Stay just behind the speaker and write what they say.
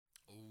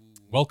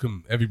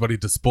Welcome, everybody,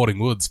 to Sporting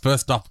Woods.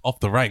 First up, off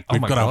the rank,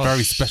 we've got our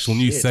very special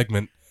new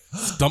segment,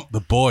 Stump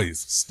the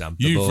Boys. Stump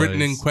the You've Boys.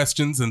 written in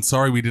questions, and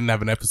sorry we didn't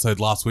have an episode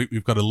last week.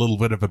 We've got a little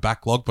bit of a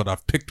backlog, but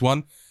I've picked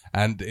one.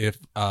 And if,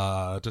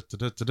 let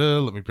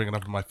me bring it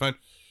up on my phone.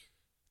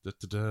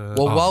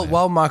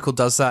 While Michael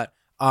does that,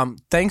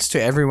 thanks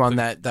to everyone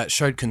that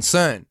showed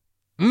concern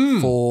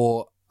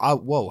for.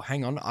 Whoa,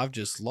 hang on, I've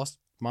just lost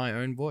my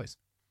own voice.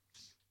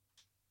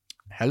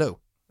 Hello.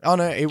 Oh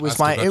no, it was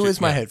my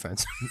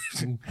headphones.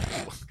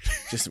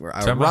 Just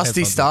a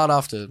rusty start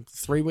after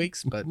 3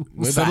 weeks, but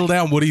we're Settle back.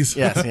 down, Woodies.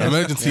 Yes.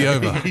 Emergency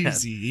over.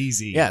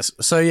 Easy. Yes.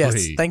 So yes,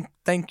 Woody.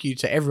 thank you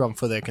to everyone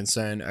for their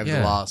concern over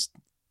the last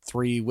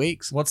 3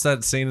 weeks. What's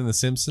that scene in The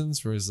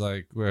Simpsons where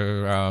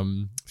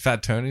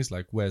Fat Tony's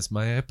like, "Where's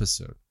my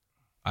episode?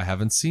 I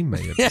haven't seen my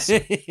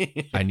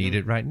episode. I need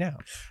it right now."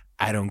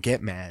 I don't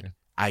get mad.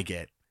 I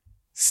get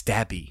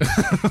stabby.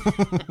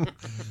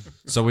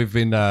 So we've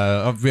been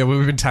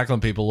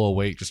tackling people all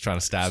week, just trying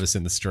to stab us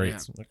in the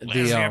streets.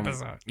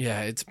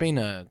 Yeah, it's been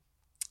a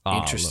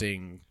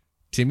interesting. Look,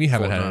 Tim, you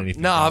haven't had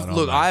anything. No,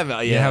 going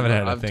on, you haven't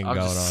had anything I've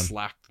going just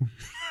on.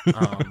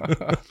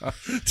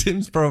 Slacked.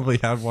 Tim's probably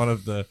had one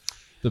of the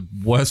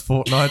worst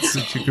fortnights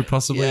that you could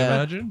possibly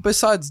imagine.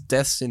 Besides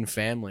deaths in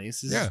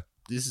families,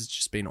 this has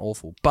just been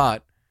awful.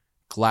 But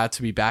glad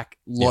to be back.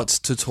 Lots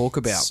to talk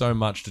about. So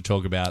much to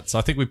talk about. So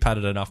I think we've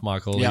padded enough,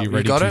 Michael. Yeah, Are you we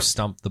ready got to it?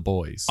 stump the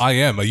boys? I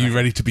am. Are you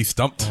ready to be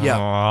stumped? Yeah.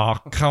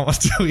 Oh, come on.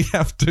 Do we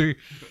have to?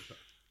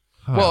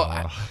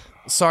 Well,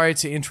 sorry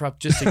to interrupt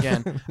just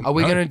again. Are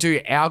we going to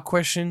do our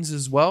questions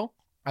as well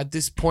at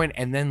this point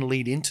and then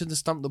lead into the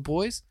Stump the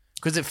Boys?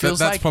 Because it feels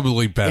That's like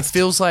probably it best.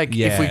 feels like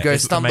if we go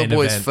it's the Stump the main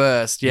Boys event.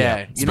 first, Yeah.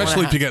 You don't Especially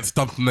wanna if you get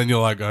stumped and then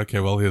you're like, okay,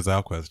 well, here's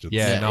our question.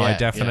 I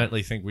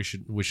definitely think we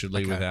should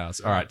lead with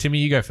ours. All right, Timmy,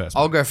 you go first.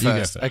 I'll mate. go You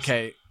first.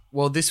 Okay.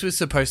 Well, this was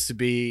supposed to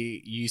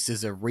be used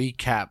as a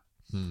recap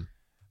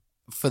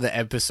for the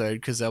episode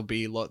because there'll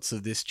be lots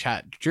of this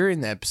chat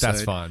during the episode.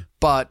 That's fine.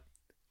 But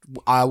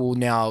I will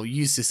now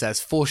use this as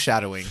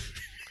foreshadowing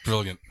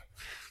Brilliant.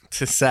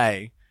 to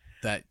say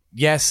that,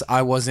 yes,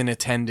 I was in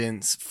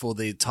attendance for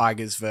the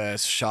Tigers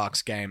vs.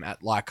 Sharks game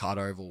at Leichhardt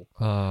Oval.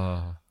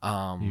 Oh,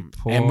 you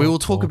poor, And we will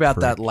talk poor about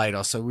prick. that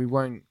later. So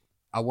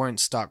I won't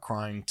start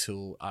crying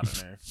till, I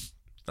don't know.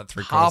 About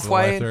 3/4 of the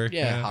way Halfway? through.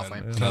 Yeah,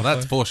 halfway. Now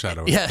that's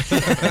foreshadowing. Yeah.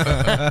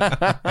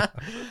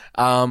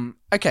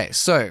 Okay,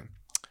 so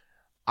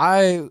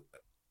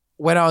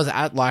when I was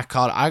at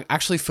Leichhardt, I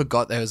actually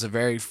forgot there was a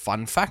very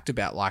fun fact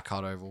about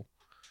Leichhardt Oval.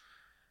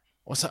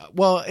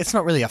 Well, it's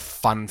not really a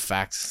fun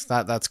fact.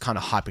 That's kind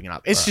of hyping it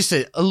up. It's just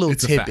a little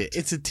It's a tidbit. fact.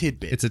 It's a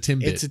tidbit. It's a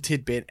timbit. It's a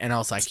tidbit. And I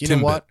was like, It's you know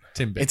timbit. what?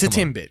 Timbit. It's a Come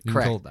on. timbit, You can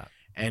correct. call it that.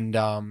 And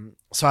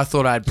so I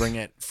thought I'd bring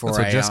it for That's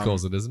what a. Jess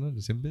calls it, isn't it?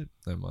 A timbit?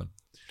 Never mind.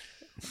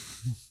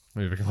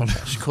 Moving on.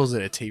 She calls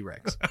it a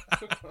T-Rex.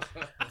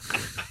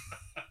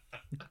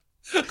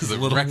 Because it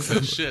wrecks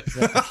that shit.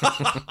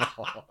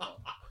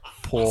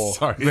 Poor.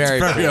 Sorry, it's very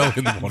very poor. early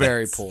in the morning.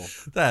 Very poor.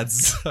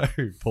 That's so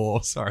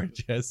poor. Sorry,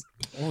 Jess.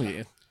 Oh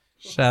yeah.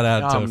 Shout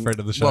out to a friend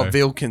of the show. Well,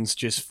 Vilkins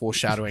just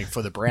foreshadowing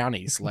for the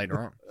brownies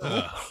later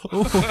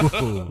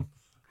on.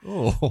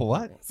 Oh,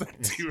 what? What's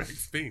that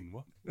T-Rex thing?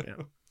 What?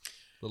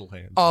 Little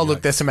hand. Oh,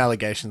 look, there's some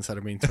allegations that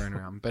have been thrown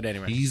around. But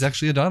anyway, He's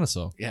actually a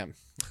dinosaur. yeah.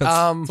 It's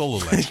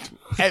all alleged.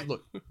 Hey,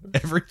 look,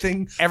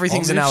 Everything.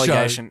 everything's on an this show-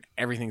 allegation.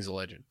 Everything's a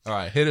legend. All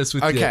right, hit us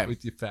with Okay.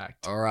 your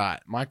fact. All right.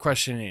 My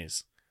question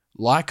is,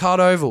 Leichhardt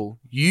Oval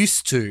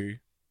used to ...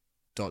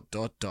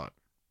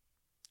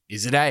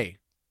 Is it A,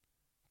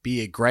 be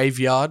a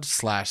graveyard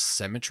 /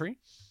 cemetery?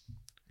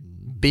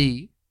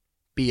 B,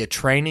 be a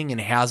training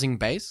and housing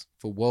base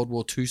for World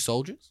War II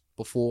soldiers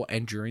before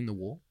and during the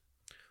war?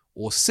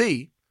 Or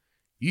C,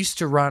 used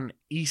to run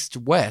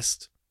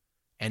east-west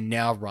and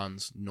now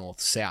runs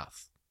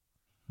north-south?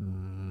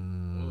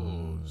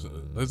 So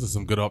those are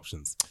some good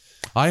options.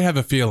 I have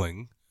a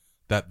feeling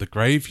that the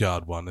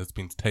graveyard one has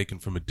been taken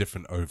from a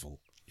different oval.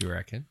 You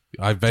reckon?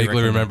 I vaguely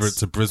reckon remember it's-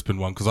 it's a Brisbane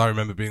one because I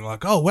remember being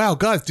like, "Oh wow,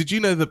 guys, did you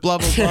know that blah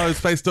blah blah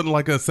is based on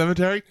like a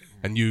cemetery?"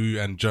 And you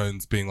and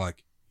Jones being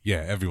like,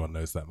 "Yeah, everyone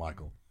knows that,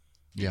 Michael."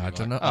 Yeah, I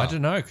don't know. Oh. I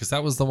don't know because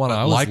that was the one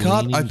I was. Leichhardt,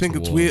 I leaning think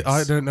it's weird. I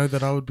towards. don't know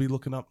that I would be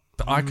looking up.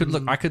 But I could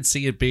look. I could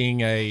see it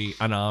being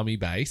an army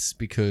base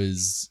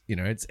because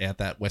it's out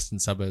that western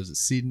suburbs of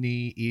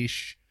Sydney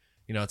ish.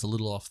 It's a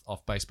little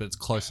off base, but it's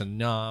close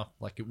enough.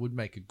 Like it would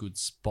make a good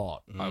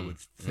spot, I would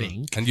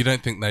think. And you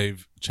don't think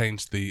they've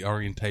changed the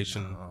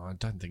orientation? Oh, I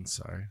don't think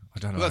so. I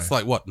don't know. Well, that's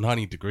like what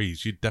 90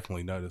 degrees. You'd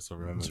definitely notice or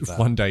remember that.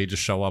 One day you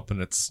just show up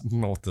and it's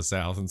north to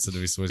south instead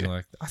of east to west. You're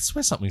like, I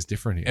swear something's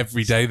different here.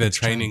 Every day they're It's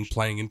training, changed.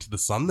 playing into the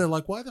sun. They're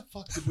like, why the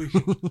fuck did we?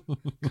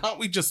 Can't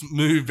we just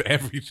move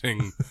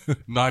everything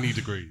 90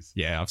 degrees?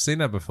 Yeah, I've seen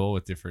that before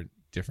with different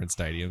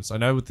stadiums. I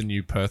know with the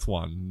new Perth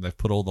one, they've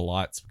put all the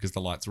lights because the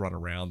lights run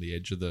around the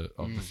edge of the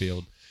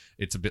field.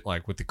 It's a bit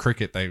like with the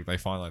cricket, they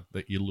find like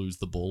that you lose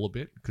the ball a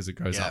bit because it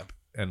goes up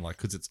and like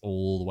because it's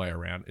all the way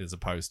around as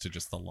opposed to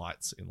just the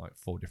lights in like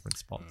 4 different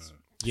spots.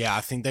 Yeah, I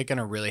think they're going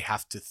to really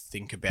have to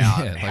think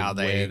about how like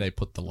they where they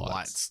put the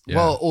lights. Yeah.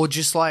 Well, or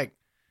just like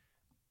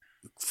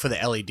for the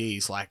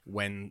LEDs, like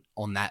when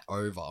on that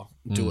over,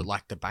 do it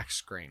like the back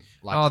screen.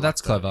 Like, Oh, like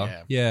that's the-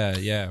 clever.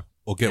 Yeah.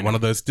 Or get one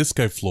of those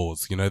disco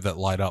floors, that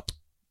light up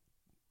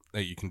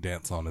that you can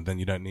dance on, and then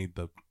you don't need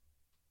the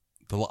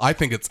I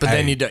think it's But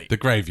then you don't- Uh, the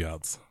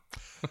graveyards.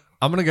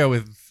 I'm gonna go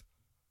with.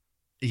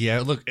 Yeah,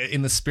 look,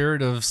 in the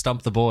spirit of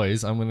Stump the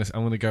Boys, I'm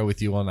gonna go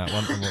with you on that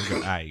one. I'm gonna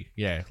go A.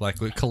 Yeah, like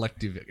the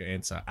collective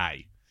answer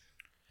A.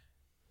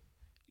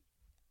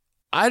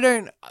 I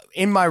don't.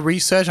 In my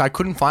research, I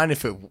couldn't find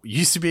if it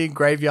used to be a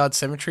graveyard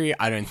cemetery.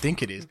 I don't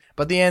think it is.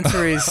 But the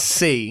answer is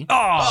C.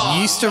 Oh,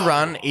 Used to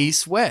run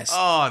east-west.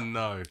 Oh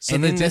no! so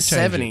and they in did the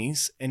change it.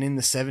 70s, and in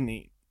the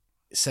 70s,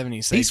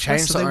 they East changed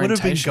West, so the they would have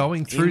been orientation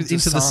going through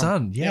into the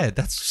sun. Yeah,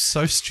 that's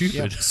so Yeah.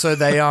 stupid. So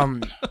they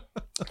Can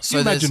So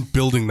you there's- imagine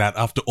building that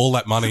after all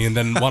that money, and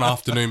then one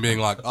afternoon being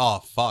like, "Oh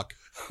fuck!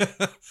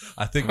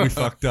 I think we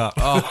fucked up.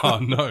 Oh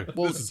no!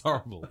 Well- this is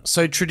horrible."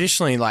 So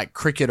traditionally, like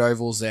cricket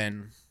ovals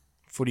and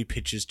footy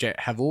pitches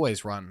have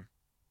always run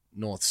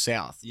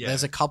north-south. Yeah.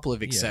 There's a couple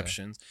of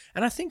exceptions,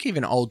 and I think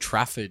even Old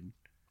Trafford,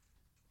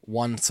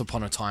 once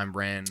upon a time,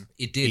 ran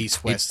It did.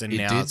 east-west, and It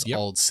now did. it's Yep.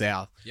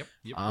 old-south.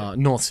 Yep.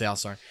 North-south,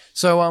 sorry.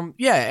 So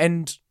yeah,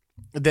 and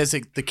there's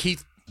the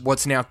Keith,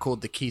 what's now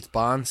called the Keith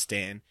Barnes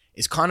stand,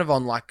 is kind of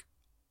on like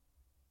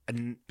a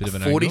Bit of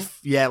an 40, angle?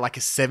 yeah, like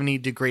a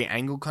 70-degree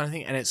angle kind of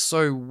thing, and it's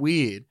so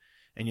weird.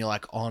 And you're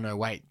like, oh no,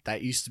 wait,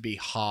 that used to be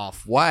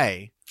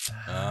halfway,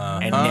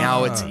 and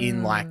now it's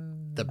in like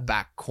the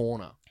back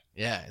corner.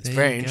 Yeah, it's There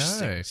very you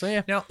interesting. go. So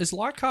yeah, Now, is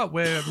Leichhardt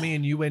where me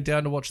and you went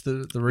down to watch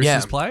the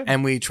Roosters play?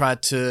 and we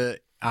tried to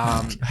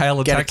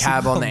Hail get a taxi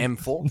cab on the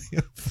from-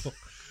 M4.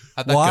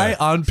 How'd that Why go?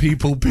 aren't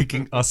people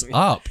picking us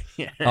up?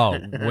 Yeah. Oh,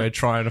 we're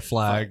trying to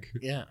flag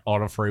Yeah.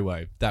 on a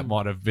freeway. That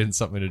might have been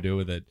something to do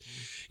with it.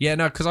 Yeah,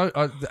 no, because I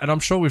and I'm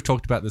sure we've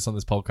talked about this on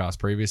this podcast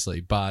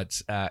previously,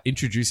 but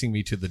introducing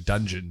me to the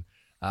dungeon.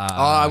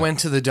 I went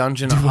to the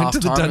dungeon You at went to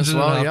the halftime as dungeon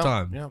well. at yeah.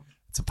 halftime. Yeah.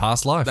 It's a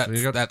past life.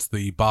 You got- That's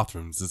the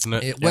bathrooms, isn't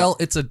it? Well,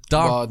 it's a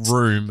dark Well, it's-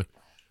 room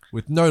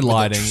with no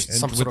lighting and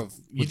some with, sort of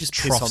you with just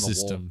piss trough on the wall.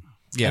 system.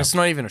 Yeah, Yeah, it's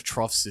not even a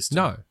trough system.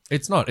 no,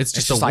 it's not. It's it's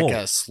just, just a like wall.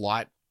 a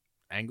slight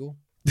angle.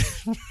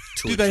 to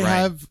Do a they drain.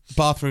 have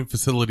bathroom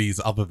facilities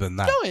other than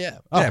that? Oh yeah.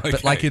 Oh, Yeah, okay.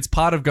 but like it's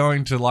part of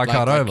going to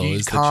Leichhardt Like, Oval you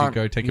is that you can't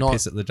go take a not-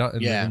 piss at the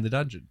Yeah. in the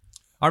dungeon.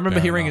 I remember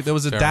Fair hearing enough, it. There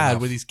was a fair dad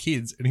enough. with his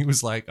kids, and he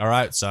was like, "All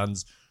right,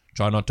 sons,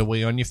 try not to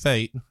wee on your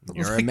feet." I was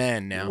You're a like,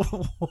 man now.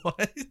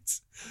 What?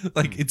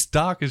 Like it's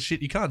dark as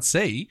shit. You can't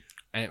see.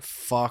 And it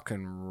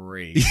fucking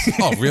reeks.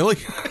 Oh, really?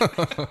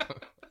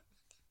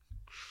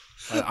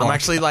 I'm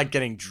actually like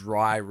getting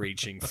dry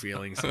reaching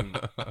feelings. And,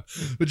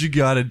 But you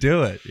gotta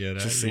do it. You know,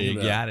 Just you think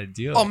about it. gotta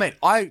do it. oh man,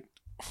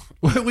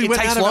 we it went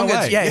takes out of our longer.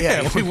 way.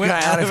 Yeah, we we went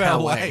got out of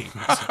our way.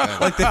 way.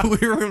 Like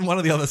we were in one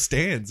of the other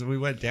stands, and we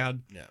went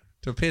down Yeah.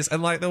 to piss,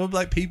 and like there were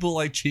like people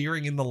like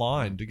cheering in the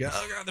line to go,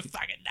 "Oh, go to the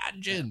fucking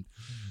dungeon."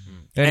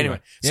 Anyway,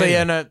 so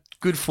yeah, no,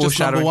 good Just number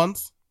foreshadowing.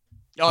 ones?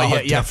 Oh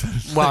yeah, yeah.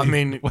 definitely. Well, I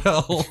mean,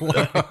 well,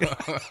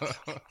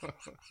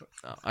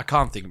 I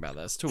can't think about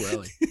that. It's too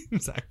early.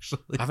 it's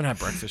actually I haven't had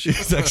breakfast yet.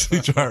 it's actually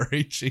dry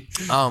reaching.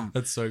 Um,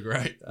 That's so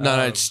great.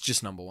 no, it's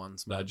just number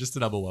ones. no, just the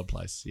number one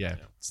place. Yeah,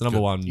 it's the number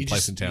Good. one You place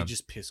just, in town. You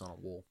just piss on a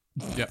wall.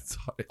 Yeah.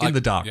 In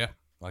the dark. Yeah,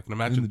 I can In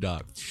the imagine.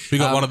 dark. We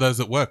got Um, one of those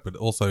at work, but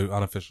also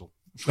unofficial.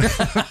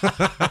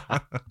 I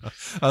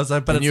was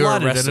like, but And it's you were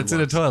lighted and arrested it's in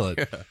a once.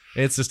 toilet.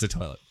 It's just a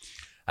toilet.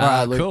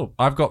 Right, Luke, cool.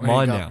 I've got where you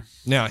mine go? now.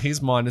 Now,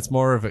 here's mine. It's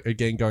more of,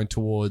 again, going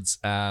towards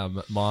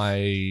my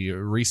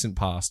recent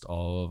past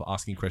of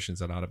asking questions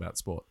that aren't about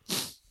sport.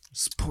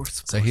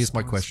 Sports. So here's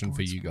my question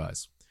for you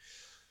guys.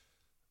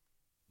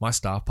 My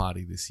staff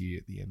party this year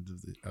at the end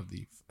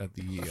of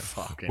the year.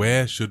 Fucking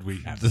Where should we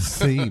have The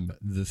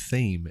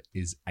theme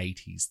is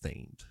 80s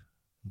themed.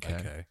 Okay.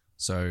 Okay.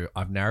 So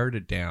I've narrowed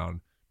it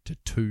down to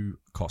 2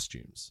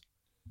 costumes.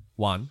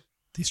 One,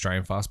 the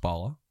Australian fast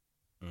bowler.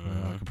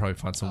 I could probably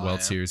find some Oh, World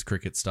yeah. Series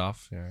cricket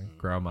stuff. You know,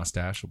 grow a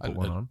mustache or put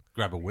one on.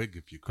 Grab a wig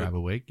if you could. Grab a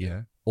wig,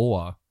 yeah.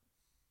 Or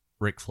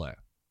Ric Flair.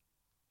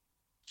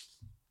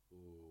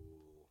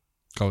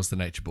 Go as the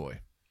nature boy.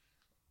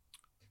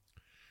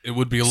 It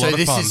would be a So lot of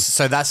this fun. is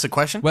so that's the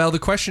question. Well, the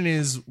question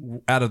is,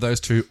 out of those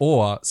 2,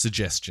 or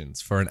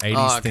suggestions for an 80s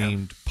Oh, okay.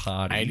 themed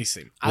party. 80s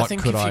theme. I What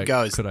think could if he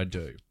goes, could I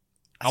do?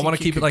 I think want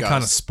to he keep it could like go kind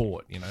of as-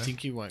 sport, you know. I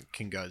think you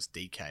can go as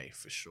DK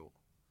for sure.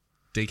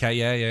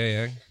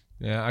 DK,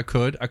 yeah. I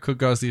could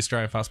go as the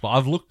Australian fastball.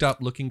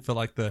 I've looking for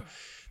like the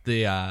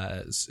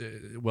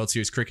World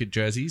Series cricket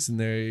jerseys, and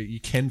you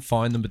can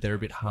find them, but they're a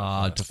bit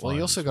hard to find. Well,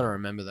 you also got to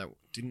remember that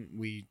didn't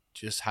we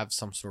just have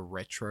some sort of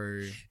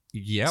retro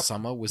yep.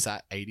 summer? Was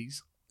that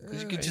 80s?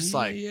 Because you could just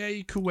like yeah,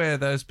 you could wear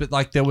those, but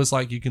like there was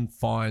like you can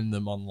find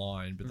them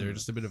online, but they're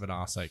just a bit of an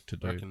arse ache to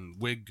do. Reckon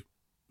wig,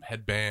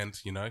 headband,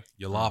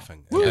 you're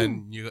laughing. And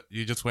then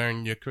you're just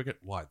wearing your cricket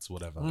whites,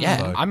 whatever. yeah.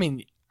 So- I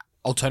mean,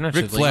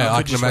 Alternatively, Ric Flair, you I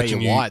could can just wear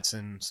imagine your you- whites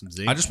and some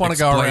zing. I just want to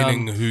go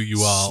Explaining around who you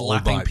are all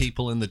slapping night.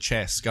 people in the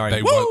chest, going,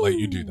 They "Woo!" won't let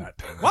you do that.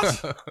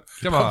 What?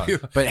 Come on.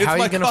 But It's how are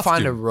my you going to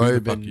find a costume. Who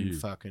the robe fuck and are you?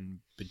 fucking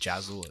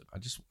bejazzle it? I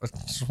just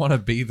want to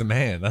be the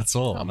man. That's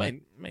all. Oh,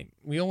 mate,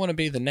 we all want to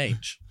be the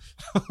Nate.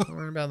 Don't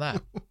worry about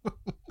that.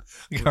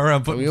 Go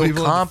around putting We all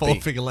people in the can't be.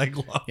 4-finger leg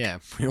lock. Yeah,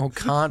 we all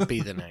can't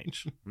be the Nate.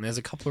 And there's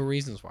a couple of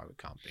reasons why we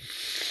can't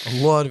be.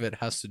 A lot of it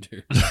has to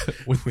do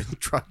with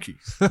drug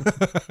use.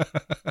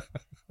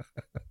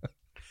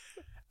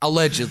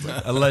 Allegedly.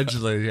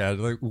 Allegedly, yeah.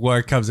 Like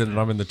work comes in and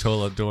I'm in the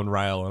toilet doing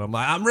rail, and I'm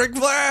like, "I'm Ric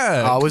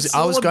Flair." I was It's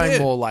all a going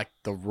bit. more like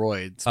the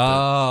roids. but-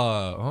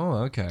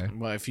 Oh, okay.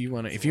 well, if you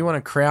want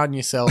to crown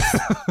yourself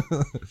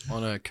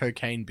on a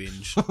cocaine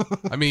binge,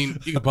 I mean,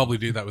 you could probably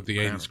do that with the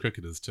 80s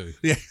cricketers too.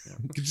 Yeah,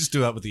 you could just do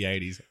that with the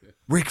 80s.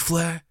 Ric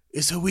Flair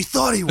is who we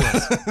thought he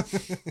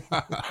was.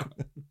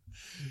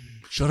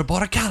 Should have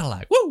bought a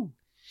Cadillac. Woo!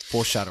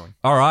 Foreshadowing.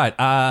 All right.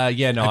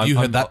 Yeah. No. Have you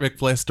I'm heard that Ric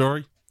Flair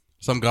story?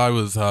 Some guy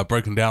was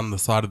broken down the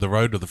side of the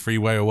road or the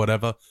freeway or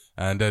whatever,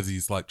 and as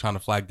he's like trying to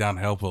flag down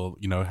help or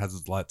has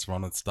his lights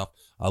on and stuff,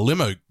 a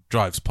limo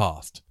drives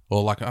past,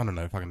 or like I don't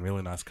know, fucking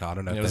really nice car. I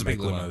don't know Yeah, it if was they a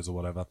make big limo. limos or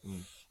whatever.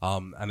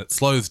 And it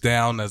slows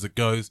down as it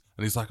goes,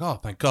 and he's like, "Oh,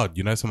 thank God!"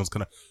 Someone's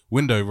gonna.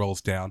 Window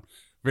rolls down.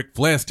 Ric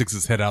Flair sticks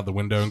his head out the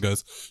window and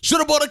goes, "Should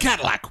have bought a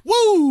Cadillac!"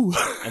 Woo!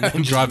 And then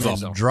And drives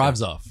just off.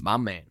 Drives off. My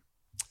man.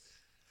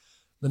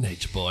 The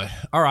nature boy.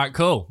 All right,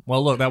 cool.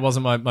 Well, look, that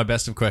wasn't my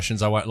best of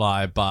questions, I won't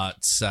lie,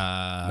 but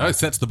No,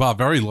 sets the bar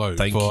very low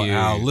Thank for you.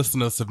 our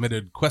listener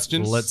submitted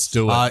questions. Let's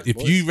do it.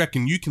 If you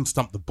reckon you can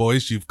stump the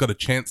boys, you've got a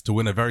chance to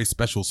win a very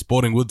special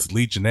Sporting Woods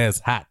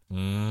Legionnaires hat.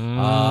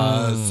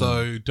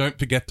 So don't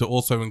forget to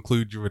also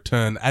include your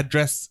return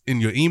address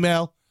in your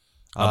email.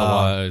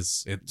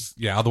 otherwise,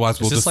 Otherwise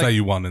we'll this just like- say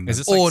you won. And is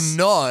this Or like,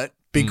 not,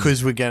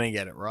 because we're going to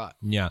get it right.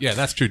 yeah. yeah,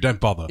 that's true. Don't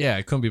bother. Yeah,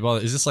 it couldn't be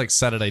bothered. Is this like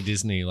Saturday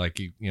Disney? Like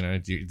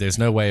there's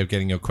no way of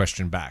getting your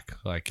question back.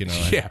 Like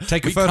like, Yeah,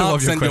 take a we photo can't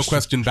of your send question. your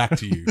question back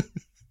to you.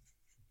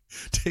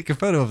 Take a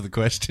photo of the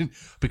question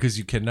because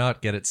you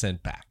cannot get it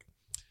sent back.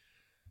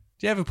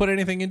 Do you ever put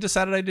anything into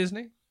Saturday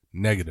Disney?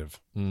 Negative.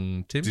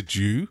 Tim? Did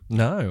you?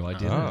 No, I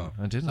didn't. Oh.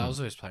 I didn't. I was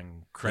always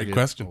playing Great cricket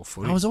question. or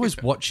footy. I was always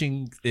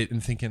watching it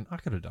and thinking I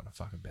could have done a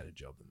fucking better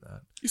job than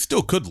that. You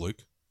still could, Luke.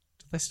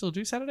 Do they still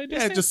do Saturday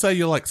Disney? Yeah, just say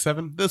you're like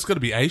 7. There's got to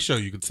be a show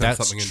you could send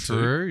That's something into.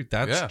 true.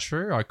 That's Yeah.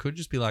 true. I could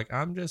just be like,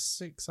 I'm just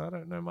 6. I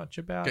don't know much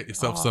about. Get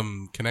yourself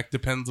some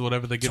connector pens or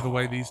whatever they give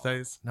away these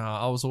days. No,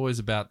 I was always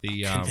about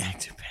the.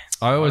 Connected bands.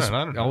 I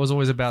don't know. was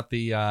always about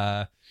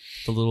the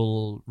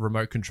little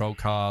remote control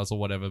cars or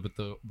whatever, but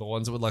the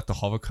ones that were like the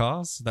hover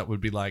cars that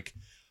would be like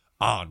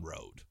on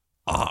road,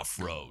 off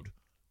road,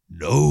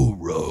 no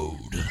road.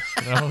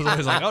 And I was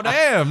always like, oh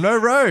damn, no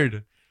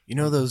road. You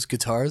know those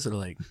guitars that are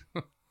like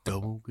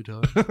double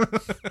guitar?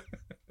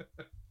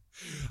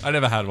 I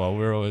never had one.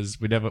 We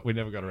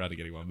never got around to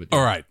getting one. But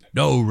All right.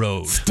 no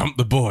road. Stump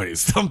the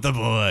boys. Stump the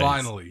boys.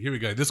 Finally, here we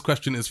go. This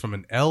question is from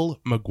an L.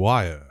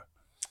 McGuire.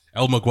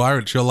 L.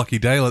 McGuire, it's your lucky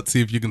day. Let's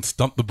see if you can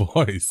stump the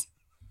boys.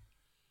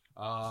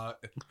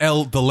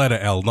 L, the letter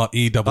L, not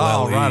E double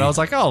L. Oh right, I was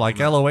like, oh, like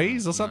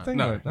LOEs or something.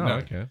 No, Oh, no.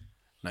 okay.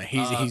 No,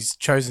 he's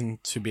chosen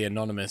to be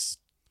anonymous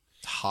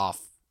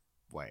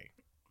halfway.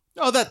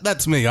 Oh,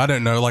 that's me. I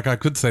don't know. Like, I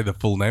could say the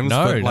full names.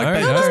 No, but like, no,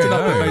 they no, listed no,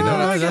 up the no, names.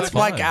 no, that's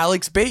like fine.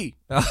 Alex B.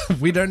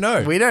 We don't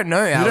know. We don't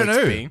know Alex don't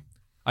know. B.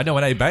 I know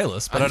an A.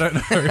 Bayless, but I don't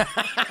know.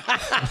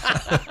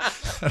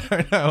 I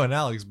don't know an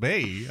Alex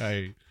B.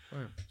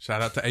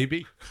 Shout out to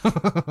AB.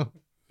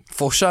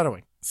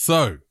 Foreshadowing.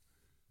 So,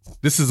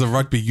 this is a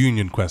rugby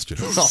union question.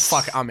 Oh,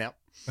 fuck, I'm out.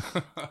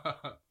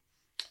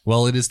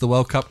 Well, it is the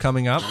World Cup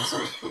coming up.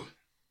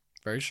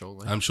 Very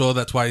shortly. I'm sure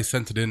that's why he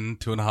sent it in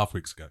 2.5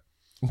 weeks ago.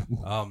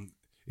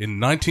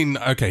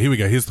 Okay, here we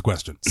go. Here's the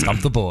question.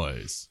 Stump the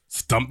boys.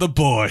 Stump the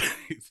boys.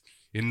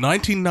 In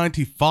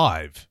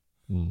 1995,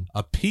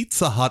 a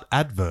Pizza Hut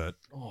advert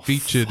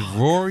featured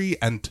Rory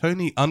and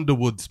Tony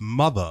Underwood's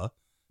mother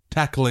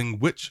tackling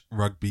which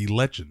rugby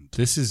legend?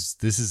 This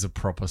is a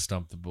proper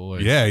stump the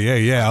boys.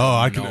 Yeah. Oh,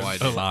 I can. No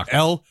idea.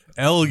 L,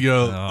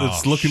 Oh,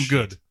 it's looking shit.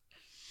 good.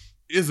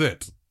 Is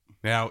it?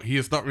 Now, he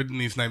has not written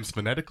these names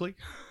phonetically.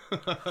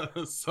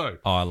 So,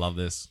 Oh, I love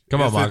this. Come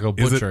on, is Michael.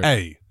 Is Butcher it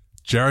A,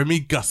 Jeremy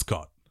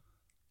Guscott?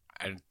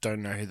 I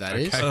don't know who that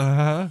is. Okay.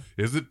 Uh-huh.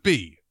 Is it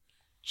B,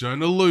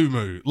 Jonah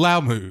Laumu?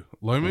 Lomu?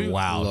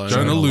 Wow. Lomu.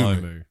 Jonah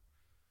Lumu. Lomu.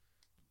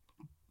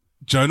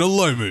 Jonah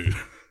Lomu.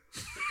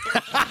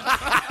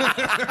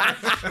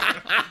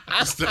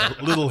 Just a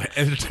little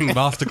editing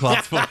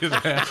masterclass for you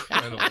there.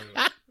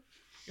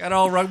 Got an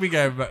old rugby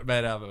game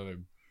made out of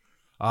him.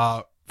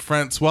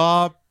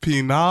 Francois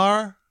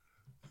Pinard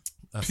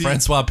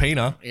Francois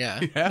Pina. Yeah,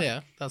 Yeah. yeah,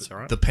 that's all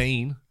right. The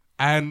Peen.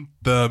 and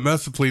the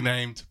mercifully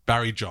named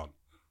Barry John.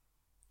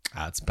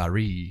 It's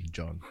Barry,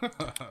 John.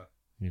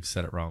 You've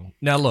said it wrong.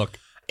 Now, look.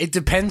 It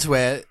depends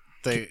where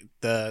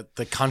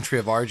the country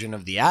of origin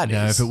of the ad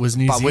No, is. if it was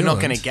New but we're not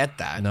Zealand- going to get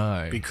that.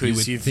 No. You because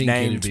would you've think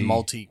it'd named be-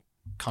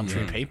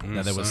 multi-country people.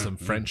 Now, there was so- some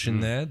French in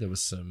there. There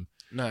was some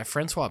No,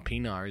 Francois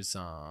Pienaar is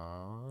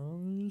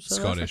South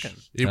Scottish.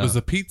 African. It was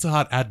a Pizza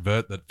Hut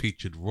advert that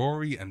featured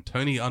Rory and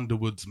Tony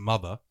Underwood's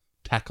mother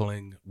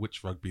tackling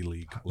which rugby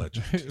league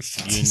legend?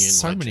 Union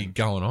so legend. many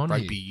going on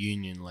Rugby here.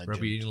 union legend.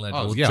 Rugby union legend.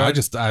 Oh, Well, yeah, Joe- I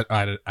just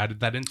added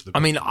that into the. I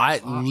mean, I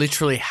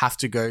literally have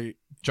to go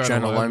Jonah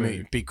Jonah Lomu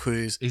Lomu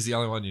because, is the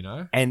only one you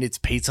know. and it's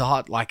Pizza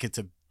Hut. Like it's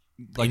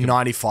Like in a-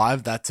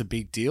 '95. That's a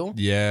big deal.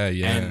 Yeah,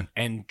 yeah,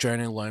 And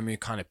Jonah Lomu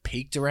kind of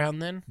peaked around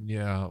then.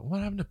 yeah. What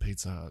happened to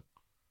Pizza Hut?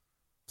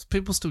 Does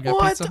people still get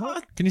Well, Pizza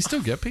Hut? Can you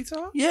still get Pizza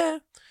Hut? Yeah,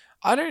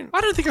 I don't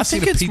think I've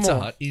seen a it's Pizza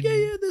more- Hut in.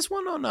 Yeah. There's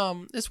one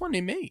on there's one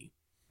near me.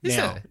 Is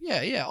now.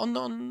 there? Yeah.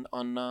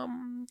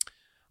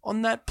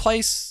 On that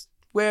place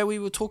where we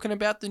were talking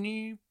about the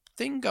new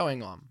thing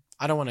going on.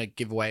 I don't want to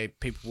give away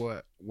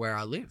people where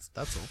I live.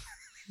 That's all.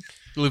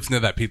 lives near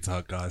that Pizza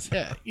Hut, guys.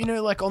 Yeah,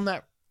 like on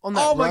that. Oh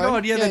my road.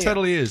 god! Yeah, there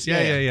totally is.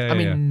 Yeah. I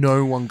mean,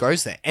 no one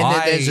goes there, and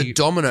then there's I- a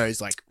Domino's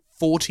like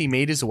 40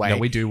 meters away. no,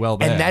 we do well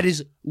there. and that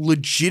is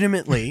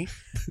legitimately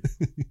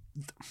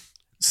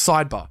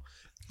sidebar.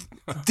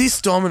 This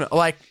Domino's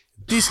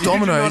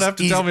not have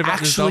to is tell me about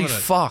this actually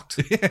Domino's.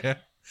 fucked. yeah,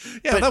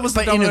 but, that was the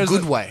but in a Domino's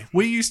good that- way.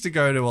 We used to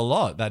go to a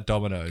lot. That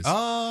Domino's.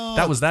 Oh,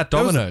 That was that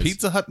there was a Domino's.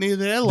 Pizza Hut near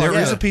there. There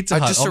Like, is a Pizza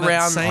Hut just on that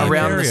around same the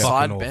area.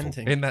 side Fucking bend awful.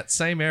 thing. in that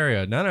same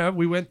area. No,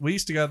 we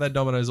used to go to that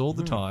Domino's all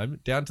the time,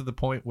 down to the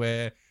point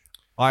where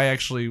I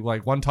actually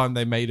like one time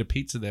they made a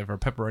pizza there for a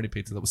pepperoni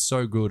pizza that was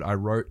so good. I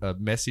wrote a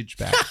message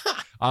back.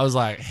 I was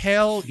like,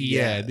 hell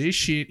yeah, Yeah. this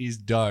shit is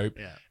dope.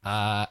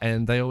 Yeah.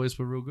 And they always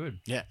were real good.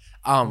 Yeah.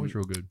 Always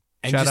real good.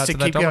 And Shout just out to to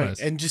that keep going,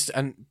 Domino's.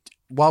 and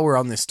while we're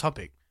on this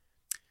topic,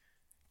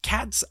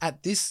 cats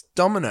at this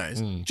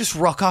Domino's just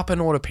rock up and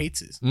order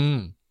pizzas.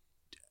 Mm.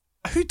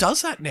 Who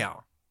does that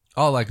now?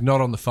 Oh, like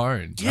not on the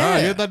phone. Yeah. Oh,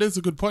 yeah, that is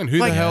a good point. Who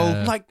Like, the hell?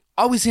 Yeah. like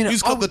I was in it.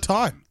 Who's got the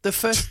time? the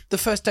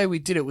first day we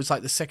did it was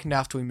like the second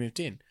after we moved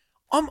in.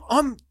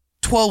 I'm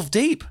 12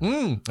 deep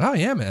Mm. Oh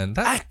yeah, man.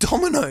 That at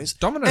Domino's,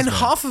 Domino's, and man.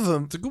 half of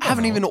them It's a good one,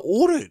 haven't though. even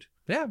ordered.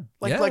 yeah,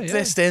 Like yeah.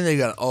 they're standing there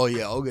going, "Oh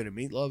yeah, I'll get a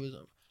meatloaf or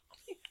something."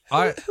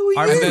 I- Who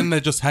are I- you? And then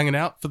they're just hanging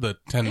out for the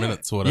 10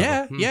 minutes or whatever.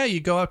 Yeah, Hmm. yeah. You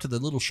go up to the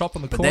little shop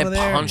on the but corner they're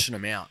there. punching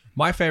them out.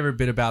 My favorite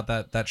bit about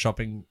that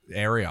shopping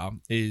area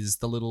is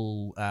the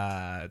little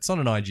it's not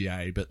an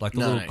IGA, but like the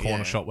No, little corner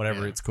yeah, shop,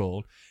 whatever yeah. it's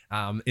called.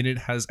 And it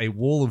has a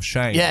wall of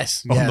shame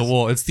Yes, on yes. the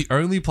wall. It's the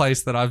only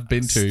place that I've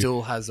been to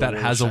Still has a that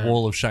wall has of a shame.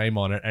 wall of shame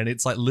on it. And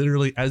it's like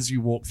literally as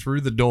you walk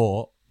through the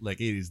door, like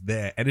it is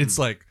there. And Hmm. it's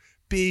like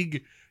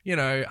big,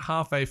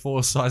 half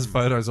A4 size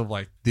photos of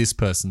like this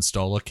person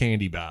stole a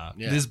candy bar.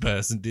 Yeah. This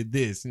person did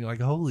this. And you're like,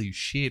 holy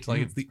shit. Like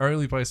it's the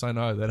only place I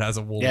know that has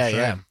a wall Yeah, of shame.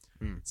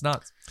 yeah. Mm. It's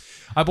nuts.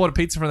 I bought a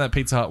pizza from that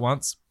Pizza Hut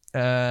once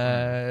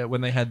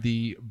when they had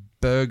the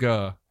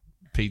burger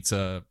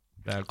pizza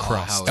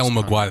crust. how El It's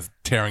Maguire's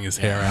tearing his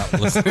hair out.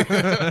 Listening.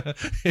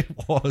 It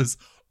was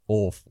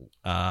awful.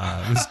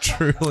 It was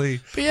truly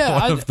But yeah,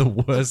 one of the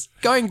worst.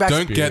 Going back,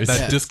 Don't get that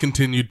Yeah.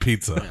 discontinued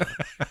pizza.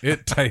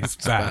 It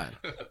tastes bad.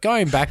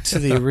 Going back to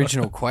the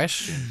original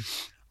question,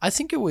 I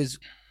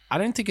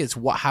don't think it's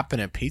what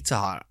happened at Pizza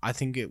Hut. I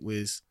think it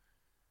was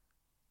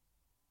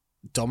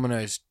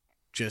Domino's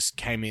just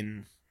came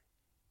in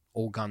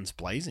all guns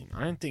blazing.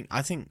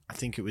 I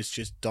think it was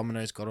just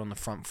Domino's got on the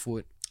front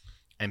foot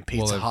and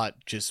Pizza they've- Hut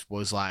just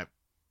was like,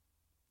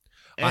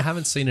 I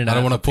haven't seen it. I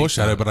don't want to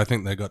foreshadow, but I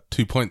think they got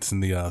 2 points in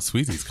the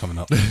Sweezies coming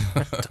up.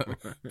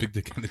 Big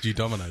Dick Energy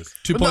Dominoes.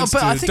 2 no, points but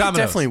to I think Domino's.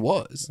 it definitely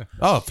was.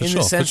 Oh, for in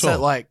sure. the sense for sure. that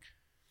like,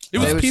 it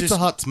was it was Pizza just-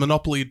 Hut's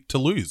monopoly to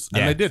lose.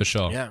 And Yeah, they did. for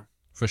sure. yeah.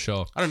 For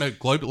sure. I don't know.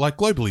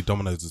 Globally,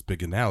 Domino's is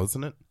bigger now,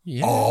 isn't it?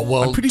 Yeah. Oh,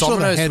 well, I'm pretty sure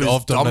the head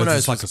of Domino's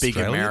is like was big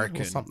Australian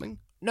American. or something.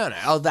 No,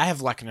 oh, they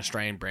have like an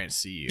Australian brand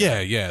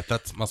CEO. Yeah.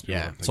 That must be Yeah.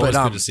 what I'm It's thinking. always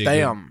But, good to see they,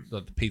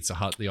 the Pizza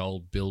Hut, the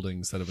old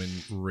buildings that have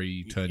been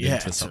returned Yeah,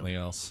 into so- something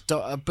else.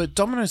 But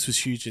Domino's was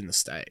huge in the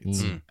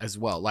States Mm. as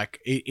well. Like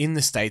in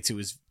the States, it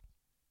was,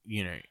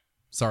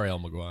 Sorry, El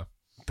Maguire.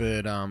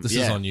 but This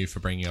yeah. is on you for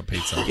bringing up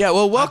pizza. Yeah,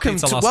 well, welcome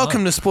pizza to last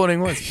night. Sporting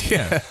Woods.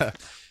 Yeah.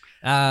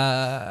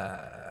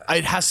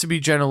 It has to be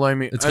Jonah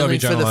Lomu. It's gotta only be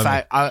for Jonah the Lomu.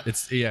 fact.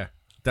 It's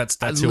That's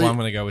I who li- I'm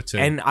going to go with too.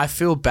 And I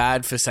feel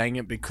bad for saying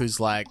it because,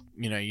 like,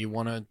 you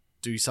want to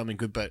do something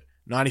good, but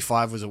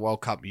 95 was a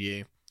World Cup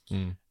year.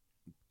 Mm.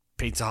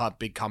 Pizza Hut,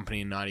 big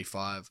company in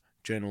 95.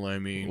 Jonah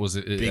Lomu, Was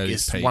it at his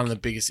biggest, peak? one of the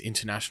biggest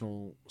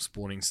international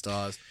sporting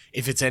stars.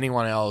 If it's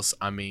anyone else,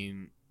 I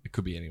mean, It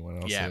could be anyone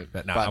else. Yeah,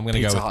 but no, but I'm going to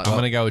Pizza go. Hut. I'm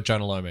going to go with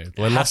Jonah Lomu.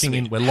 We're has locking to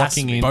in. be. We're Has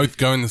locking to be. in. Both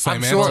going the same I'm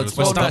answer. sure Let's it's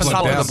well stump done. it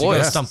Stump down. the boys. You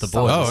gotta stump the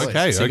boys. Oh,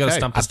 okay, So you got to okay.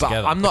 stump us but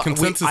together. I'm not.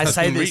 consensus I has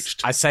say been this.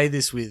 reached. I say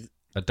this with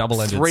A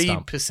double-ended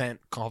 3%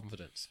 stump.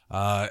 confidence.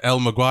 El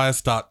Maguire,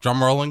 start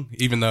drum rolling,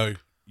 even though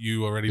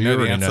you already You know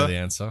already the answer. know the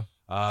answer.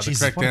 The Jesus,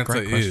 correct what a answer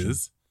great question.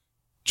 is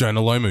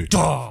Jonah Lomu.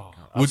 Oh,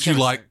 Would you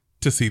like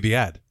to see the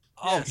ad?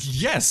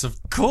 yes, of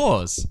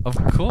course. Of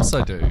course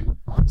I do.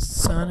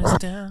 Sun is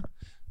down,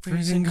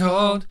 Freezing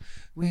cold.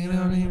 We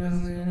don't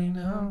even really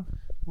know.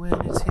 when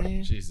it's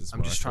here. Jesus,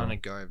 I'm just Michael. trying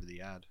to go over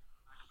the ad.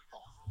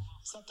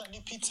 Is that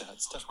new Pizza Hut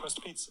stuffed crust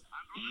pizza?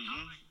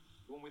 Mm-hmm.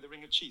 The one with a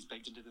ring of cheese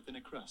baked into the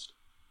thinner crust?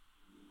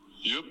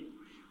 Yep.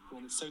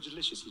 popcorn that's so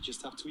delicious you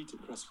just have to eat the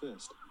crust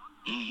first.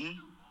 Mm-hmm.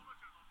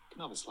 Can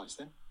I have a slice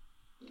then?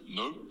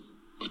 No,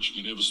 but you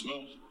can have a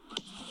smell.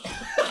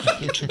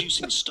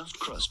 Introducing stuffed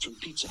crust from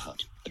Pizza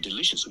Hut. A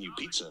delicious new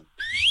pizza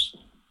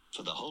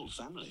for the whole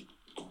family.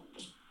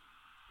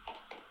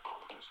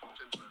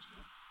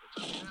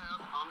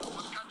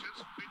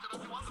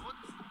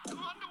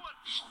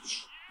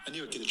 I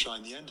knew I'd get a try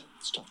in the end.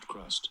 Stuffed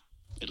crust.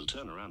 It'll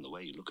turn around the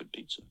way you look at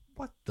pizza.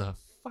 What the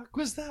fuck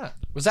was that?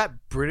 Was that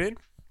Britain? It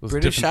was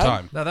British a different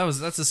ad? time. No,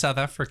 that's a South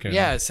African.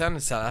 Yeah, it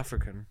sounded South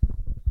African.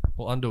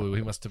 Well, Underwood,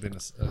 he must have been a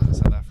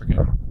South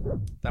African.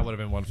 That would have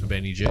been one for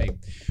Benny G.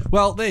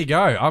 Well, there you go.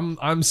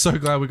 I'm so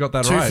glad we got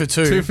that Two right. for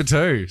two. 2 for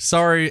 2.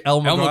 Sorry, El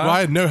El Maguire.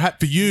 Maguire, no hat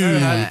for you.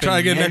 hat for Try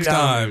again you. next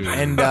time.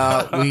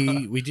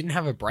 And we didn't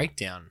have a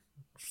breakdown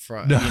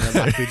for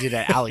like we did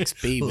at Alex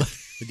B with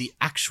the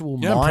actual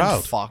Yeah, I'm mind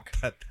proud. fuck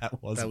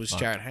That was that was fun.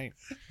 Jared Hayne.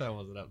 That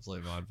was an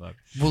absolute mind fuck.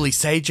 Will he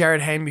say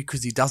Jared Hayne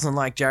because he doesn't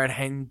like Jared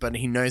Hayne, but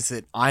he knows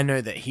that I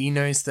know that he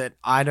knows that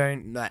I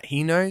don't, that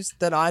he knows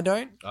that I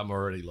don't? I'm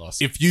already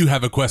lost. If you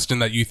have a question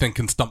that you think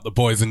can stump the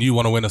boys and you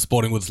want to win a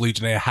Sporting Woods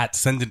Legionnaire hat,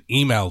 send an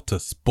email to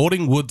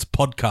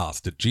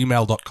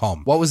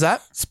sportingwoodspodcast@gmail.com. What was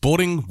that?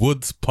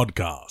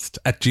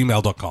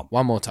 sportingwoodspodcast@gmail.com.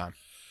 One more time.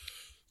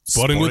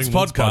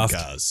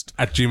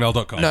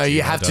 sportingwoodspodcast@gmail.com. No,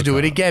 you have to do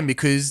it gmail.com. again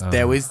because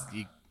there was.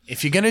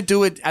 If you're going to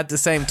do it at the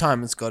same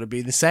time, it's got to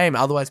be the same.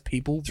 Otherwise,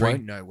 people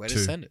won't know where to 2,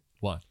 send it.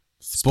 1.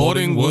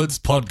 Sporting Woods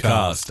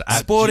Podcast at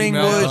Sporting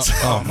Woods.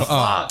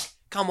 gmail.com.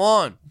 Come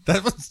on.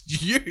 That was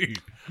you.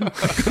 It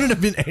couldn't have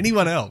been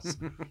anyone else.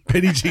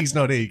 Benny G's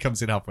not here. He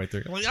comes in halfway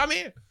through. I'm like, I'm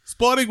here.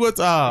 Sporting Woods.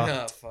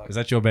 Fuck. Is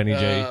that your Benny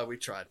G? We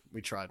tried.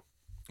 We tried.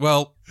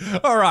 Well,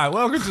 All right,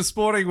 welcome to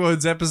Sporting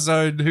Woods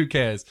episode. Who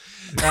cares?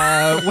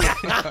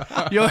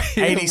 You're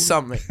here, 80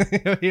 something.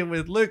 you're here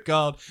with Luke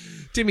Gold,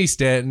 Timmy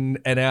Stanton,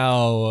 and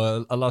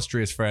our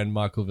illustrious friend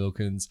Michael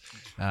Vilkins.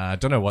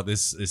 Don't know what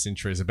this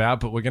intro is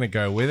about, but we're going to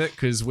go with it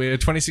because we're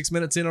 26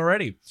 minutes in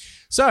already.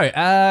 So,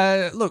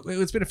 look,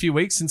 it's been a few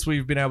weeks since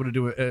we've been able to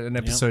do an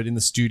episode in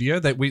the studio.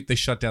 They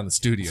shut down the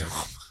studio.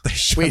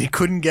 We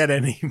couldn't get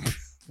any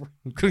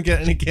Couldn't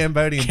get any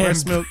Cambodian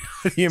breast milk.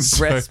 Cambodian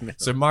breast milk.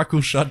 So Michael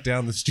shut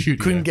down the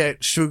studio. Couldn't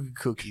get sugar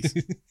cookies.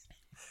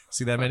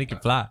 See that many can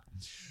fly.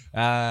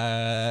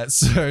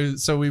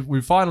 So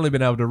we've finally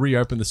been able to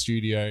reopen the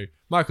studio.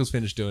 Michael's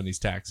finished doing his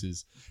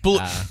taxes.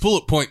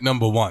 bullet point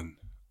number 1.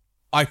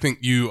 I think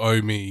you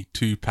owe me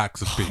 2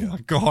 packs of beer. Oh my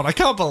God, I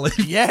can't believe.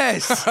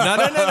 Yes. No,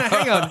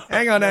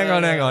 hang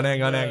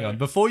on.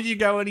 Before you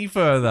go any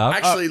further,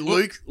 Actually,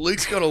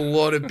 Luke's got a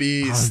lot of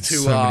beers to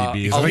so many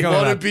beers. I a think I'm lot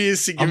gonna- of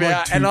beers to I'm give like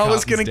out, 2 and I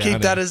was going cartons to keep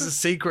down that now. as a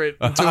secret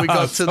until we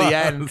got to the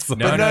end.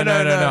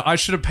 No. I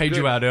should have paid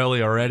you out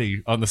early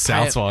already on the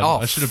South one. Oh,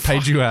 I should have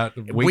paid you out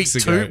weeks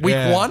Week ago. 2? Week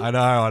Yeah, 1? I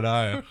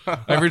know.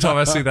 Every time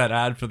I see that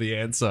ad for the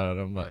answer,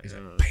 I'm like,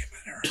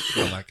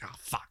 I'm like, oh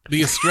fuck.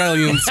 The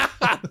Australians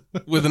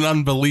with an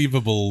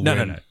unbelievable No.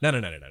 win. No.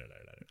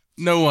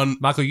 No one.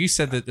 Michael, you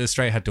said that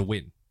Australia had to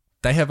win.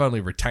 They have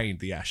only retained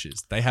the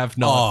Ashes. They have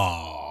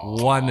not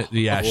won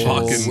the Ashes.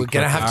 Oh, we're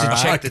going to have to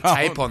Alright. check the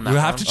tape on that.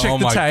 We'll have to check Oh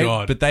the my tape,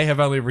 God. but they have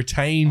only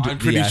retained I'm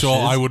the pretty Ashes. sure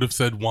I would have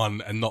said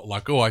 1 and not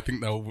like, I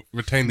think they'll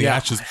retain the Yeah.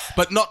 Ashes,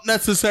 but not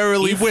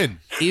necessarily win.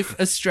 If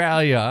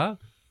Australia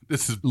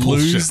This is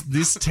lose bullshit.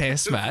 this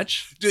test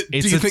match, Do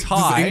it's you a think- does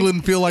tie.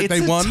 England feel like It's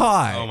they a won?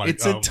 Tie. Oh my-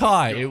 It's oh a my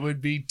tie. God. It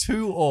would be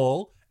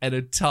 2-2 and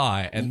a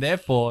tie, and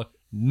therefore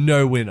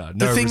no winner,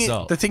 no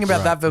result. The thing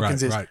about that,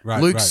 Vilkins, is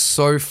Luke's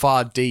so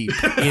far deep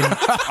in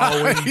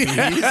owing beers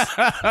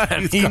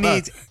that he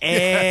needs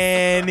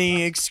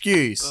any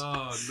excuse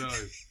Oh, no.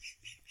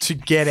 to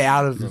get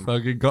out of them.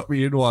 Fucking got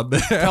me in one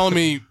there. Telling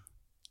me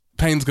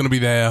Payne's going to be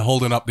there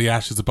holding up the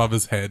Ashes above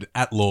his head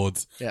at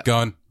Lords, Yeah.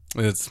 going,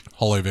 it's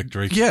hollow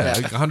victory. Yeah,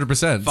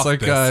 100%. It's Fuck like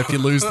this. if you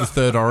lose the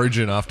third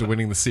Origin after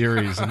winning the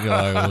series, and you're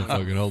like, "Well,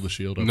 fucking hold the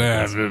shield up."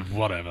 Nah,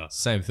 whatever.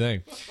 Same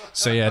thing.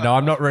 So yeah, no,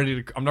 I'm not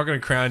ready to. I'm not going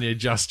to crown you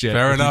just yet.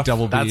 Fair with your enough.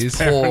 Double That's beers.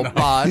 poor,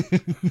 but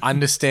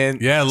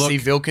understand. Yeah, look. See,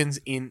 Vilkins,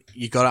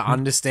 you got to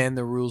understand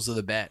the rules of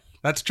the bet.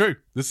 That's true.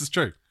 This is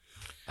true.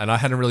 And I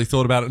hadn't really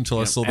thought about it until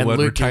I saw the And word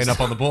Luke retain is- up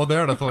on the board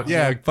there, and I thought,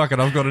 yeah, fuck it,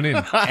 I've got it in.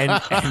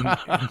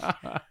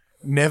 And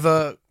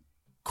never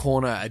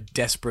corner a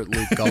desperate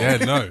Luke Gold. Yeah,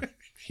 no.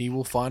 He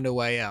will find a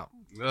way out.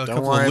 A Don't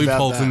couple worry of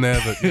about loopholes that. in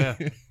there, but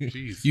yeah.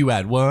 Jeez. You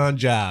had one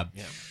job.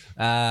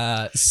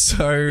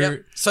 So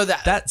So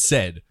that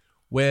said,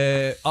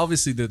 we're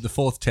obviously the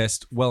fourth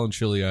test well and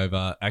truly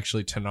over.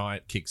 Actually,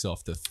 tonight kicks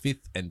off the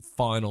 5th and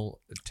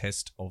final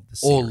test of the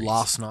or series.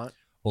 last night.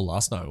 Or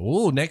last night.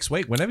 Or next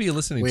week, whenever you're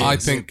listening to I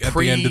this. think at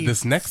the end of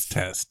this next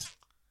test,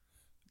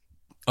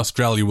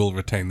 Australia will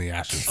retain the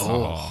Ashes.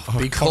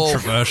 Big call.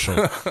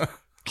 Controversial.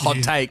 Hot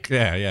take.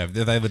 Yeah.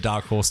 They're the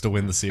dark horse to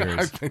win the I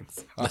series. think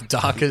so. The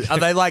darkest. Are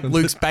they like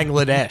Luke's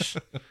Bangladesh?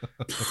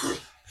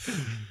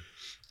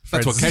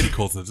 That's what Katie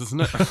calls it,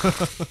 isn't it?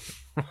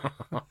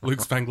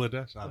 Luke's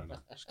Bangladesh? I don't know.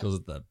 She calls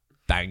it the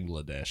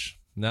Bangladesh.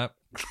 Nope.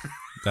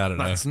 I don't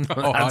know. That's not.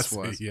 Oh, I That's see,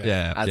 worse. Yeah.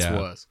 Yeah, That's yeah.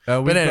 worse.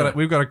 We've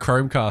anyway. got a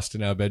Chromecast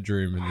in our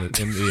bedroom in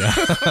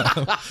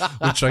the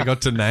which I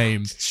got to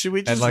name. Should we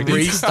And, just like,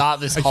 restart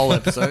this whole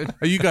episode?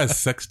 Are you guys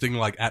sexting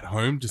like at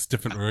home, just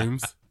different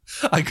rooms?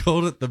 I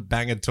called it the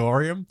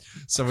Bangatorium,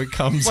 so it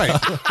comes Wait.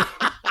 up.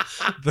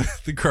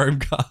 The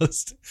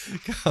Chromecast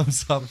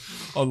comes up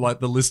on like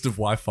the list of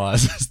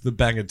Wi-Fi's as the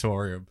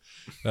Bangatorium.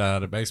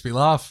 And it makes me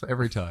laugh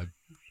every time.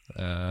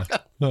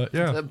 But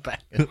yeah, The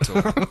back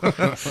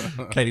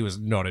door. Katie was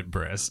not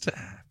impressed,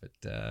 but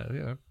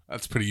yeah.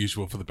 That's pretty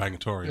usual for the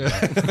Bangatorium.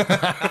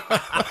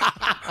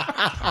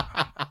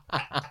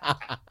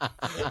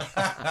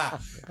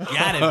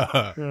 Got him.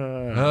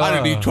 I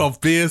don't need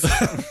 12 beers.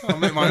 I'll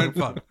make my own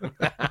fun.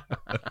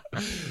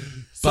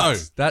 So,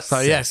 That's So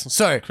yes,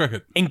 so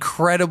cricket.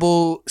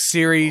 incredible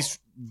series.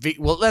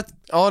 Well, let's.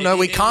 Oh no,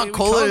 we can't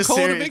call it a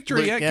series.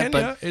 victory yet, can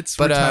but you? It's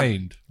but,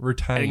 retained. an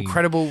Retained.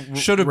 incredible.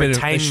 Should have been. They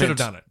retainment. should have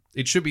done it.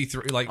 It should be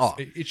three. Like Oh.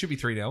 it should be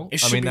 3-0. It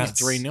should be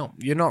 3-0.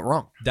 You're not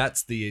wrong.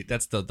 That's the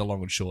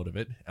long and short of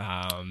it.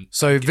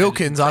 So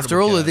Vilkins,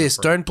 after all get of out of this,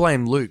 the front. don't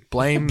blame Luke.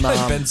 Blame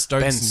Blame Ben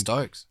Stokes Ben and-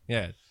 Stokes.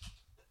 Yeah.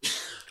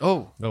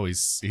 Oh, Oh,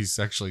 he's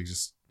actually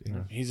just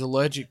he's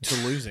allergic to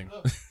losing.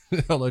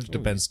 allergic to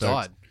Ben He's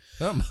Stokes. died.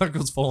 Oh,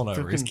 Michael's fallen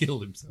over. He's Fucking-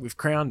 killed himself. We've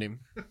crowned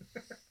him.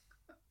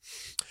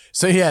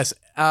 So yes,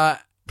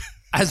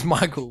 as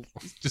Michael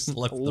Just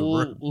left the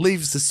room.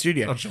 leaves the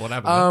studio, Not sure what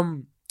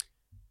happened.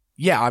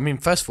 yeah, I mean,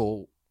 first of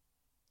all,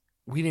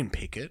 we didn't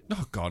pick it.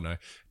 Oh God, no.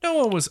 No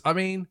one was. I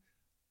mean,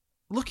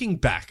 looking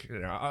back,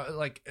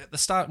 like at the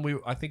start,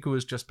 I think it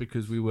was just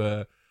because we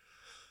were,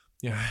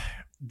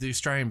 the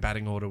Australian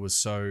batting order was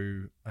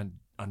so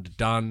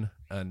underdone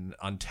and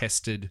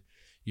untested.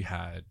 You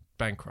had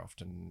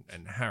Bancroft and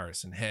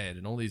Harris and Head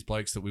and all these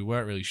blokes that we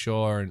weren't really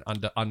sure, and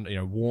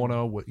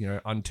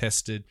Warner,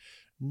 untested.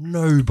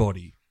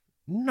 Nobody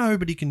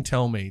can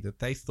tell me that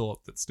they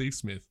thought that Steve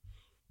Smith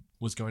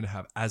was going to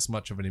have as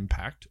much of an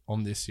impact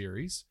on this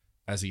series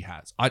as he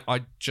has.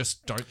 I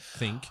just don't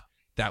think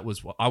that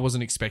was what I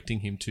wasn't expecting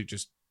him to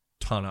just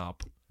ton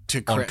up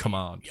on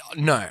command.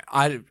 No,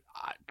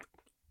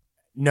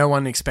 no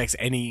one expects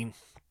any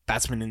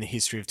batsman in the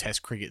history of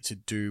Test cricket to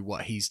do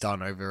what he's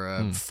done over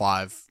a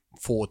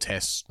 4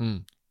 Test,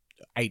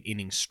 8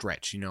 innings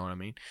stretch. You know what I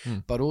mean?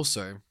 But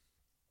also,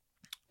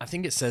 I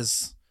think it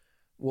says,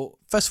 well,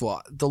 first of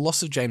all, the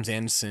loss of James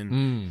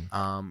Anderson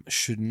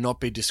should not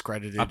be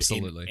discredited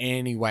Absolutely. in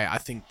any way. I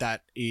think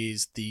that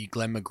is the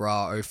Glenn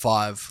McGrath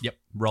 05 Yep,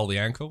 roll the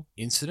ankle.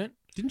 incident.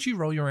 Didn't you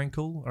roll your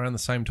ankle around the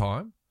same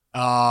time?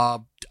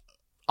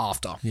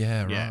 After.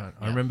 Yeah, right. Yeah,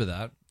 I yeah. remember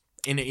that.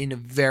 In a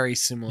very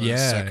similar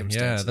Yeah,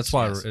 circumstances. that's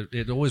why yes.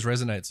 it always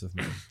resonates with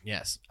me.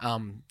 Yes.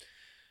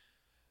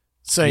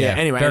 So yeah.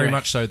 Anyway, very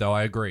much so. Though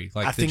I agree.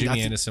 Like I the think- Jimmy I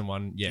think- Anderson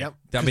one. Yeah, Yep,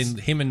 I mean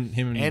him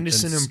and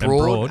Anderson and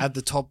Broad at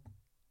the top.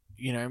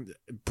 You know,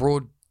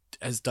 Broad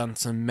has done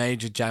some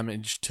major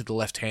damage to the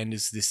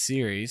left-handers this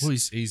series. Well,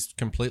 he's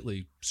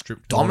completely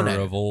stripped Dominated.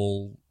 Warner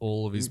of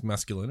all of his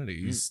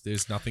masculinity.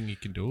 There's nothing you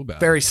can do about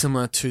Very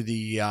similar to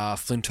the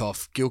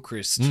Flintoff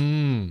Gilchrist it.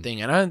 Mm.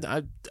 thing, and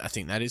I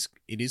think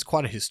it is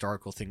quite a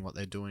historical thing what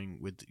they're doing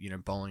with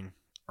bowling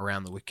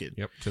around the wicket.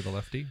 Yep, to the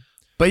lefty.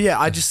 But yeah,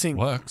 I just think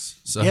Works.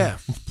 So yeah.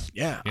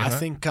 You I know?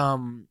 think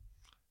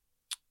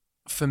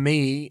for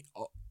me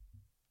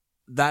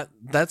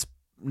that's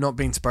not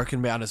been spoken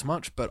about as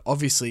much, but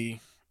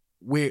obviously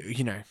we're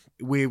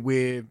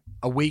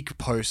a week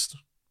post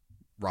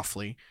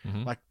roughly.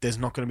 Mhm. Like there's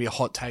not going to be a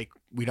hot take.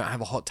 We don't have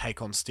a hot take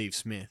on Steve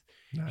Smith.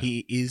 No.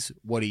 He is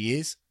what he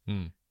is.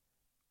 Mm.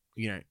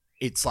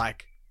 It's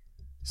like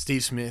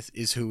Steve Smith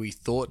is who he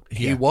thought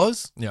he Yeah.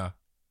 was, Yeah.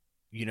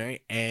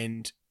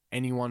 and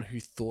anyone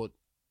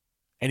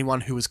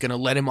who was going to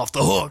let him off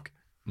the hook.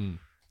 Mm.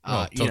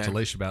 Well, talk to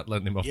Leash about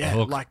letting him off the Yeah,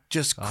 hook. like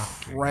just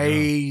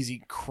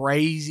Fucking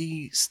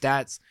crazy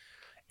stats.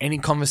 Any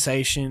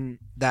conversation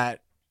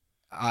that,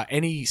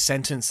 any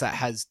sentence that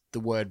has the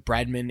word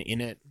Bradman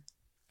in it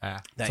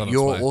it's that on its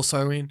you're way.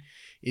 also in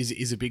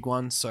is a big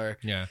one. So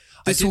Yeah.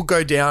 this will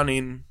go down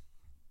in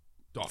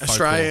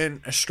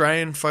Folklore.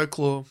 Australian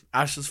folklore,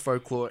 Ashes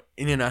folklore,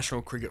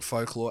 international cricket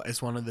folklore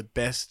as one of the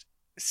best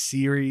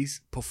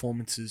series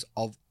performances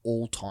of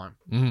all time.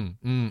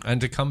 And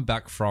to come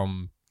back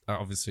from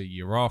obviously a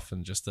year off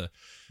and just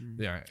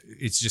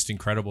it's just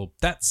incredible.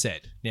 That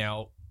said,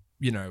 now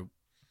I'm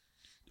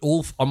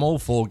all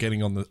for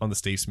getting on the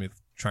Steve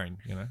Smith train.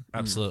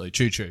 Absolutely,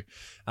 choo choo.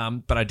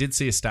 But I did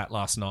see a stat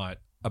last night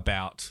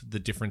about the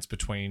difference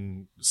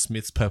between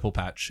Smith's purple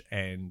patch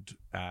and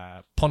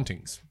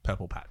Ponting's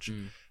purple patch.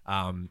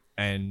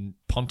 And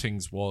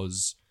Ponting's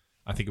was,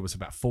 I think it was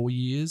about 4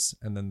 years,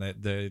 and then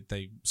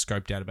they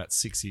scoped out about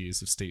 6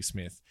 years of Steve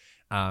Smith,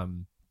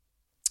 and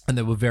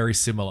they were very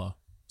similar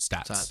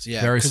stats. Yeah,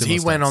 very because similar.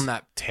 he went stats. on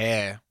that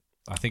tear.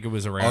 I think it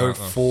was around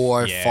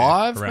 04,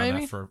 05 around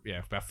maybe? that for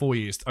about 4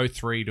 years,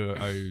 03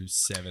 to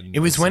 07. It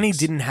was when he 06.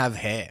 didn't have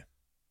hair.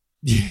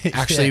 Yeah.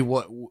 Actually,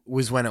 what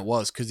was when it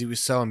was, because he was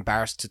so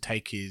embarrassed to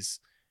take his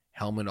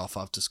helmet off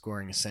after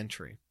scoring a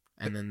century,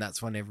 and then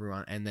that's when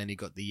and then he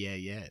got the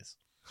yeahs.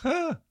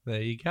 Huh,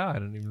 there you go. I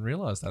didn't even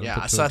realize that.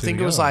 Yeah, so I think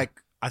it was like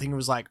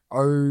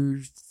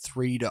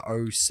 03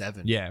 to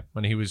 07. Yeah,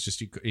 when he was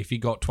just, if he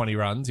got 20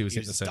 runs, he was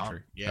hitting the was century.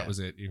 done. Yeah. That was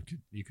it.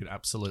 You could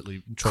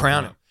absolutely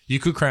Crown him. You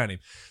could crown him.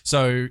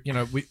 So,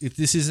 if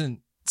this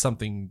isn't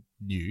something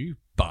new,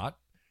 but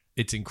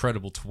it's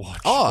incredible to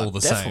watch all the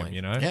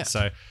definitely. same, Yeah.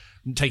 So,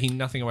 taking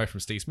nothing away from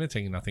Steve Smith,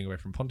 taking nothing away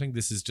from Ponting,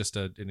 this is just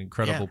an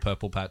incredible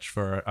purple patch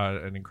for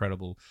an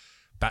incredible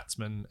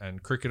batsman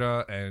and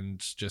cricketer, and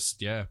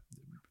just,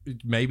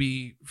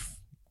 maybe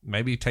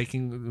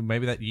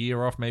that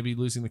year off, maybe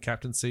losing the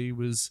captaincy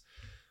was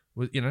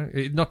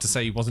not to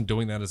say he wasn't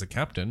doing that as a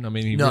captain. I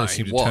mean, he really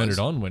seemed to turn it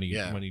on when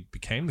he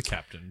became the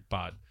captain,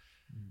 but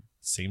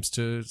seems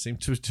to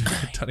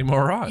have done him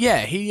all right.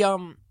 Yeah,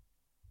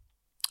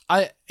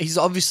 he's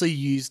obviously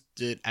used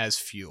it as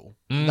fuel.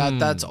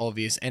 That's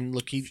obvious. And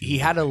look, he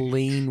had a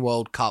lean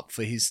World Cup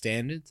for his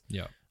standards.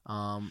 Yeah.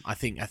 I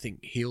think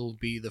he'll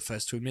be the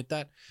first to admit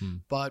that.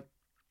 But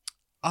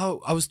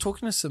I was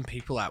talking to some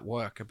people at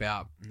work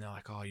about, and they're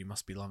like, "Oh, you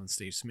must be loving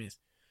Steve Smith."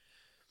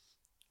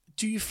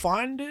 Do you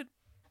find it?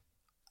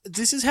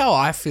 This is how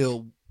I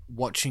feel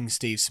watching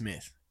Steve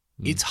Smith.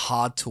 It's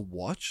hard to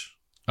watch.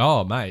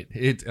 Oh, mate,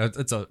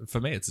 for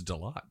me, it's a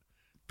delight.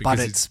 But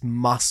it's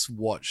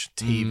must-watch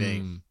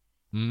TV.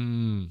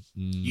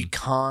 You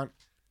can't.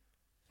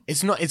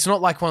 It's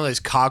not like one of those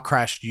car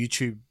crash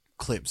YouTube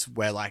clips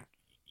where like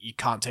you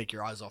can't take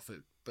your eyes off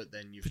it, but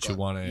then you've got you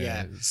want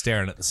to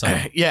staring at the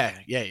sun. yeah.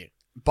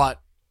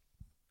 But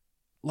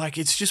like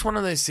it's just one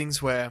of those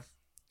things where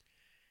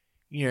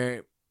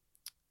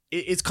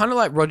it's kind of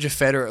like Roger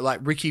Federer, like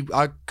Ricky.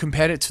 I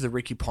compared it to the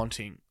Ricky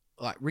Ponting.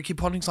 Like Ricky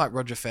Ponting's like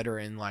Roger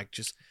Federer, and like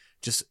just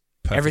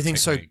Perfect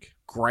everything's technique. So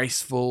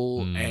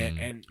graceful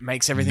and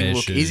makes everything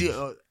Measured. look easy.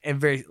 And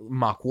very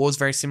Mark Ward's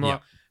very similar.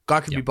 Yep.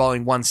 Guy could be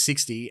bowling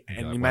 160,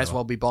 and like he may as whatever.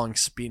 well be bowling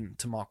spin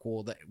to Mark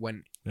Ward. That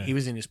when he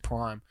was in his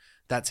prime,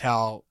 that's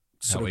how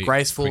sort How of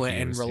graceful quick he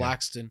and was,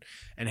 relaxed and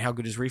how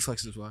good his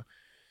reflexes were.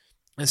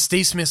 And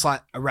Steve Smith's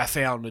like a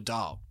Rafael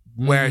Nadal,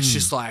 where it's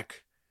just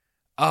like,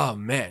 oh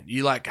man,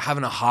 you like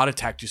having a heart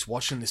attack just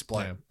watching this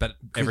bloke. Yeah, but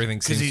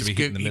everything seems to be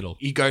hit in the middle.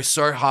 He goes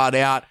so hard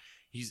out.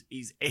 He's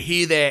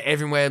here, there,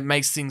 everywhere.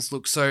 Makes things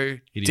look so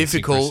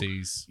difficult.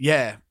 Idiosyncrasies.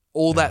 Yeah,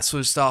 all that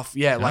sort of stuff.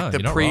 Yeah, No, like the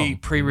you're not wrong.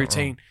 pre You're not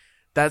routine. wrong.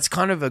 That's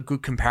kind of a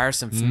good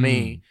comparison for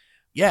me.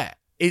 Yeah,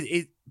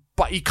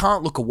 but you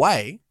can't look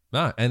away.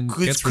 No, and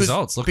gets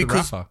results. Look at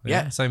Rafa.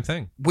 Yeah, same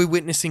thing. We're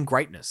witnessing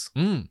greatness.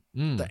 Mm.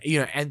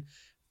 And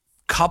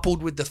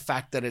coupled with the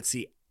fact that it's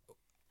the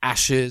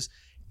Ashes,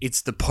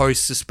 it's the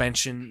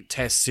post-suspension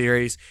Test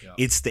series,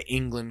 it's the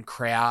England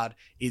crowd,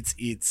 it's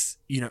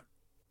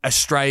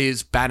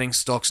Australia's batting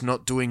stock's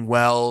not doing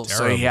well,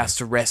 so he has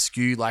to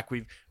rescue, like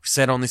we've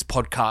said on this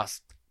podcast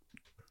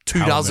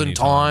 2,000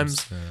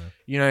 times.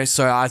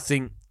 So I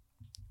think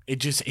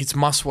it's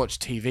must-watch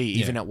TV,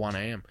 even at 1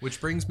 a.m.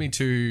 Which brings me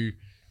to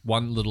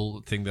one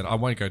little thing that I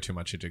won't go too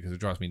much into because it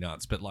drives me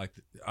nuts. But like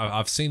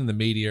I've seen in the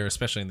media,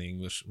 especially in the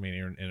English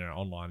media and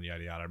online,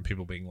 yada yada, and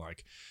people being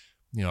like,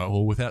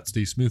 well, without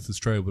Steve Smith,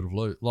 Australia would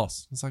have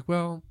lost. It's like,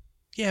 well,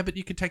 yeah, but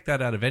you could take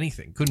that out of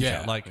anything, couldn't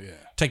you? Like,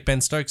 take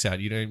Ben Stokes out,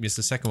 you don't miss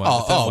the second one.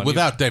 The third one,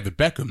 without David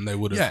Beckham, they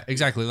would have. Yeah,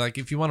 exactly. Like,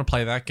 if you want to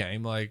play that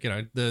game, like,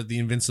 the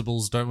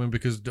Invincibles don't win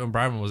because Don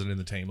Bradman wasn't in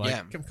the team.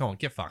 Like, come on,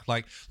 get fucked.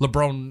 Like,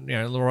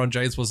 LeBron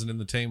James wasn't in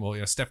the team,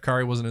 or Steph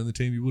Curry wasn't in the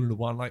team, you wouldn't have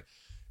won. Like,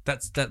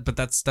 that's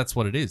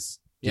what it is.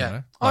 You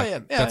know?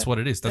 Like, that's what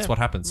it is. That's what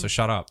happens. So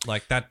shut up.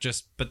 Like that.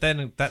 But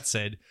then that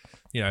said,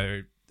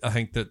 I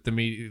think that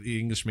the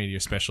English media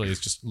especially is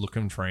just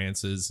looking for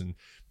answers and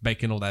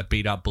making all that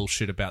beat up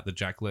bullshit about the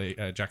Jack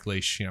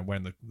Leach,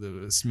 wearing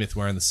the Smith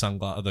wearing the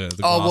sunglasses,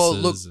 the glasses, well,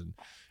 look, and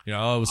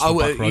it was for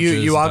Buck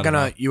Rogers. You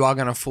are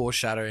gonna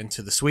foreshadow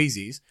into the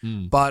Sweezies,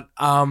 but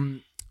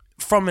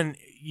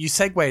you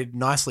segued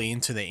nicely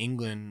into the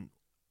England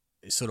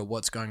sort of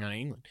what's going on in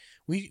England.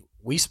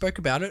 We spoke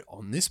about it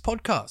on this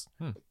podcast.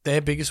 Their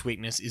biggest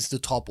weakness is the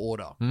top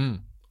order.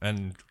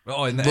 And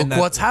look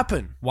what's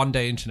happened. One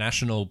day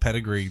international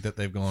pedigree that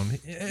they've gone,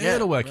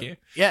 it'll work here.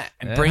 Yeah,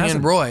 and bring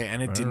in Roy,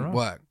 and it didn't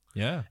work.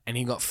 Yeah. And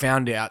he got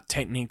found out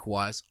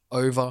technique-wise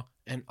over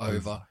and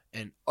over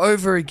and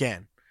over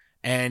again.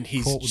 And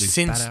he's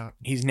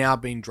now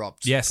been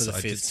dropped for the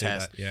fifth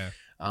test. That, yeah.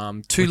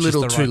 Too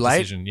little, too late.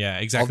 Decision. Yeah,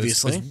 exactly.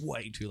 Obviously. It's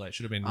way too late.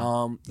 Should have been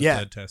the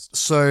third test.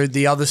 So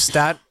the other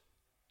stat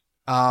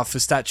for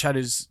Stat Chat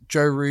is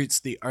Joe Root's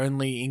the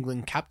only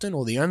England captain,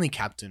 or the only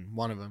captain,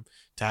 one of them,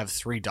 to have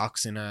 3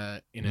 ducks in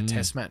a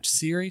test match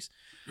series.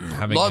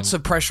 Lots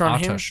of pressure on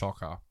him.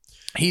 Shocker.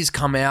 He's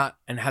come out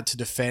and had to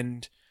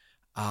defend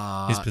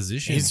his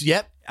position.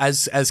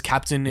 As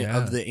captain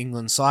of the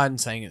England side, and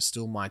saying it's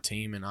still my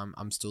team and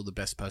I'm still the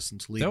best person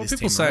to lead this team. There were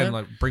people saying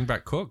like, bring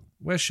back Cook.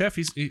 Where's Chef?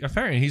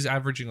 Apparently he's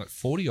averaging like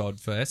 40 odd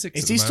for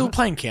Essex. Is he still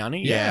playing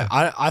county? Yeah.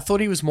 I thought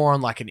he was more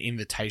on like an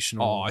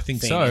invitational. Oh, I think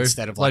thing so.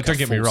 Instead of like don't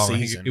get me wrong.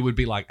 Season. I think it would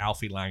be like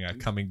Alfie Langer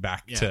coming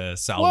back to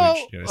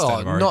salvage State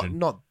of Origin.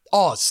 Not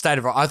Oh, state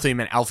of I thought you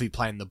meant Alfie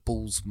playing the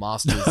Bulls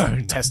Masters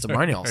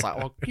testimonial. I was like,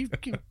 well, give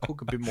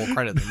Cook a bit more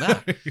credit than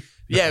that.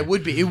 Yeah, it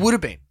would be. It would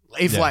have been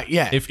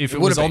if if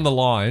it was on the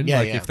line, Yeah,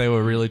 like yeah. if they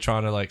were really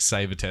trying to like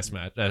save a test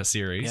match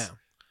series, Yeah.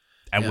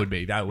 that Yeah.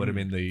 would have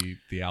been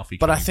the Alfie.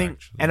 But I coming think,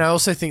 back. and I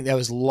also think there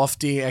was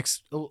lofty.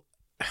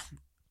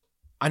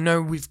 I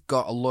know we've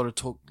got a lot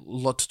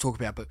to talk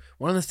about, but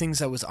one of the things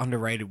that was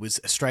underrated was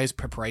Australia's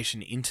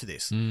preparation into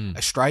this.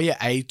 Australia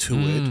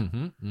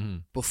toured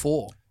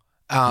before.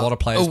 A lot of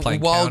players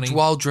playing county.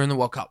 while during the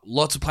World Cup.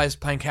 Lots of players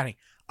playing county.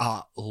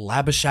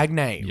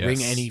 Labuschagne, Yes.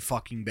 ring any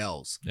fucking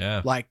bells.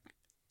 Yeah, Like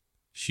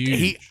huge.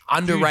 he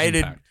underrated.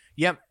 Huge impact.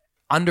 Yep,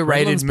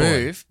 underrated Redlands boy.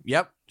 move.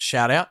 Yep,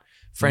 shout out.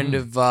 Friend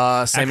of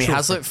Sammy Actual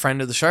Haslett,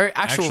 friend of the show.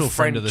 Actual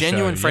friend of the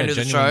genuine show. Genuine friend of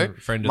the show.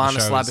 friend of the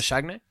Manus show is-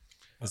 Labuschagne.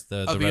 is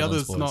the Are the Redlands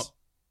others boys. not?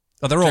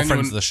 Oh, they're all genuine-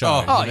 friends of the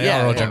show. Oh, They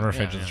yeah, are all yeah, genuine yeah,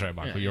 friends of yeah, the show,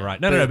 Michael. yeah. You're right.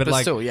 No, but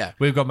like, still, yeah.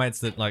 we've got mates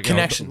that like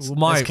Connections.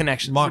 My There's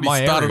connections. My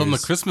He started on the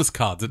areas- Christmas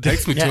cards. It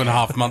takes me Yeah.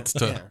 2.5 months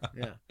to.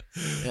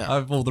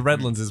 Yeah. well, the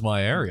Redlands is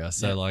my area,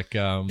 so like,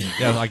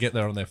 I get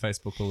there on their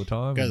Facebook all the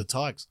time. Go the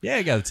Tigers.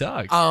 yeah, go the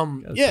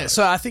Tigers. Yeah,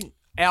 so I think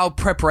our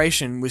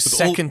preparation was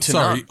second to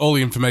none. all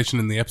the information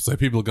in the episode,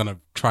 people are going to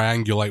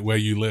triangulate where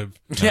you live.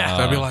 Yeah.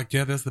 They'll be like,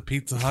 yeah, there's the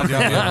Pizza Hut.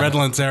 Yeah,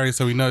 Redlands area,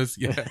 so he knows.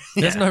 Yeah.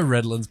 There's no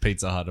Redlands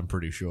Pizza Hut, I'm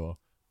pretty sure.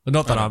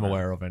 Not that I'm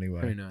aware of, Who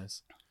anyway.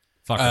 knows?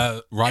 Fuck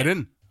it. Right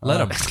in. Let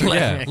them.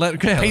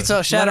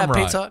 Pizza, shout out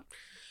Pizza. Pizza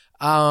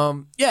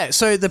Hut. Yeah,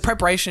 so the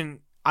preparation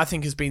I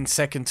think has been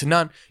second to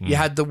none. You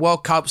had the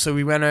World Cup, so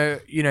we went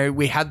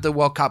we had the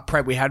World Cup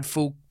prep, we had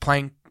full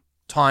playing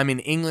time in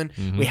England.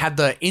 We had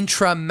the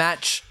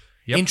intra-match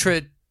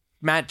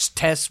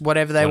test,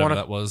 whatever they Whatever want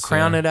that to was,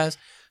 crown yeah. it as.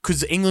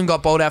 Because England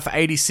got bowled out for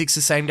 86 the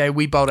same day,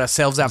 we bowled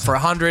ourselves out for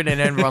 100, and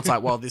everyone's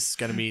like, well, this is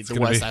going to be the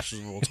worst Ashes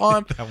of all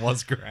time. That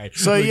was great.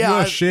 So Like, yeah,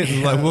 you're shit.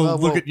 And like, well,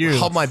 look at you.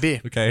 Hold my beer.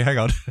 Okay, hang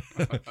on.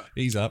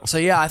 Ease up. So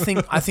yeah, I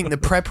think the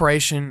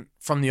preparation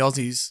from the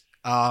Aussies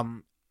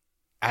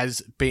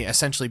has been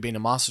essentially been a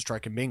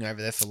masterstroke and being over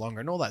there for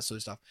longer and all that sort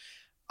of stuff.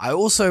 I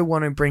also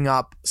want to bring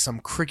up some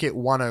cricket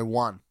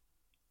 101.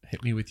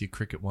 Hit me with your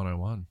cricket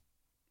 101.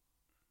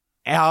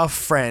 Our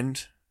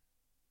friend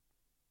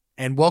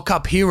and World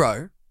Cup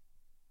hero,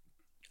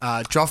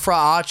 Jofra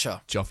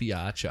Archer, Joffy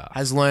Archer.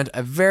 has learned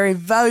a very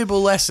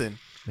valuable lesson.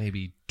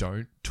 Maybe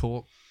don't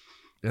talk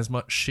as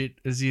much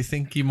shit as you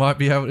think you might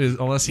be able to,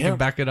 unless you Yeah. can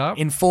back it up.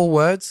 In 4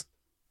 words,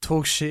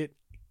 talk shit,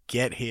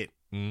 get hit.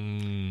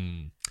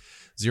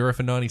 0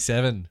 for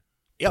 97.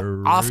 Yep.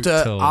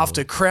 Brutal.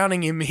 After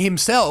crowning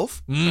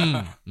himself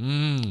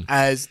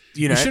as,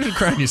 You should have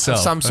crowned yourself.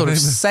 some sort of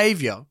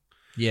savior.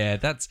 Yeah,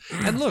 that's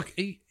and look,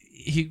 he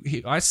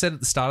I said at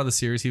the start of the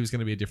series he was going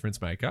to be a difference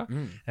maker,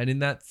 and in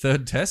that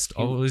third test,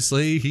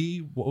 obviously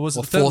what was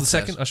Well, it, the third, or the fourth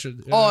second? test. I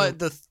should.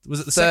 Was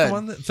it the second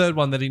one? The third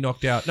one that he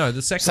knocked out? No,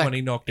 the second one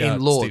he knocked out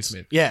in Lords. Steve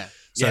Smith. Yeah.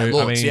 So, yeah, I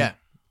Lords, mean, yeah.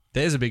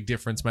 There's a big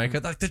difference maker.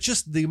 Like, they're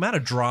just the amount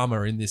of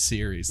drama in this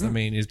series. I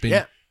mean, has been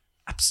Yeah.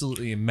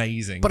 absolutely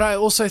amazing. But I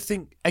also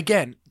think,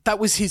 again, that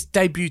was his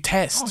debut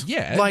test. Oh,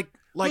 yeah. Like,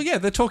 well, yeah,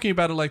 they're talking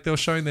about it like they were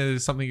showing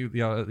there's something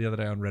the other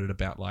day on Reddit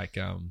about like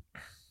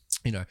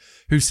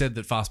who said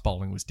that fast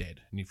bowling was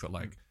dead, and you've got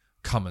like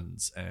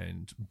Cummins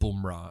and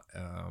Bumrah,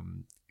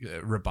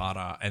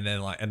 Rabada,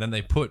 and then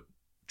they put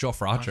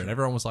Jofra Archer, and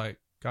everyone was like,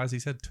 guys,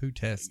 he's had 2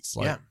 tests.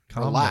 Like, Yeah,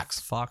 calm relax.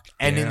 the fuck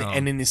and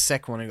down. in this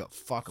second one, he got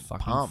fucking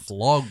pumped.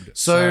 flogged.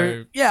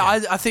 So, yeah,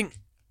 I think,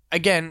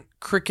 again,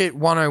 cricket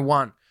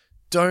 101,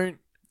 don't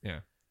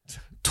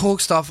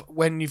talk stuff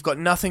when you've got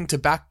nothing to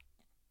back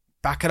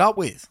it up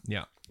with.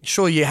 Yeah.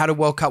 Sure, you had a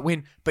World Cup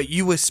win, but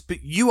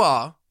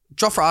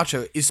Jofra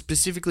Archer is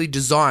specifically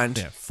designed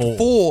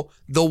for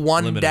the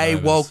one-day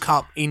overs. World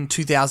Cup in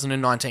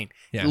 2019.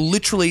 Yeah.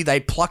 Literally,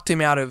 they plucked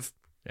him out of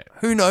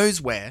who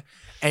knows where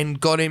and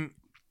got him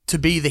to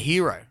be the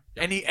hero.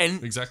 And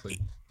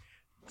Exactly.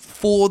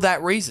 for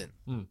that reason,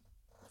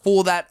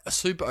 for that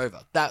super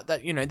over,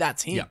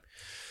 that's him. Yeah.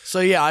 So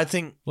yeah, I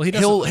think Well, he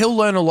he'll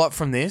learn a lot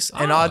from this,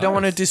 and I don't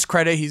want to nice.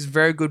 discredit. He's a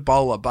very good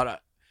bowler,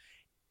 but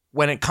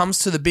when it comes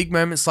to the big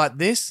moments like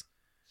this,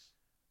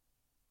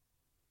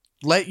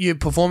 let your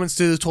performance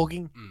do the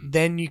talking.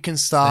 Then you can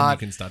start,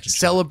 to try.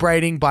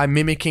 celebrating by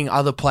mimicking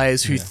other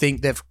players who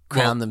think they've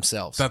crowned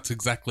themselves. That's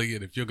exactly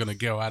it. If you're going to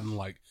go out and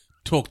like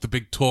talk the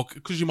big talk,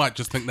 because you might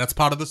just think that's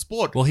part of the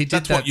sport. Well, he did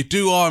that's that- what you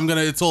do.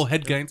 It's all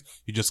head gains.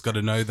 You just got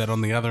to know that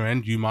on the other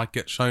end, you might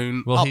get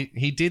shown. Well, up.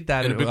 he did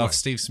that in a big way. of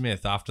Steve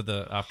Smith after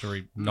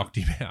he knocked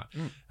him out.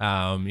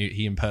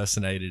 He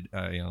impersonated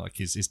like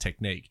his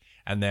technique,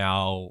 and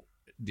now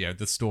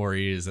the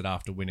story is that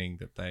after winning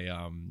that they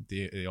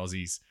the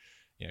Aussies,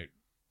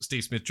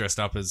 Steve Smith dressed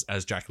up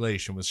as Jack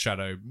Leach and was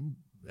shadow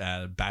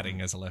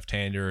batting as a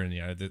left-hander, and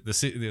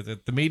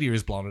the media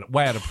is blown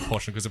way out of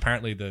proportion because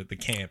apparently the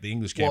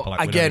English camp, are like,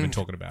 we're not even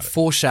talking about it.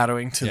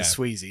 Foreshadowing to the Yeah.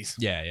 Sweezies.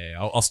 Yeah.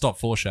 I'll stop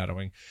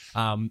foreshadowing.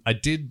 I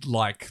did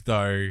like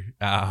though.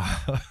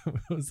 What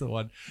was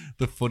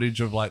the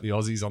footage of like the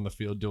Aussies on the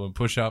field doing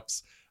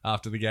push-ups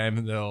after the game,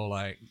 and they're all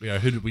like,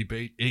 who did we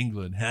beat?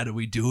 England. How do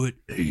we do it?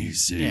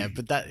 Easy. Yeah,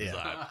 but that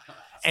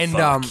And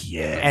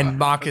yeah. and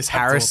Marcus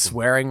Harris awesome.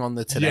 swearing on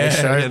the Today Yeah,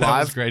 Show yeah, that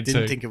live. was great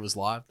Didn't too. think it was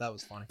live. That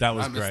was funny. That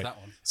was I missed great. that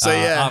one. So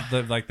yeah,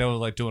 they were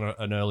like doing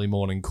an early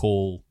morning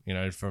call,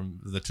 from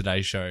the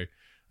Today Show,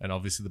 and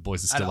obviously the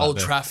boys are still At out Old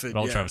there. Trafford, At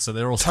Old yeah. Trafford, so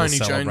they're all Tony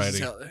still Jones celebrating.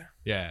 is out there.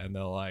 Yeah, and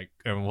they're like,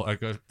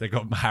 they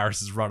got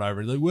Harris's run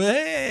over, and they're like,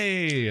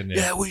 way, and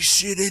Yeah, we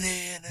shit it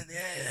in and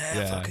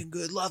Yeah. fucking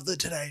good. Love the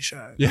Today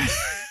Show. yeah.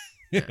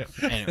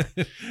 Anyway.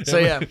 So,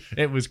 yeah.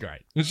 it was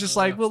great. It's just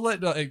like,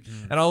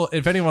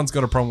 if anyone's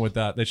got a problem with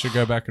that, they should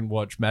go back and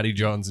watch Matty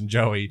Johns and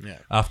Joey Yeah.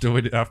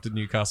 after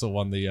Newcastle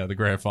won the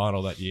grand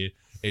final that year.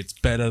 It's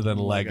better than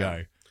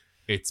Lego.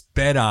 It's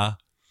better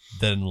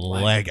than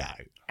Lego.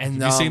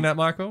 And Have you seen that,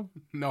 Michael?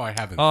 No, I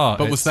haven't. Oh,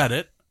 but was it's- that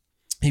it?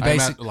 He I meant,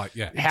 basically, like,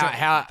 yeah.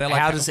 They're like-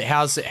 how's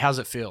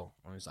it feel?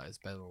 I was like, it's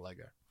better than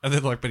Lego. and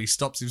then but he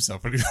stops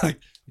himself and he's like,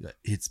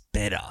 it's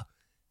better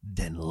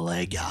than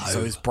Lego.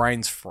 So his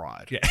brain's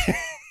fried. Yeah.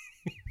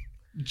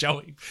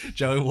 Joey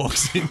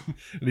walks in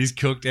and he's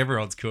cooked.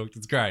 Everyone's cooked.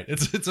 It's great.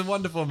 It's a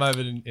wonderful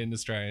moment in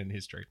Australian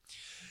history.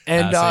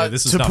 And So, yeah,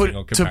 this was to nothing put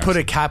on to put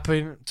a comparison. cap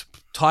in, to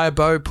tie a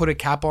bow, put a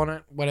cap on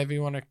it, whatever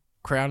you want to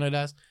crown it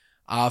as.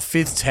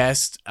 Fifth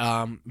test,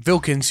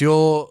 Vilkins,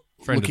 you're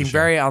Friend of the looking show.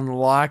 very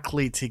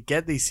unlikely to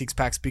get these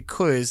 6-packs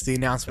because the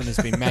announcement has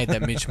been made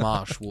that Mitch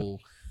Marsh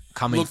will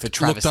come in for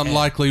Travis. Looked Head.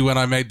 unlikely when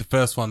I made the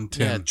first one,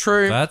 Tim. Yeah,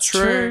 true. That's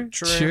true.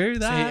 True. True See,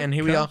 that. and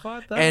here we Can't are.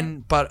 fight that.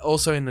 And but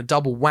also in the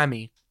double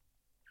whammy,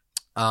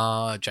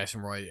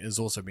 Jason Roy is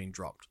also being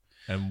dropped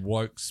And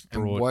Wokes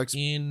And brought Wokes-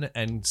 in,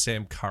 and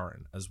Sam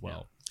Curran as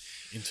well.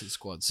 into the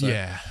squad. So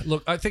Yeah.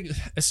 Look, I think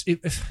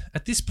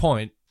at this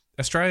point,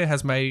 Australia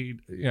has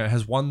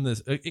has won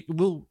this. It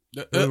will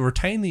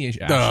retain the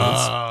Ashes.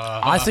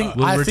 I think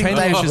We'll retain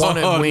they the Ashes. want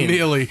to win.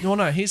 Nearly.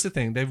 No. Here's the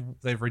thing: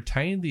 they've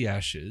retained the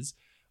Ashes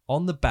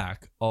on the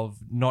back of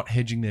not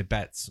hedging their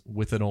bets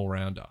with an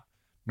all-rounder,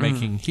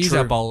 making here's true.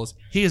 our bowlers,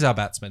 here's our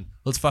batsmen.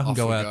 Let's fucking Off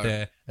go we out go.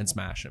 there and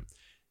smash them.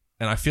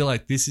 And I feel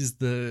like this is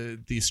the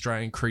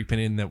Australian creeping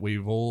in that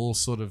we've all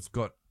sort of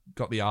got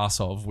the arse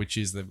of, which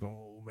is they've gone,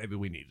 oh, maybe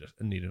we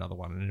need another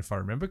one. And if I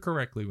remember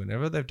correctly,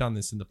 whenever they've done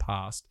this in the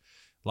past,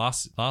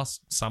 last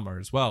summer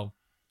as well,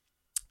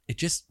 it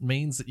just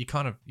means that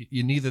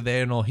you're neither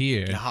there nor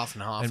here. Yeah, half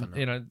and half.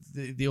 And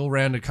the all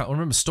rounder. I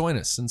remember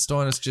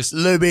Stoinis just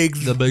the big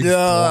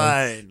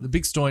Stoin. The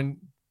big Stoin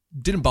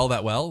didn't bowl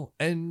that well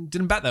and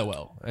didn't bat that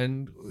well,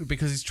 and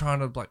because he's trying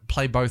to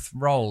play both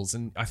roles,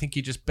 and I think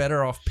you're just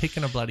better off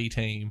picking a bloody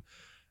team.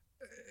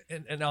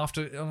 And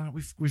after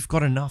we've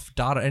got enough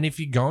data, and if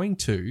you're going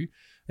to,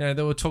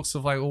 there were talks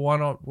of well, why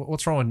not?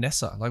 What's wrong with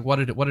Nessa? What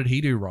did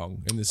he do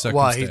wrong in this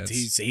Well,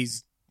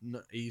 circumstance?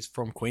 he's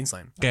from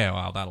Queensland. Yeah,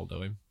 well, that'll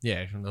do him.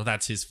 Yeah, well,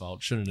 that's his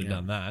fault. Shouldn't have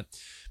done that.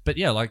 But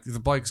yeah, the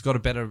bloke's got a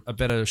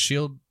better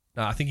shield.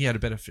 I think he had a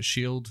better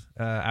shield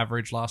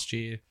average last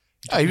year.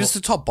 He was the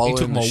top bowler. He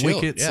took in the more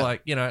Shield, wickets.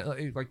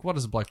 yeah. What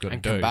does a bloke got to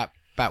and do? can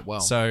bat well.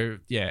 So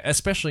yeah,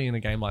 especially in a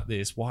game like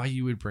this, why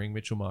you would bring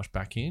Mitchell Marsh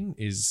back in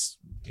is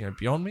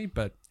beyond me.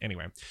 But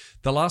anyway,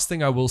 the last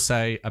thing I will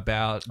say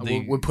about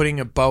we're putting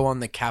a bow on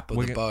the cap of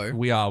the bow.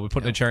 we're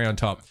putting a cherry on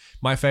top.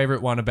 My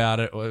favorite one about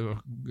it,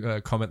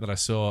 a comment that I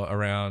saw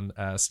around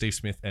Steve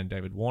Smith and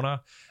David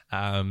Warner,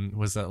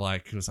 was that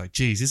it was like,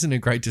 geez, isn't it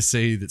great to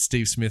see that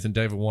Steve Smith and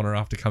David Warner,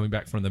 after coming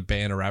back from the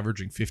ban, are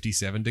averaging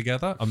 57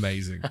 together?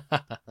 Amazing.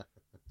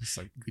 It's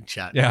like, Good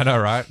chat. yeah, I know,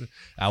 right?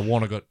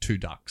 Warner got 2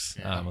 ducks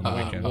on the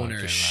weekend.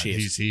 Warner is shit.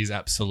 He's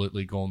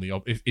absolutely gone the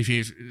opposite.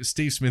 If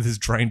Steve Smith has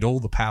drained all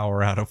the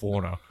power out of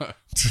Warner,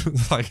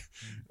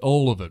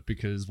 all of it,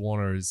 because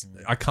Warner is.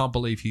 I can't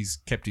believe he's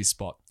kept his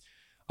spot.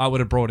 I would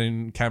have brought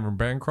in Cameron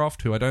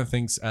Bancroft, who I don't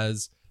think's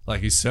as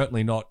he's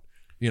certainly not,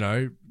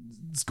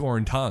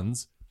 scoring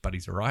tons, but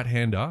he's a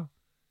right-hander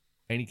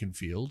and he can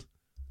field.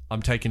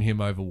 I'm taking him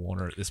over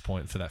Warner at this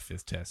point for that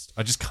 5th test.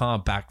 I just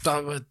can't back.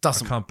 I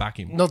can't back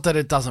him. Not that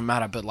it doesn't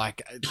matter, but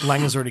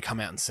Langer's already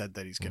come out and said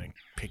that he's going to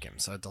pick him,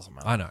 so it doesn't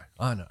matter.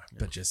 I know,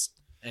 but just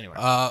Anyway,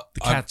 the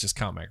Cats just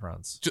can't make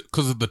runs.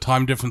 Because of the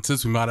time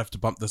differences, we might have to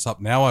bump this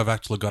up now. I've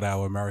actually got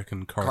our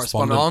American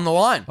correspondent. on the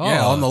line.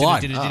 Yeah, on the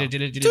line.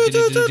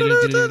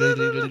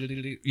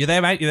 You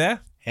there, mate? You there?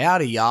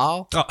 Howdy,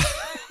 y'all. Oh.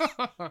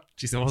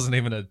 Jeez, there wasn't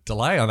even a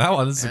delay on that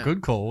one. This is a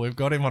good call. We've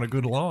got him on a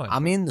good line.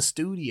 I'm in the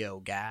studio,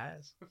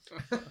 guys.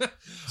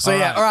 So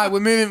yeah, all right. We're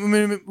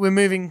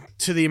moving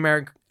to the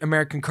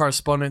American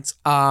correspondence.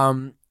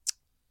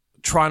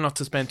 Try not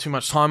to spend too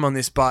much time on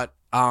this, but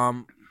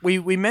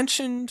we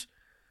mentioned.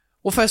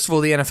 Well, first of all,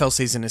 the NFL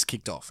season has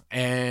kicked off,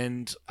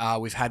 and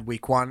we've had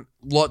week 1.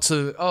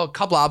 A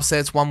couple of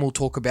upsets. One we'll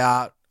talk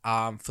about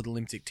for the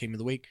Olympic Team of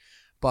the Week.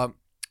 But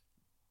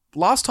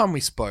last time we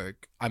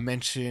spoke, I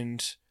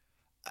mentioned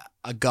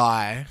a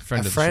guy, Friend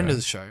a of the friend show. of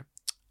the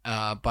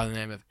show, by the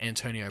name of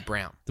Antonio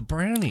Brown. The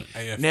brownie.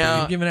 AFB. Now,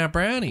 You're giving out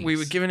brownies. we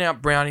were giving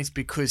out brownies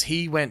because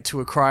he went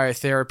to a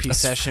cryotherapy That's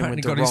session right, with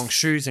he the got his- wrong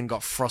shoes and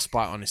got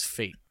frostbite on his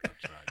feet.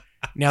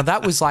 Now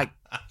that was like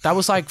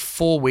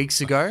 4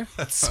 weeks ago,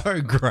 That's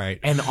so great.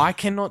 and I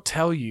cannot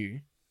tell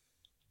you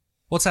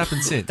What's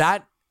happened since?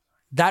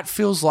 that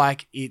feels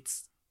like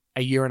it's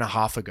a year and a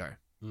half ago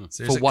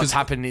for what's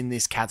happened in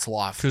this cat's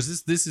life.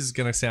 Because this is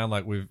going to sound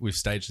like we've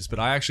staged this, but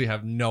I actually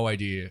have no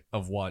idea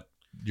of what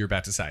you're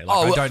about to say.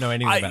 I don't know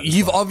anything about this.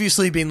 You've one.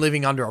 obviously been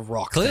living under a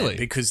rock, Clearly, then,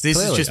 because this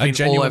Clearly. has just I been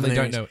genuinely all over the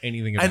don't news. know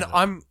anything about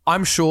And it.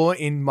 I'm sure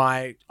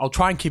I'll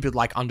try and keep it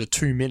like under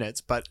 2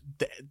 minutes, but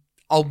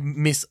I'll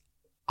miss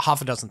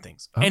half a dozen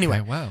things. Okay,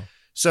 Anyway, wow.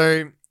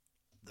 so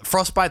the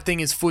frostbite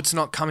thing is foot's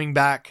not coming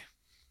back.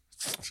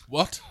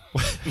 What?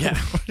 Yeah.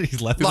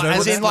 He's left Like,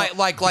 as in, like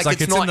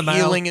it's in not the mail.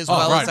 healing as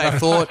well as they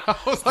thought. I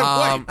was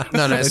like, wait.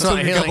 No, it's It not took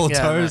a healing. couple of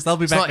toes. They'll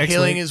be it's back not next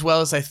healing week. as well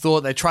as they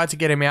thought. They tried to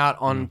get him out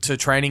onto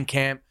training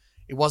camp.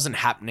 It wasn't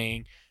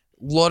happening.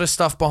 A lot of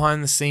stuff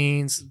behind the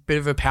scenes. Bit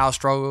of a power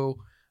struggle.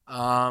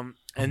 And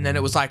then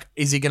it was like,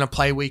 is he going to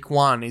play week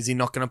 1? Is he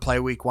not going to play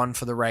week 1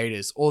 for the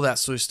Raiders? All that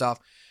sort of stuff.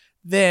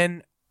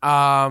 Then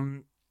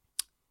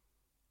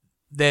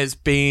there's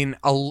been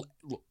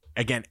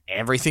again,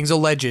 everything's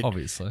alleged.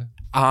 Obviously.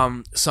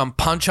 Some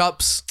punch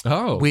ups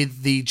Oh.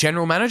 with the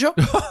general manager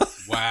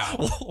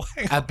Wow.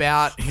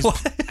 about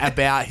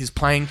his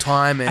playing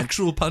time, and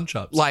Actual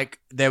punch-ups. like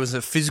there was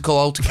a physical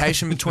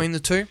altercation between the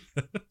two,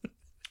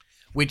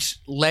 which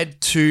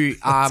led to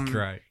That's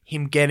great.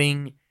 him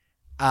getting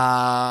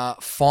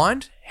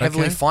fined,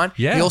 heavily Okay. fined.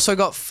 Yeah. He also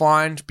got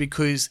fined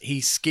because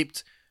he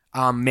skipped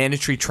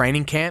mandatory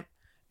training camp,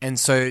 and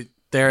so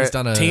He's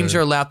done a- teams are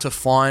allowed to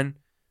fine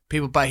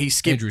people, but he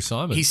skipped. Andrew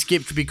Simon. He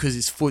skipped because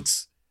his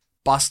foot's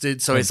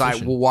busted, so he's like,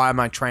 Transition. well, why am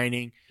I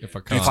training if I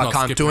if can't. I not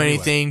can't do skipping anyway.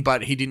 anything?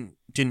 But he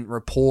didn't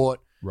report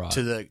Right.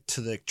 to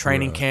the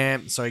training Right.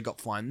 camp, so he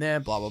got fined there.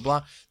 Blah blah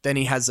blah. Then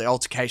he has the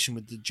altercation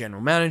with the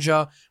general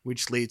manager,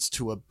 which leads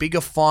to a bigger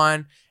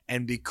fine.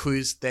 And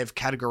because they've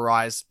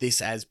categorized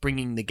this as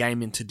bringing the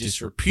game into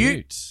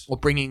disrepute, or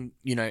bringing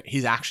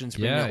his actions,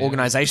 bringing Yeah, the yeah.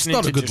 organization It's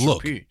not into a good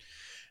look. disrepute,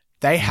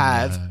 they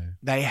have No.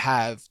 they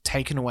have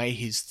taken away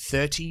his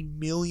 $30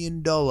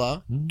 million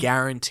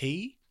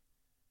guarantee.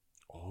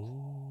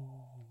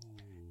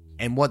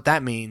 And what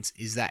that means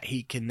is that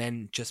he can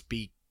then just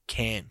be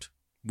canned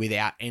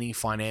without any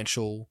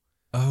financial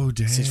Oh,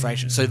 damn.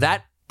 situation. So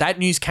that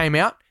news came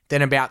out.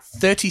 Then about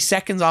 30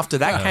 seconds after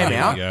that came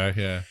out,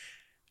 Yeah.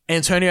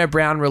 Antonio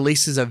Brown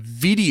releases a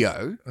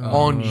video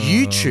on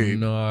YouTube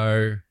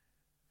No.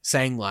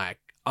 saying like,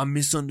 I'm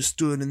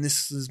misunderstood and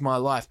this is my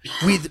life.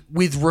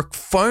 With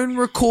phone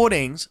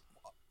recordings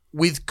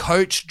with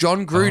coach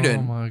John Gruden.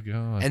 Oh my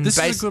god. And this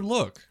bas- is a good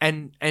look.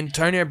 And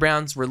Antonio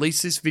Brown's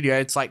released this video.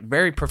 It's like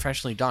very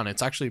professionally done.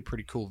 It's actually a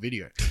pretty cool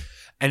video.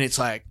 And it's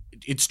like,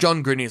 it's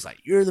John Gruden. He's like,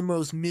 you're the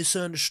most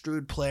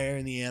misunderstood player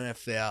in the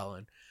NFL.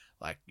 And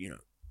like,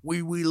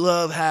 we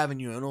love having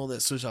you and all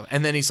that sort of stuff.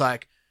 And then he's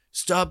like,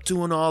 stop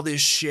doing all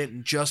this shit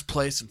and just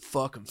play some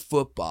fucking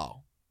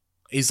football.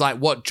 Is like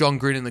what John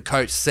Gruden, the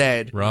coach,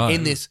 said Right.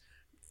 in this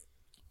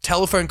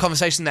telephone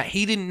conversation that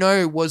he didn't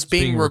know was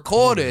being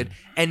recorded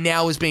and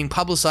now is being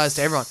publicized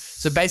to everyone.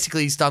 So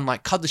basically he's done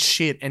like, cut the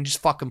shit and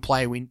just fucking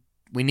play. We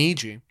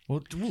need you.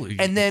 Well,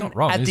 And then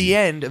at the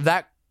end of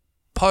that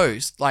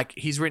post, like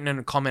he's written in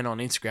a comment on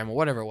Instagram or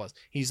whatever it was,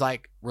 he's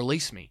like,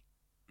 release me.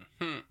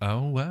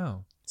 Oh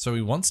wow. So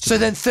he wants to. So be-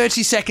 then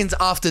 30 seconds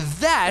after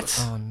that,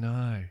 Oh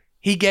no.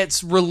 he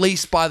gets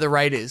released by the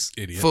Raiders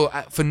Idiot.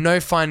 for no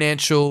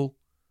financial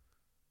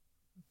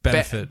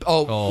Benefit.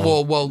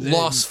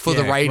 loss for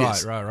the yeah,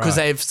 Raiders right. because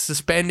they've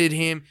suspended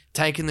him,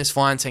 taken this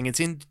fine, saying it's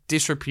in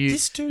disrepute.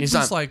 This dude He's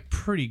was done- like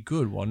pretty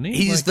good, wasn't he?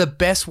 he's Like- the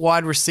best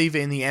wide receiver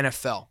in the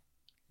NFL,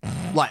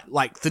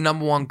 like the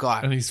number one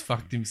guy. and he's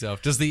fucked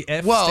himself. Does the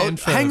F Well, stand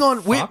for hang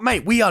on, fuck?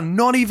 we are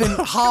not even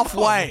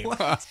halfway.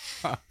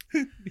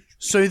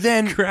 So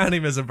then, Crown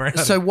him as a Brown.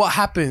 so what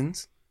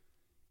happens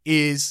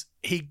is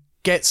he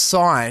gets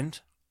signed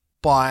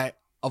by,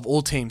 of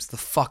all teams, the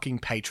fucking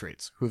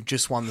Patriots, who have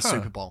just won the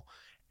Super Bowl.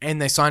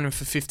 And they signed him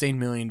for $15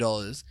 million,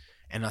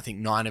 and I think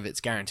 9 of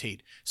it's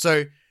guaranteed.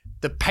 So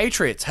the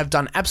Patriots have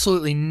done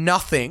absolutely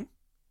nothing.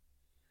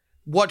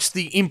 Watch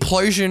the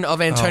implosion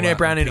of Antonio wow.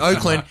 Brown in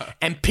Oakland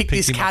and pick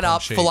this him cat up on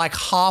up for cheap. like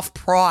half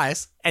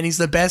price, and he's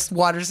the best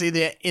wide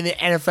receiver in the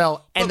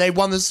NFL, and they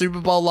won the Super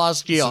Bowl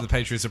last year. So the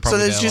Patriots are So probably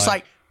there's there just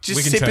like, just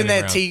we can turn sipping him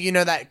their around. tea,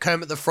 that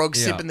Kermit the Frog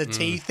Yeah. sipping the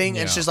tea thing,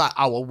 and it's Yeah. just like,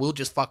 oh well, we'll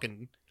just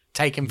fucking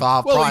take him for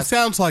half Well, he price.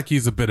 sounds like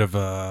he's a bit of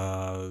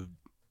a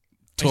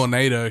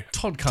tornado.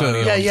 Todd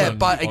Carney. Yeah, on-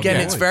 but on again,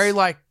 the it's boys. very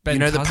like Ben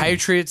the Cousins.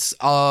 Patriots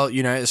are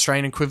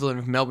Australian equivalent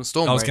of Melbourne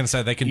Storm. I was where going to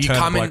say they can you turn a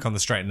come in- bloke on the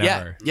straight and Yeah,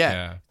 narrow.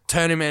 yeah.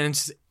 turn him in.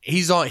 And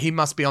he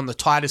must be on the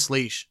tightest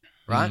leash,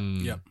 right?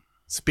 Mm. Yep.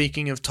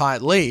 Speaking of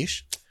tight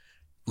leash,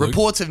 Luke?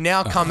 reports have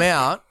now come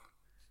out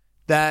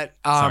that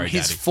Sorry,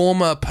 his Daddy.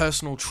 former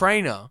personal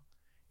trainer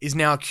is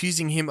now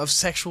accusing him of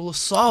sexual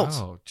assault.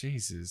 Oh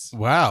Jesus!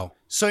 Wow.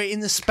 So in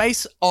the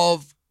space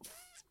of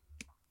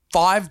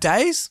 5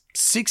 days,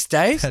 6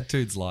 days, That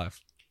dude's life.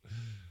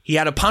 he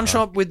had a punch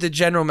up with the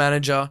general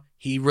manager.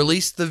 He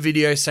released the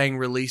video saying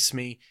 "release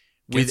me"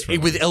 Gets with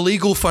released.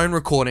 illegal phone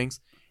recordings.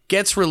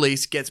 Gets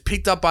released, gets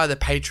picked up by the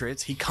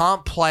Patriots. He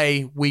can't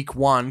play week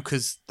 1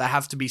 because they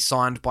have to be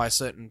signed by a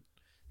certain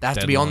They have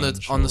to be on Deadline,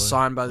 the surely.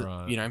 sign by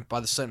Right. by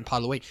the certain part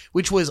of the week,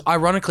 which was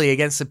ironically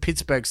against the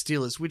Pittsburgh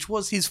Steelers, which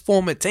was his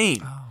former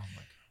team. Oh my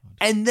god.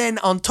 And then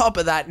on top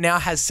of that, now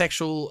has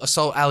sexual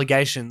assault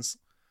allegations.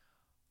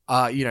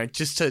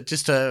 Just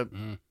to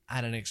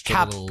Add an extra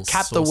Cap- little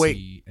cap the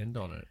saucy end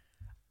on it.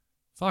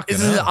 Fucking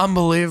this is hell.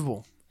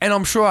 unbelievable. And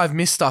I'm sure I've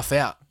missed stuff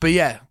out, but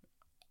yeah,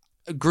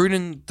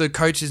 Gruden, the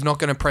coach, is not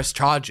going to press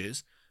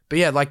charges. But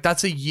yeah, like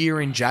that's a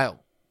year in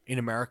jail in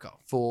America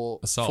for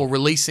Assault.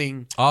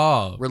 releasing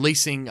Oh,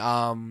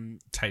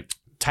 tape.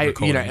 tape.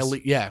 Recordings.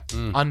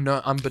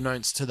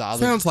 Unbeknownst to the others.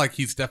 Sounds like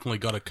he's definitely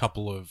got a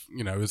couple of,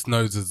 his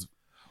nose is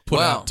put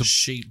Wow. out to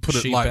sheep, put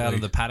it sheep lightly. out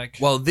of the paddock.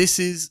 Well,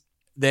 there's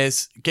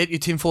get your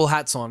tinfoil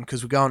hats on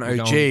because we're going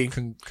We're OG.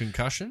 going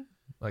concussion?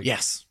 Like,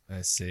 Yes.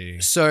 I see.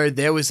 So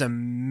there was a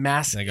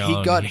mass. They're He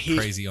going got hit.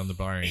 crazy on the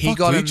brain. he Fuck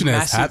got a Legionnaires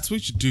massive- hats. We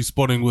should do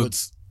Sporting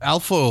Woods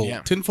alfoil,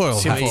 Yeah. tinfoil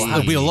hats. Tinfoil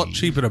They'll be a lot hats.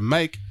 cheaper to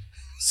make.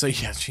 So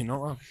yes, you're not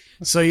wrong.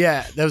 So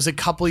yeah, there was a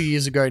couple of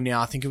years ago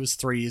now. I think it was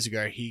 3 years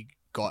ago. He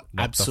got Knocked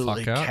the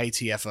absolutely fuck out.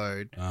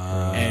 KTFO'd,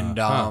 Huh.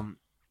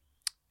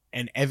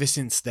 and ever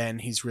since then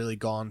he's really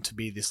gone to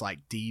be this like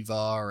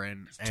diva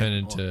and Turned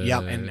into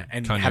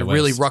and Kanye had a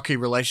really West. rocky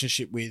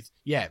relationship with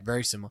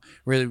very similar,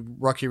 really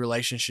rocky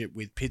relationship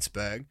with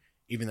Pittsburgh.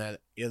 Even though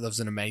it was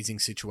an amazing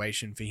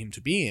situation for him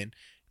to be in,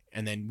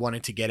 and then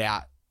wanted to get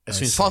out as I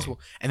soon as see. possible,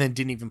 and then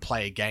didn't even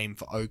play a game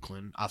for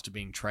Oakland after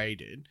being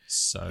traded.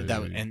 So And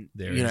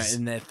there you know, is-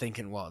 and they're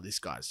thinking, well, this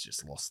guy's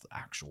just lost the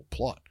actual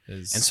plot.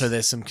 there's- And so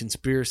there's some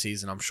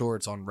conspiracies, and I'm sure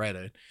it's on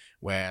Reddit,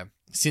 where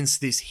since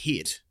this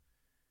hit,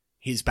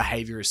 his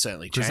behavior has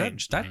certainly 'cause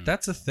changed.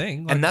 that's a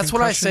thing. And that's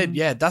what I said. concussion-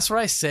 Yeah, that's what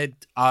I said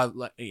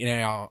in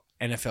our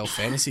NFL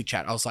fantasy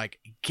chat. I was like,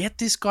 get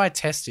this guy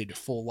tested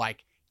for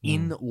like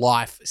in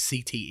life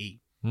CTE.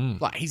 Mm.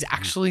 Like he's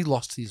actually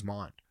lost his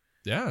mind.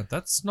 Yeah,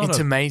 that's not It's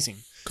a amazing.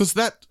 Because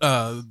that,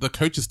 the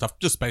coaches stuff,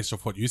 just based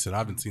off what you said, I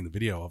haven't seen the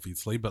video,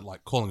 obviously, but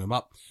like calling him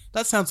up,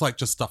 that sounds like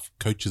just stuff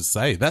coaches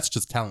say. That's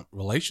just talent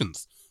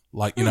relations.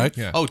 Like,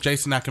 Yeah. oh,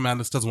 Jason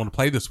Ackermanis doesn't want to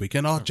play this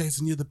weekend. Oh,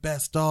 Jason, you're the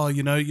best. Oh,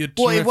 you're terrific.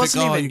 Well, it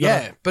wasn't Oh, even you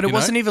gotta- but it you know?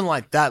 wasn't even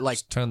like that. Like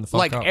Just turn the fuck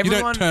like up. everyone.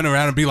 You don't turn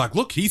around and be like,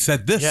 look, he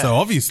said this, Yeah. so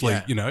obviously,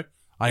 Yeah.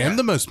 I am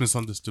the most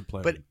misunderstood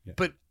player. But Yeah.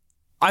 but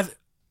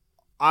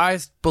I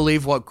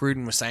believe what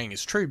Gruden was saying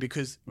is true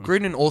because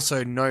Gruden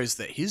also knows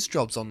that his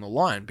job's on the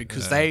line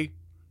because they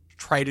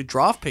traded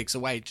draft picks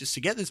away just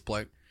to get this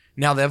bloke.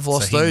 Now they've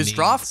lost So he those needs-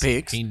 draft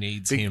picks. he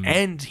needs be- him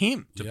and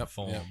him. to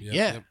perform.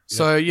 Yeah.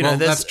 So, you know, well,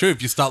 there's that's true.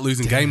 If you start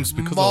losing games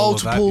because of all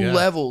of Multiple that, yeah.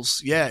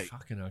 levels. Yeah.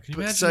 Fucking hell. Can you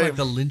But imagine so- like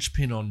the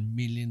linchpin on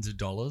millions of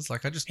dollars?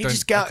 Like I just He don't.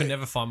 just I could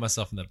never find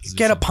myself in that position.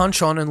 Get a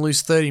punch on and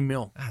lose 30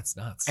 mil. That's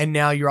nuts. And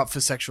now you're up for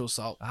sexual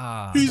assault.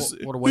 Who's,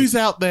 what a waste. who's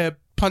out there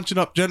punching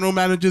up general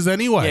managers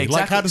anyway? Yeah,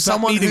 exactly. Like, how does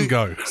Someone that meeting who-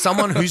 go?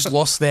 Someone who's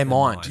lost their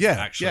mind. Yeah,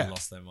 actually yeah.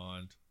 lost their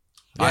mind.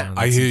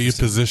 I hear your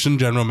position,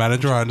 general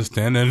manager. I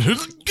understand. And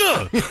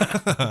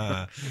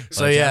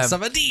So, yeah.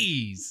 some of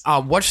these.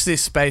 Watch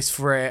this space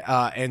for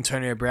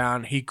Antonio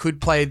Brown. He could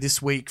play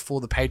this week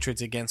for the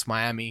Patriots against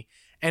Miami.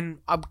 And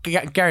I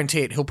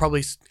guarantee it, he'll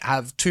probably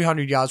have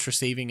 200 yards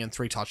receiving and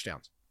 3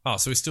 touchdowns. Oh,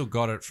 so we still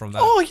got it from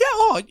that. Oh, yeah.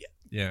 Oh, yeah.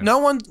 yeah. No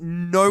one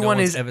one's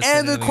has ever said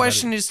ever anything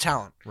questioned his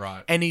talent.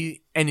 Right. And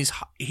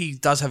he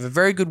does have a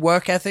very good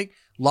work ethic,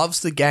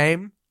 loves the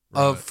game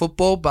of Right.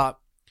 football, but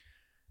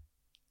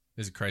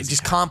Is it he crazy?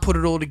 just can't put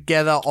it all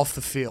together off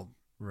the field.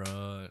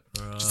 Right.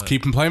 just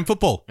keep him playing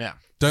football. Yeah.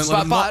 Don't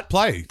let him not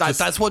play. Just-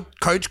 That's what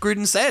Coach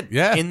Gruden said.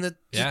 Yeah. In the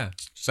Yeah.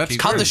 that's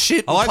cut true. the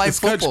shit I and like play this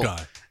football. coach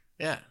guy.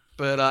 Yeah,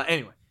 but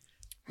anyway,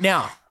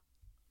 now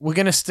we're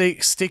gonna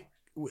stick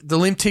the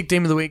limp tick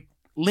team of the week.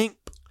 The limp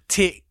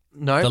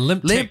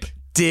tick.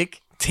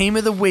 dick team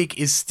of the week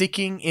is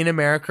sticking in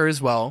America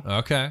as well.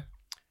 Okay.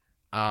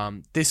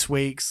 This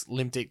week's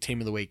limp dick team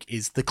of the week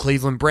is the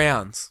Cleveland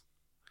Browns,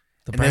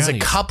 The and there's a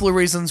Brownies. couple of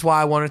reasons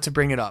why I wanted to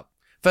bring it up.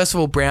 First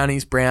of all,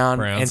 Browns, Browns.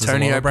 There's a lot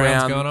Antonio of Browns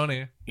Brown. going on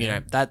here. You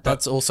know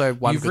that's also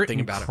one You've good written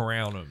thing about it.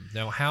 crown them.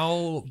 Now,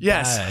 how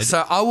Yes, bad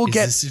so I will is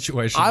get- this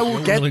situation? I will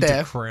You're get willing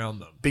there. to crown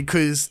them.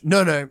 Because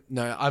no,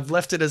 I've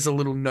left it as a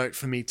little note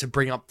for me to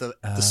bring up the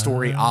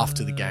story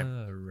after the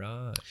game.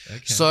 Right.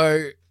 Okay.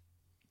 So,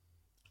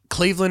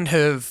 Cleveland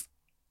have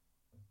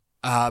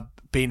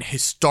been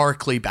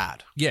historically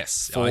bad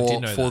yes, for, I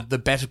did know for that. the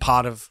better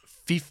part of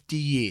 50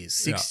 years,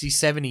 60,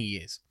 70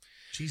 years.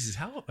 Jesus,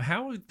 how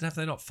have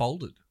they not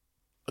folded?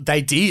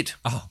 They did.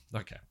 Oh,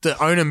 okay.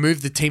 The owner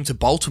moved the team to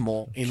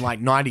Baltimore in like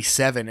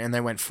 97 and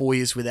they went 4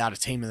 years without a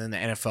team and then the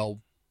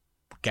NFL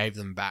gave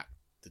them back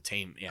the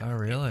team. Yeah. Oh,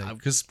 really?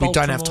 Because we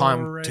don't have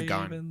time to go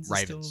and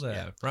Ravens, there.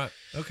 yeah. Right.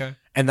 Okay.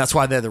 And that's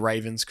why they're the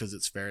Ravens because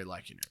it's very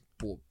like,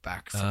 brought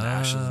back from the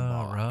ashes. And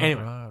blah, blah. right,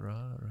 Anyway.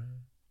 right.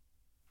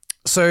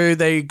 So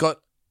they got,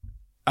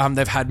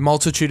 they've had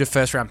multitude of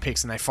first round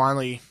picks, and they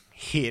finally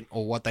hit,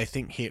 or what they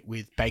think hit,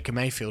 with Baker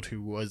Mayfield,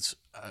 who was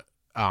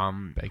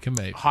Baker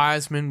Mayfield.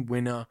 Heisman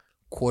winner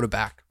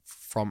quarterback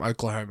from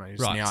Oklahoma. Who's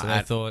Right. now So they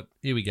at, thought,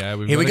 here we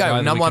go. Here we go, Guy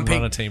that number one can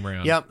run pick. a team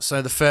around. Yep.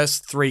 So the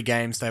first 3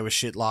 games they were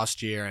shit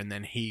last year, and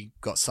then he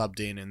got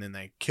subbed in, and then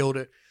they killed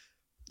it.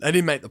 They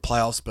didn't make the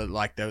playoffs, but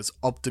like there was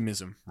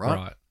optimism,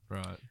 right?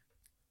 Right.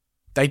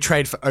 They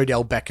trade for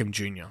Odell Beckham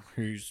Jr.,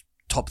 who's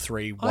top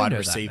 3 I wide know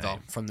that receiver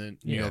name. from the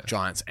New Yeah. York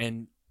Giants,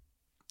 and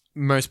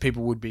most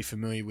people would be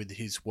familiar with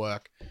his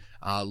work.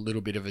 A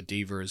little bit of a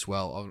diva as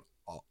well,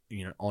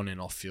 on and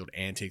off field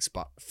antics,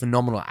 but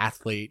phenomenal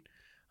athlete,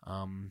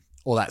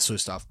 all that sort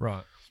of stuff.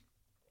 Right.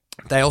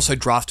 They also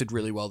drafted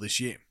really well this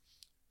year.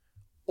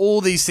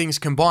 All these things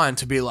combined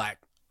to be like,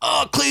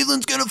 oh,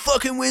 Cleveland's gonna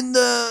fucking win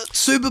the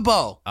Super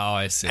Bowl. Oh,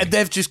 I see. And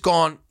they've just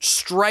gone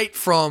straight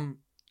from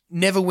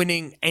never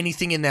winning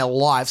anything in their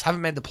lives,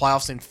 haven't made the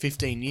playoffs in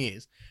 15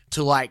 years,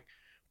 to like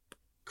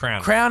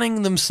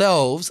crowning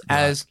themselves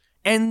as,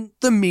 and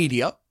the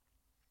media,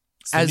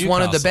 as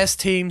one of the best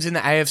teams in the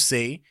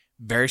AFC.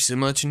 Very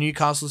similar to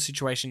Newcastle's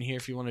situation here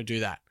if you want to do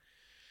that.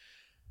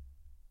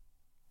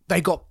 They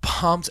got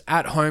pumped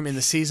at home in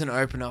the season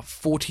opener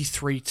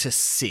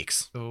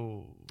 43-6.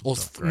 Oh, Or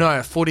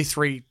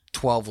 43-12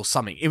 or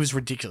something. It was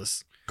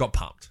ridiculous. got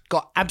pumped.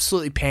 Got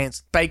absolutely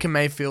pants. Baker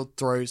Mayfield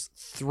throws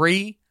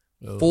 3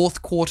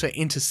 fourth quarter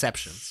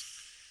interceptions.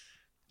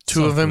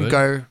 2 of them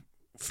go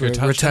for Go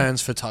touchdown?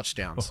 returns for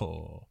touchdowns.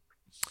 Oh.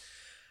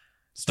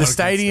 The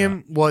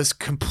stadium was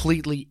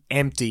completely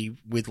empty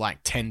with like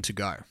 10 to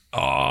go.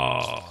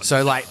 Oh.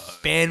 So like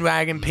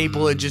bandwagon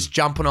people are just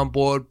jumping on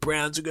board.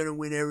 Browns are going to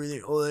win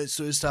everything, all that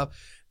sort of stuff.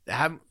 They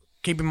haven't.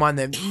 Keep in mind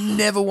they've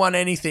never won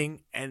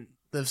anything, and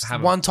the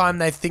one time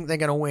they think they're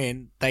going to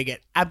win, they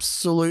get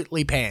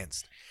absolutely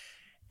pantsed.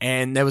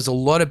 And there was a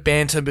lot of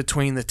banter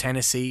between the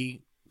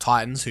Tennessee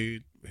Titans who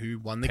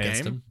won the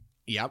game. Them.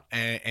 Yep,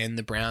 and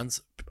the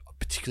Browns,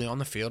 particularly on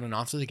the field and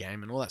after the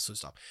game and all that sort of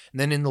stuff. And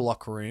then in the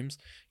locker rooms,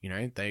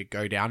 they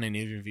go down and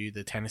interview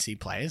the Tennessee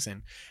players,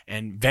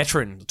 and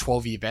veteran, the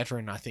 12-year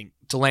veteran, I think,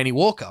 Delaney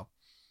Walker,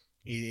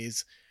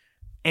 is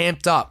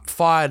amped up,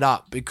 fired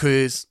up,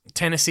 because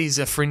Tennessee's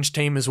a fringe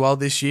team as well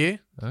this year.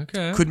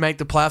 Okay. Could make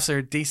the playoffs. They're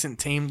a decent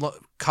team.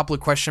 Couple of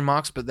question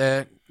marks, but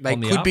they On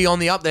the could up? be on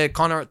the up. They're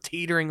kind of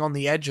teetering on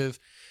the edge of,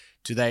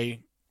 do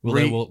they?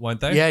 Won't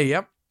they? Yeah,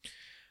 yep.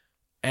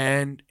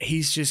 And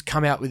he's just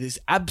come out with this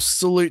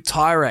absolute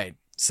tirade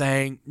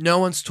saying, no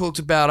one's talked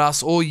about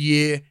us all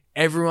year.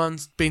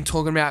 Everyone's been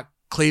talking about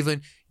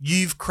Cleveland.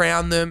 You've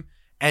crowned them.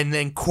 And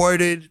then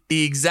quoted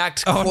the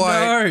exact quote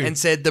and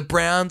said, the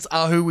Browns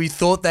are who we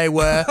thought they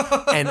were.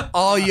 And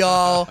all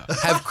y'all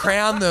have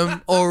crowned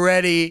them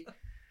already.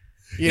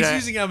 He's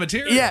using our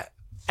material. Yeah.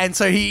 And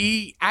so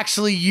he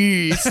actually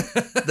used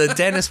the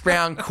Dennis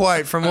Brown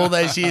quote from all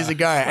those years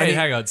ago. Wait,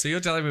 hang on. So you're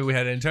telling me we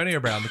had Antonio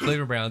Brown, the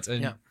Cleveland Browns,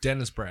 and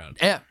Dennis Brown.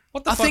 Yeah.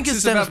 What the I fuck think is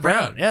it's this Dennis about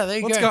Brown. Yeah, there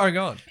you What's go. going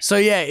on? So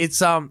yeah,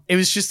 it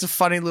was just a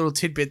funny little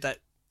tidbit that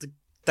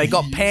they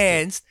got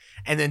pans,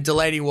 and then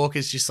Delaney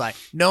Walker's just like,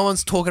 no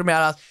one's talking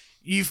about us.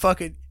 You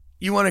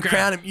want to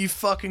crown him? You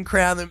fucking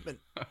crown them, but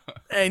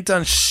they ain't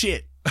done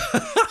shit.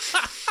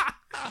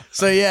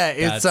 So yeah,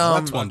 it's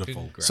That's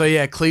wonderful. So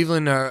yeah,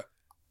 Cleveland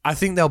I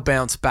think they'll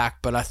bounce back,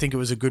 but I think it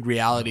was a good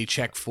reality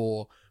check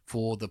for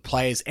the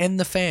players and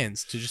the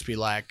fans to just be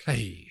like,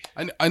 Hey.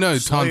 I know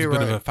Slow time's a your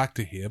bit of road. a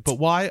factor here, but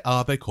why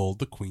are they called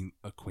the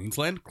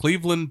Queensland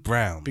Cleveland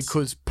Browns?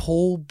 because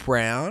Paul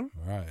Brown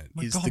right.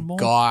 is God, the Mom.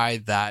 guy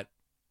that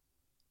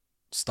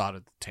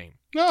started the team.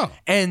 No.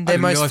 And I their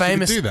didn't most realize you could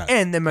famous do that.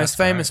 and their most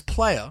That's famous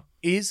player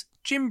is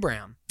Jim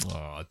Brown.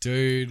 Oh,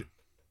 dude.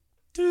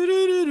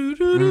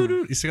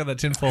 You still got that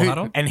tinfoil hat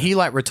on? And he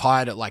like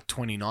retired at like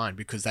 29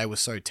 because they were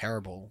so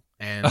terrible,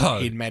 and Oh.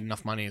 he'd made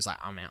enough money. He's like,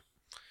 I'm out.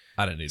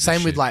 I don't need this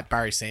Same with shit. like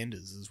Barry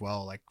Sanders as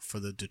well, like for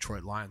the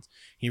Detroit Lions.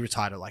 He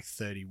retired at like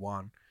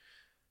 31,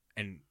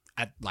 and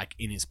at like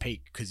in his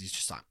peak because he's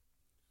just like,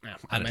 nah,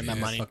 I don't made my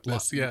need money. fuck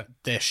this, yeah.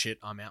 Their shit.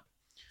 I'm out.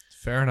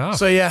 Fair enough.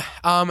 So yeah,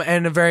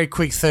 and a very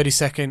quick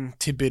 30-second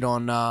tidbit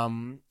on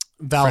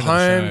Val Friend of the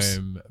Holmes.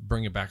 show,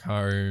 bring it back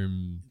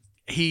home.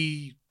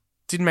 He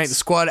didn't make the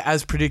squad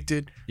as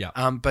predicted. Yeah.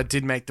 But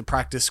did make the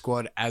practice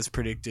squad as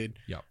predicted.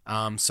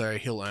 Yep. So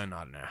he'll earn,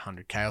 I don't know,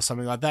 100K or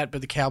something like that.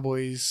 But the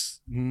Cowboys,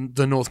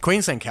 the North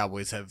Queensland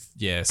Cowboys, have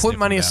put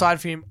money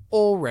aside for him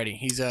already.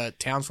 He's a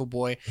Townsville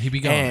boy. He'd be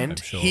going and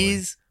home, surely.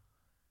 his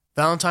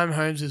Valentine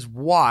Holmes'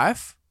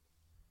 wife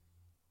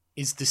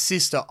is the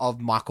sister of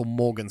Michael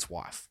Morgan's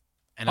wife.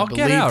 And I Oh, get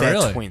believe out, they're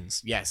really?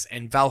 twins. Yes.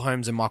 And Val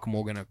Holmes and Michael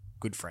Morgan are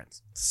good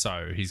friends.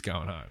 So he's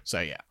going home. So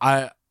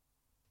yeah.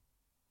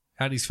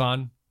 Had his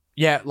fun.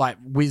 Yeah, like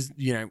with,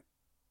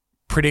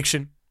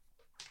 prediction.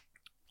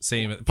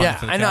 See him at Yeah,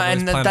 for the I know, Cowboys,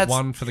 and plan that's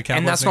one for the Cowboys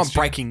and that's next not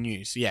year. breaking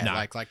news. Yeah, No.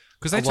 like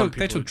Because a they lot of took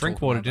people are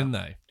Drinkwater, talking didn't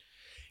about they?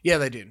 Yeah,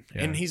 they did,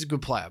 Yeah. and he's a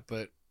good player.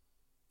 But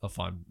They'll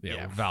find. Yeah,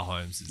 Yeah. well, Val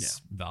Holmes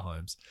is Val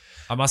Holmes.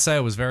 I must say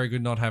it was very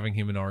good not having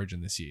him in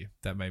Origin this year.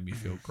 That made me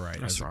feel great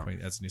That's as, right.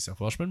 as a New South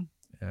Welshman.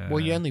 well,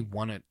 you only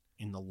won it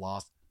in the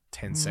last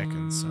 10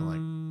 seconds, so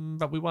like,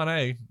 But we won,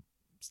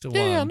 Still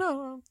yeah, won.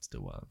 no,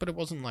 Still won. but it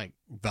wasn't like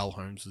Val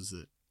Holmes was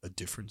it. a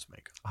difference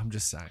maker. I'm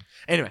just saying.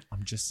 Anyway,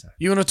 I'm just saying.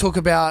 you want to talk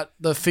about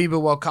the FIBA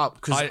World Cup?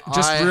 Because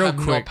I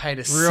have not paid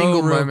a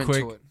single moment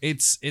to it.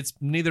 It's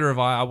neither have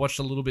I. I watched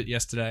a little bit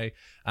yesterday,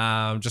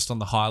 just on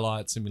the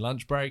highlights in my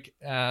lunch break.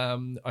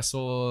 I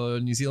saw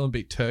New Zealand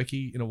beat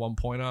Turkey in a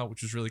 1-pointer,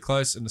 which was really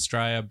close, and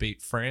Australia beat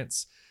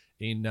France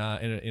in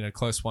a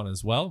close one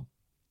as well.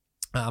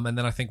 And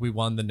then I think we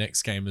won the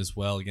next game as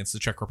well against the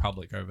Czech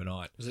Republic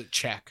overnight. Was it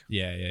Czech?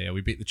 Yeah.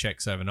 We beat the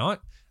Czechs overnight.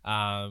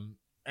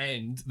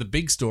 And the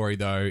big story,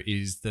 though,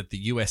 is that the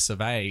US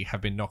of A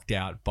have been knocked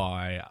out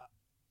by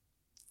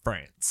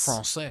France.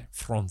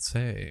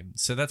 Francais.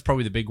 So that's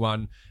probably the big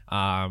one.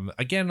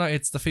 Again,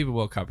 it's the FIBA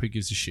World Cup. Who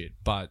gives a shit?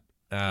 But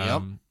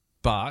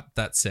but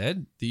that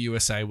said, the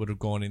USA would have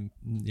gone in,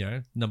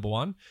 number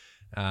one.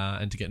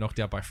 And to get knocked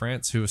out by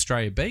France, who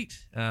Australia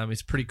beat,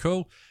 is pretty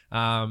cool.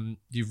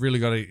 You've really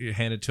got to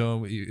hand it to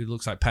him. It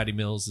looks like Paddy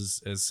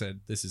Mills has said,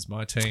 "This is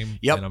my team,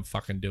 and I'm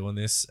fucking doing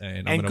this,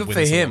 and I'm going to win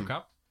this World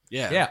Cup."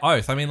 Yeah,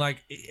 oath. I mean,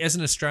 like, as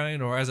an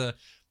Australian or as a,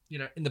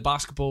 in the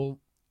basketball,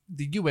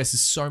 the US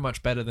is so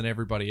much better than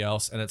everybody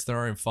else, and it's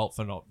their own fault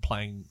for not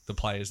playing the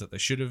players that they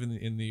should have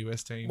in the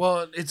US team.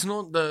 Well, it's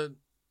not the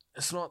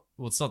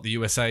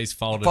USA's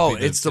fault.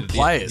 It's the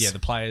players. The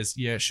players.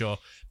 Yeah, sure.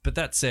 But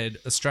that said,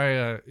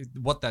 Australia,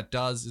 what that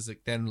does is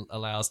it then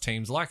allows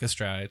teams like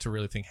Australia to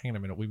really think, hang on a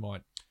minute, we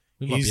might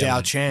here's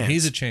our chance.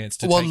 Here's a chance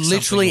to well, take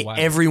literally something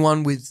away.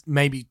 everyone with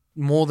maybe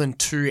more than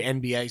 2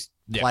 NBA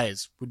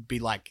players would be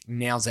like,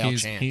 now's our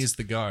chance. Here's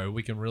the go.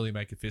 We can really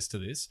make a fist of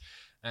this.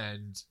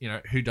 And,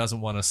 who doesn't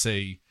want to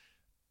see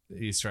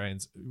the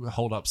Australians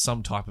hold up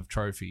some type of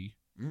trophy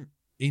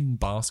in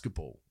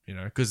basketball?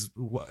 Because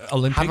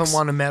Olympics haven't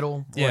won a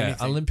medal. Or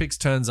anything. Olympics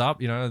turns up.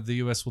 The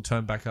US will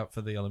turn back up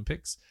for the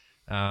Olympics.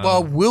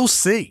 Well, we'll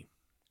see.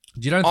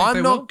 You don't think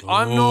they will?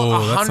 I'm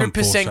not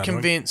 100%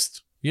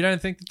 convinced. You don't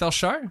think that they'll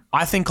show?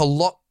 I think a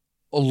lot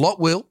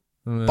will,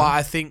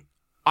 but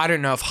I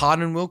don't know if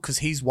Harden will because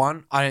he's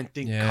won. I don't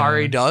think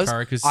Curry does.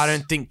 I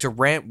don't think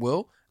Durant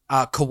will.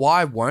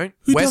 Kawhi won't.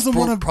 Who Westbrook doesn't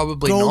want a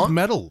probably gold not.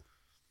 medal?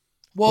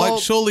 Well,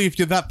 surely if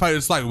you're that player,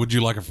 it's like, would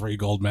you like a free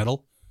gold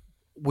medal?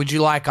 Would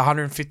you like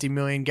 $150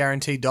 million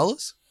guaranteed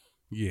dollars?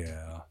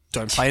 Yeah.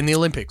 Don't play in the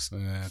Olympics.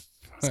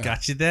 It's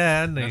got you there,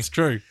 hasn't he? That's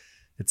true.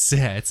 It's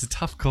a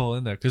tough call,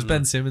 isn't it? Because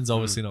Ben Simmons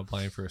obviously not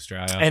playing for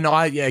Australia. And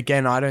I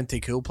don't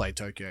think he'll play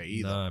Tokyo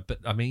either. No, but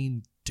I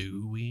mean,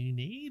 do we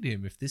need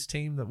him if this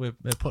team that we're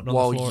putting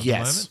on the floor at the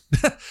moment?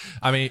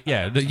 I mean,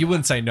 you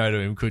wouldn't say no to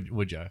him,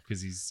 would you?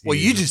 Because he's you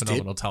a just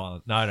phenomenal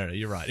talent. No,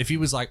 you're right. If he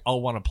was like, I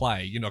want to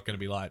play, you're not going to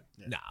be like,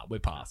 nah, we're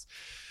past.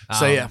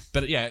 So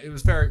but it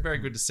was very, very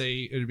good to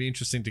see. It would be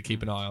interesting to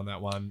keep an eye on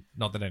that one.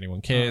 Not that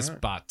anyone cares,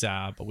 but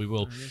we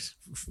will.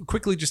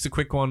 Quickly, just a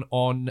quick one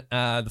on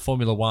the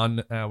Formula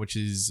One, which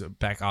is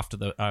back after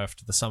the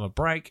summer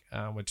break.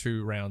 We're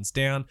 2 rounds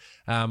down.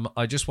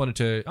 I just wanted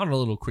to, on a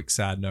little quick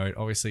sad note,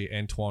 obviously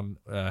Antoine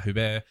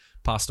Hubert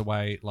passed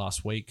away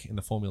last week in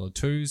the Formula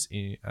 2s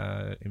in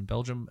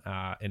Belgium.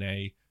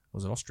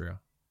 Was it Austria?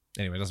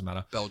 Anyway, it doesn't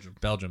matter. Belgium. It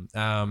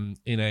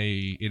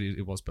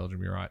was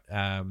Belgium. You're right.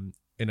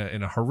 In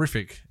a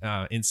horrific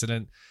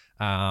incident.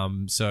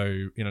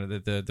 So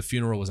the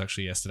funeral was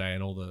actually yesterday,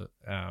 and all the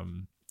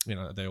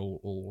they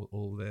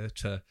all there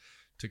to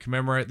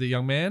commemorate the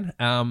young man.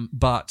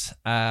 But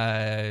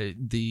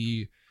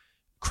the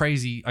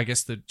crazy, I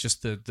guess,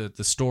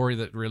 the story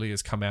that really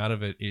has come out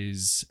of it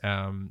is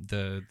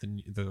the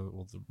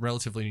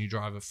relatively new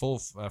driver for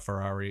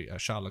Ferrari,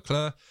 Charles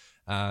Leclerc.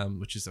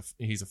 Which is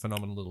he's a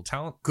phenomenal little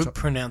talent. Good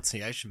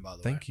pronunciation, by the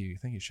way. Thank you,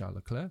 Charles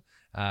Leclerc,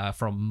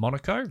 from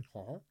Monaco.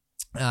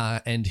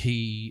 And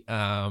he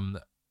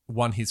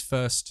won his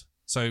first.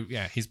 So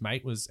his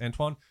mate was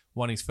Antoine.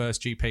 Won his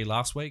first GP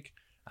last week,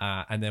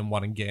 and then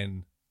won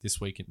again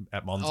this week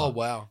at Monza. Oh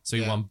wow! So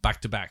he won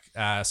back to back.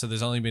 So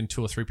there's only been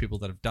 2 or 3 people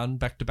that have done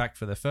back to back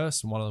for their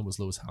first, and one of them was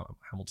Lewis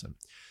Hamilton.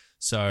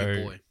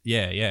 So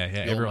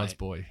your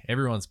boy.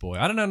 Everyone's boy.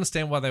 I don't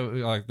understand why they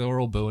were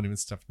all booing him and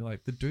stuff. You're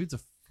like, the dude's a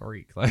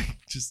freak. Like,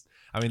 just,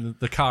 I mean,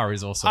 the car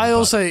is awesome.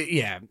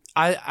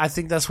 I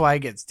think that's why it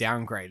gets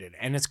downgraded,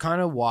 and it's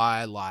kind of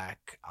why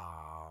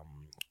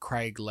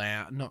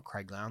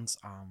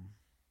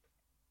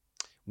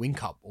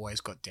Whincup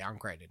always got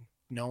downgraded.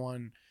 No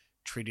one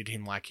treated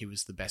him like he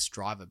was the best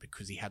driver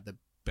because he had the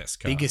best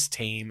car, biggest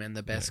team, and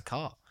the best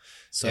car.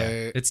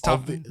 So it's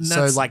tough.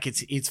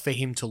 It's for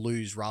him to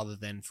lose rather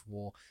than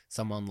for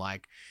someone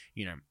like,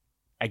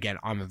 again,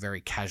 I'm a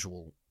very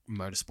casual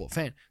motorsport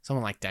fan.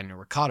 Someone like Daniel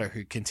Ricciardo,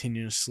 who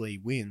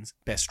continuously wins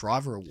best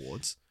driver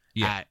awards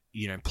at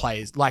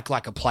players like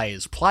a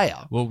player's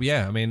player. Well,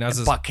 I mean,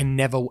 but can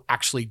never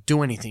actually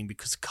do anything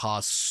because the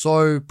car's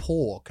so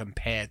poor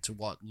compared to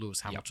what Lewis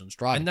Hamilton's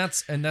driving.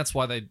 And that's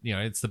why they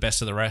it's the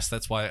best of the rest.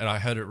 That's why, and I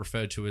heard it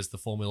referred to as the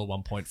Formula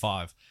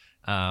 1.5.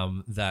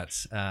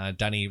 That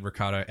Danny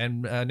Ricciardo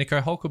and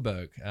Nico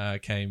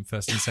Hulkenberg came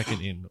first and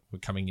second in,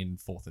 coming in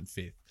 4th and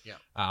 5th.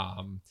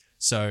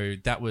 So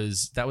that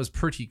was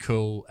pretty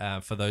cool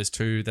for those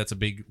two. That's a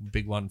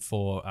big one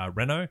for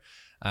Renault.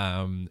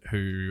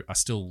 who are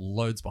still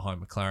loads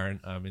behind McLaren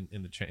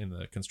in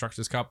the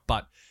Constructors' Cup,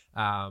 but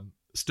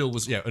still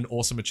was an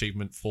awesome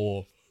achievement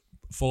for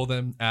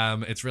them.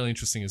 It's really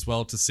interesting as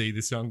well to see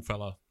this young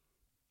fella,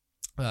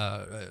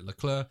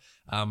 Leclerc,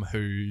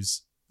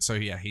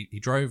 he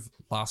drove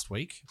last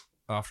week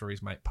after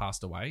his mate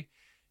passed away.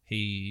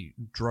 He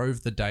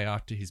drove the day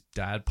after his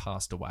dad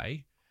passed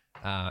away,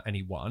 and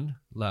he won.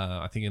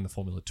 I think in the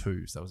Formula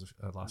 2s. That was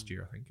last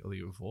year, I think, or the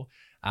year before.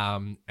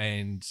 And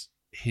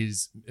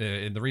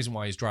the reason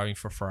why he's driving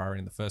for Ferrari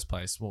in the first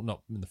place, well,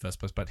 not in the first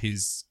place, but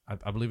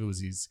I believe it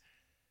was his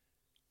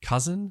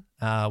cousin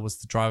was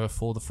the driver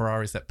for the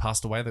Ferraris that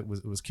passed away, that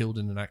was killed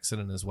in an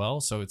accident as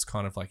well. So it's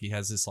kind of like he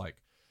has this like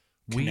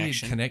weird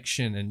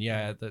connection, and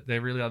they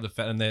really are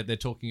and they're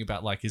talking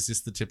about like, is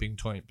this the tipping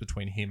point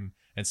between him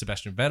and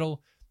Sebastian Vettel?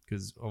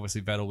 Because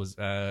obviously Vettel was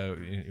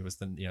it was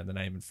the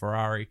name in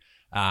Ferrari.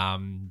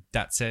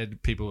 That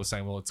said, people were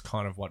saying, well, it's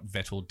kind of what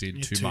Vettel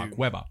did to Mark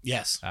Webber,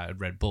 at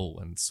Red Bull,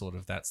 and sort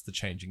of that's the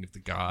changing of the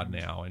guard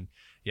now. And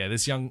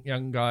this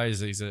young guy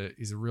he's a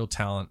real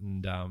talent,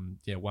 and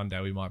one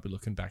day we might be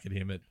looking back at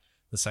him at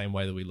the same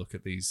way that we look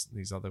at these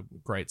other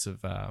greats of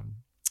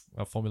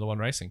Formula One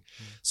racing.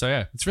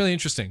 So it's really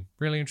interesting.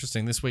 Really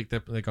interesting. This week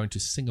they're going to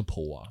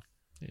Singapore.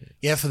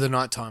 Yeah, for the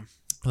nighttime.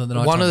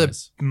 One of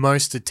the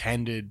most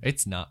attended.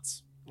 It's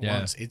nuts.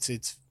 Ones.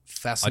 It's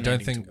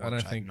fascinating. I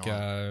don't think.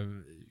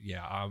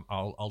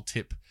 I'll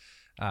tip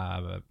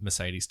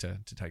Mercedes to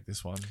take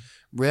this one.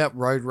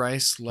 Road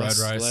race, less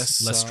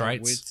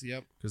straights. Width,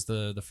 because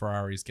the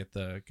Ferraris get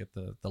the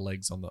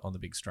legs on the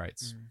big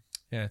straights.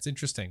 Yeah, it's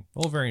interesting.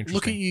 All very interesting.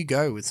 Look at you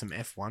go with some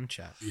F1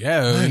 chat.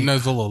 Yeah, he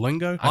knows all the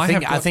lingo.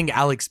 I think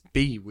Alex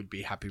B would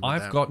be happy with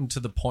that. I've gotten to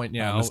the point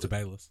now. Mr.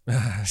 Bayless.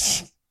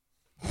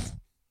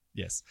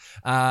 Yes.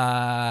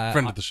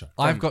 Friend of the show.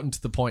 I've gotten to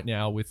the point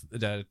now with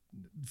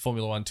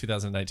Formula 1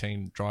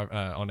 2018 drive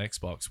on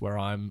Xbox where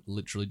I'm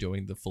literally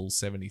doing the full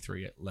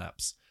 73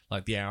 laps,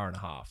 like the hour and a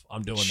half.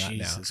 I'm doing that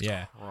now.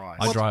 Yeah.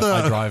 Christ.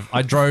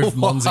 I drove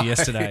Monza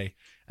yesterday,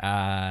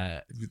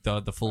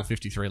 the full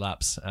 53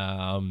 laps,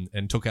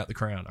 and took out the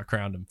crown. I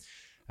crowned him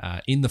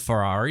in the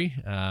Ferrari,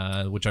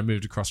 which I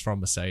moved across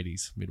from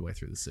Mercedes midway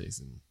through the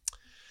season.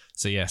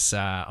 So yes,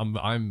 I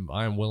am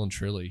well and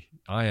truly.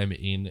 I am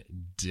in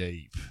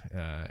deep,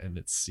 and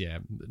it's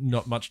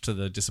not much to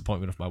the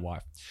disappointment of my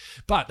wife.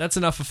 But that's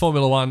enough for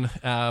Formula One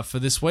for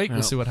this week.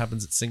 We'll see what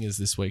happens at Singers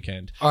this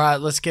weekend. All right,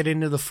 let's get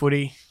into the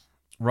footy.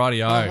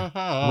 Rightio,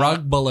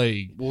 Rugby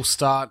League. We'll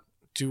start.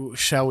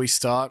 Shall we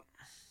start?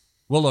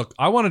 Well, look,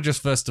 I want to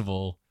just first of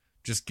all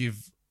just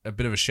give a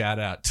bit of a shout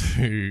out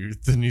to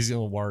the New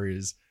Zealand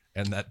Warriors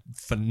and that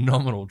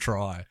phenomenal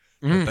try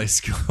that they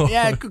scored.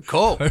 Yeah, good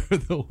call. Over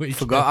the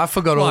weekend. I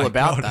forgot all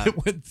about that.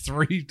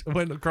 It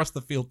went across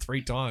the field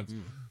 3 times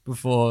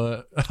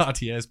before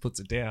RTS puts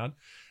it down.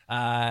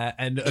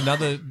 And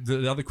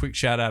the other quick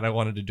shout out I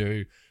wanted to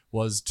do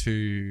was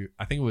to,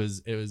 I think it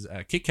was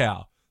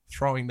Kikau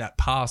throwing that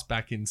pass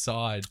back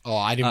inside. Oh,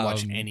 I didn't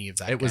watch any of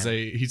that.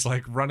 He's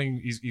like running.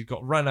 He's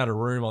got run out of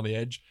room on the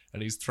edge,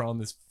 and he's thrown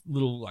this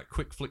little like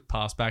quick flick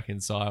pass back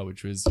inside,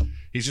 which was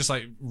he's just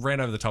like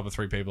ran over the top of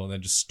 3 people and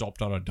then just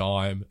stopped on a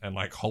dime and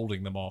like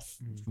holding them off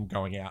from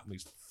going out, and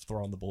he's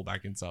throwing the ball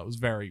back inside. It was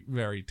very,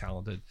 very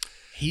talented.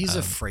 He's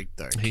a freak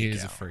though. He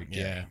is a freak.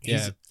 Yeah.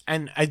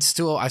 And I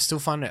still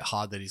find it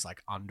hard that he's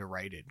like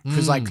underrated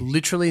because like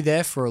literally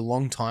there for a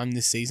long time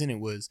this season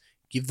it was,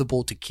 give the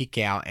ball to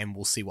Kikau and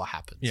we'll see what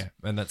happens. Yeah,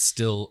 and that's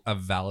still a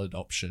valid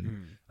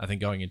option, I think,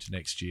 going into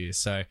next year.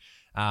 So,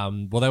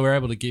 they were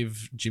able to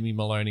give Jimmy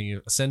Maloney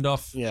a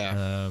send-off,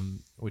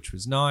 which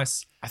was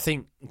nice. I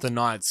think the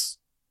Knights,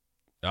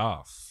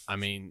 I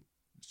mean,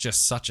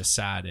 just such a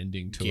sad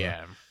ending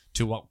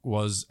to what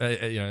was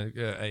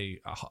a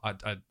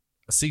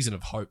season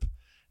of hope.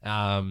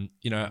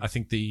 I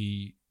think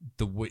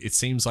it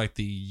seems like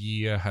the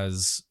year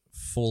has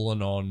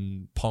fallen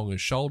on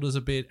Ponga's shoulders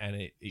a bit,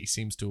 and he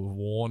seems to have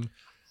worn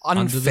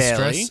under the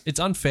stress. It's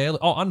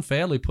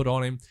unfairly put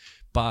on him,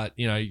 but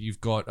you've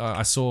got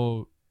I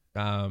saw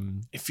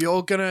if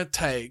you're gonna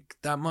take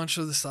that much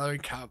of the salary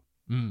cap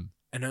and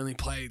only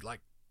play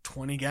like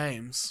 20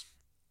 games,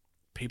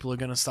 people are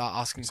gonna start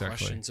asking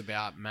questions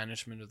about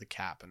management of the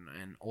cap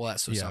and all that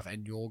sort of stuff,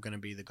 and you're gonna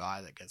be the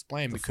guy that gets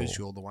blamed because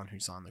you're the one who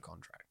signed the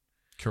contract.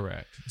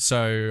 Correct.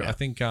 So I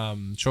think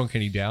Sean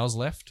Kenny Dow's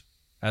left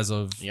as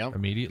of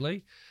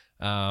immediately.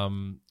 I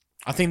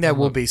think there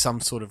will be some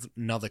sort of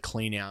another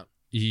clean out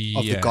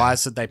of the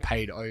guys that they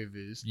paid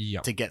overs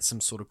to get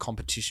some sort of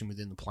competition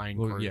within the playing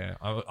group. Yeah,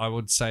 I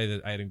would say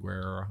that Aiden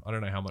Guerrero, I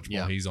don't know how much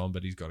more he's on,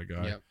 but he's got to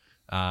go.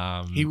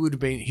 Yep. He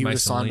would have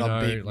signed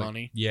on big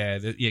money. Yeah,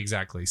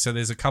 exactly. So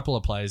there's a couple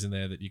of players in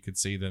there that you could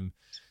see them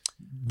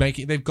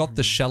making. They've got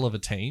the shell of a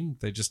team.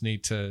 They just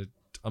need to.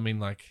 I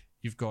mean, like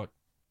you've got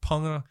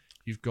Ponga.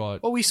 You've got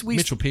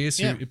Mitchell Pearce,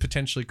 who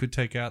potentially could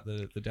take out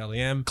the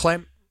Dally M.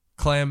 Clem,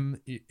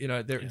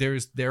 there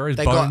is they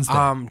bones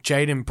got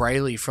Jaden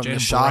Brayley from the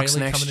Sharks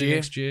next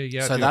year.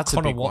 Yeah, so that's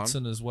Connor a big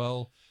Watson one as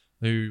well.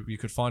 who you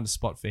could find a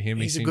spot for him.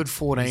 He's He a good seemed-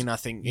 14, I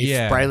think. If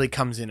Yeah. Brayley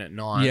comes in at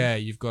 9. Yeah,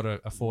 you've got a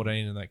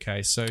 14 in that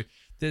case. So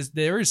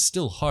there is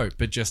still hope,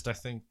 but just I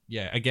think,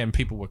 again,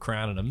 people were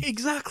crowning him.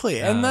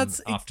 Exactly. And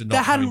that's after they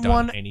not having hadn't done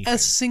won anything. a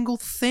single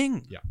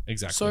thing. Yeah,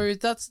 exactly. So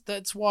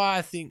that's why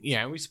I think,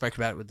 we spoke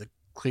about it with the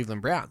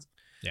Cleveland Browns.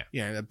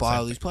 Yeah. They buy Same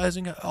all these players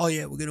and go, oh,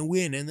 yeah, we're going to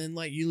win. And then,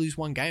 like, you lose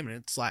one game and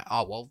it's like,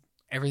 oh, well,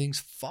 everything's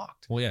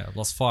fucked. Well,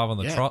 lost 5 on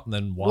the Yeah. trot and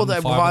then won Well, they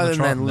 5 on the won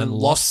trot and and then then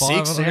lost lost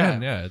 5 6, on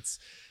again. Yeah, it's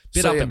a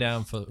bit So, up yeah, and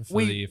down for the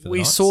We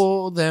Knights.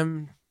 saw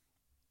them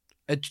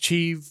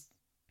achieve,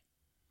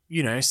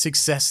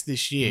 success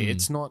this year. Mm.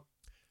 It's not.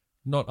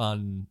 Not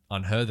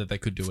unheard that they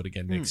could do it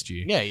again next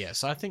year. Yeah.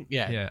 So I think,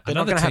 Yeah. they're not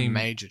Another going to have team-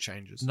 major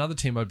changes. Another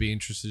team I'd be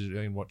interested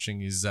in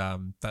watching is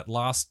that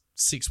last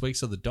 6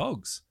 weeks of the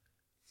Dogs.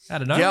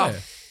 Out of nowhere,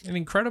 an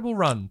incredible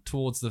run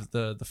towards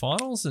the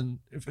finals and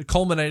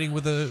culminating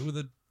with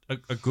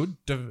a good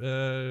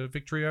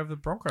victory over the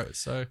Broncos.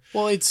 So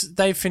Well,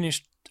 they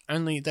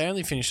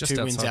only finished Just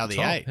 2 wins outside out of the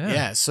the top, 8. yeah.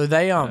 Yeah. So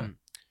they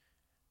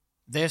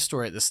their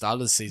story at the start of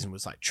the season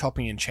was like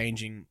chopping and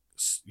changing,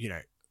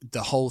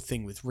 the whole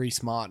thing with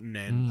Reece Martin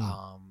and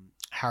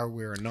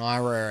Harawira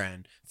Naira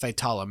and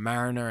Faitala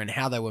Mariner and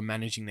how they were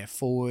managing their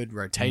forward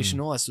rotation,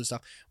 all that sort of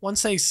stuff.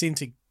 Once they seemed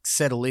to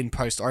settle in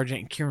post Origin,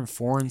 and Kieran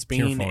Foran's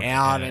been Foran,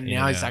 out yeah, and in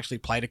now and he's out. actually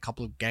played a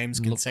couple of games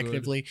Looked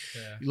consecutively. good.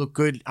 Yeah. You look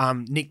good.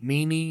 Nick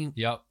Meaney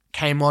Yep.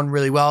 came on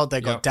really well.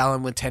 They got Yep.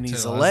 Dallin with Tenny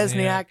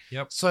Zalesniak.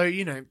 Yep. So,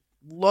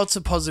 lots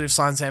of positive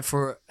signs there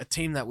for a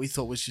team that we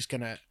thought was just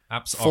going to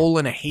Absolutely. fall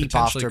in a heap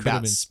Potentially after could have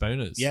about... been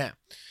Spooners. Yeah.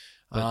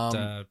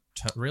 But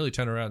really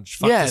turn around.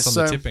 Fucked yeah, us on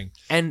so- the tipping.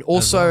 And well.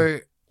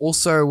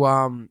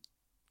 also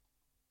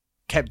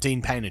kept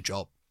Dean Payne a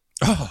job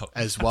Oh,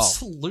 as well.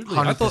 absolutely.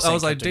 I thought 100% I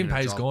was like, kept him Dean in a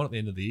Pay's job. gone at the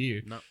end of the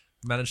year. No.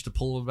 Managed to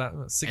pull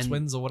about 6 And-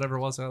 wins or whatever it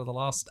was out of the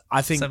last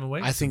I think 7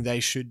 weeks. I think they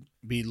should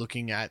be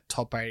looking at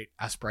top 8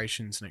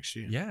 aspirations next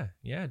year.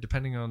 Yeah,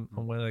 depending on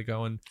where they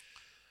go and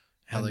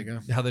How they go.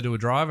 how they do a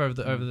drive over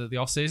the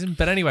off season.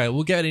 But anyway,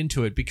 we'll get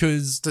into it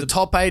because The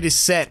top 8 is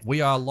set.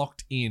 we are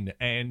locked in,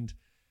 and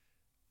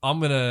I'm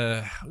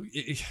gonna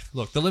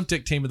look. The Limp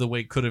Dick team of the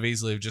week could have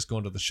easily have just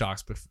gone to the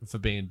Sharks for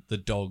being the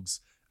Dogs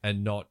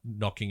and not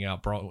knocking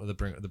out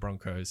the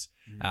Broncos.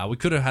 We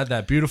could have had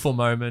that beautiful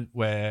moment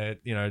where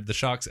the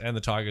Sharks and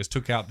the Tigers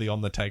took out the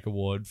On the Take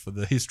award for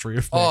the history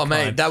of. Oh, mankind.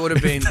 mate, that would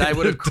have been... They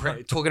would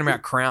have... talking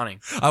about crowning.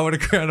 I would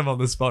have crowned them on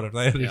the spot if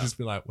they had Yeah. just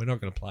been like, "We're not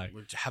going to play."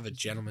 We'd have a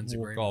gentleman's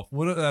Walk agreement. off.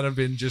 Wouldn't that have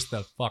been just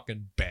the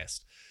fucking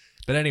best?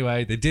 But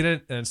anyway, they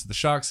didn't, and so the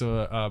Sharks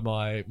are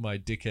my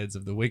dickheads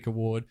of the week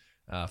award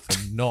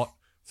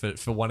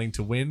for wanting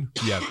to win.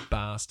 Yeah,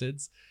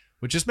 bastards.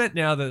 Which just meant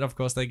now that of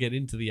course they get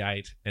into the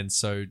 8, and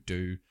so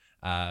do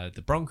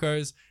the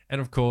Broncos, and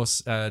of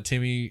course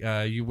Timmy,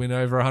 you win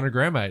over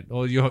 $100,000, mate,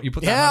 or you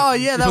put that.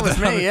 That was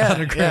me. Yeah,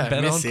 $100,000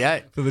 bet missed on the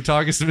 8. for the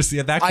Tigers to miss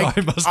the. That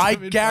guy must. I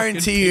have been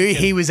guarantee you,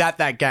 fucking he was at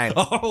that game.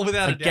 Oh,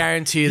 without I a doubt.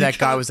 guarantee you that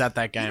guy can't- was at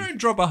that You game. don't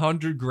drop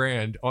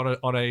 $100,000 on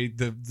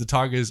the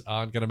Tigers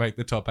aren't going to make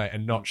the top 8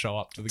 and not show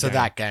up to the To game.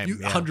 that game, You,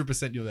 yeah.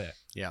 100% you're there.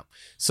 Yeah.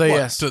 So What,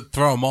 yes. to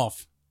throw him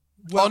off.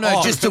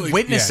 Just to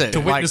witness it.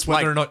 To witness Like-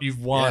 whether or not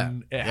you've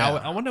won. Yeah, How,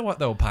 yeah. I wonder what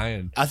they were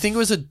paying. I think it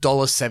was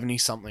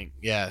 $1.70 something.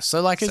 Yeah.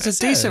 So like it's a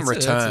decent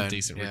return. It's a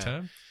decent Yeah.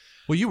 return.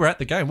 Well, you were at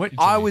the game, weren't you?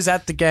 I Timmy? was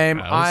at the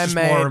game. I I was just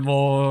more made. and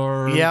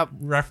more Yep.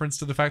 reference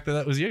to the fact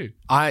that was you.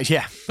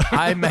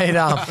 I made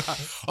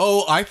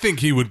Oh, I think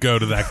he would go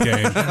to that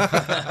game.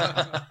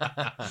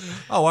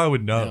 Oh, I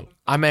would know.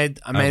 I made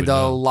would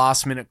the know.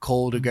 last minute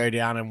call to go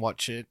down and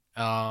watch it.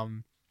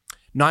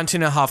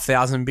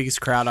 19,500,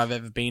 biggest crowd I've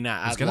ever been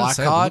I was at gonna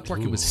say, it Leichhardt. looked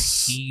like it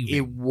was heaving.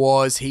 It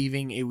was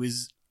heaving. It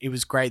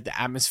was great. The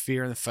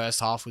atmosphere in the first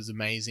half was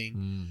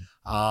amazing.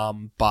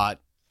 But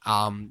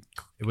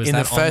It was in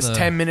the that on first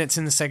 10 minutes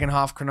in the second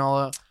half,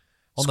 Cronulla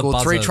On the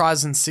scored 3 buzzer.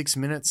 tries in 6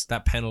 minutes.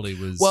 that penalty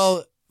was.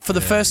 Well, for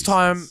the Yeah, first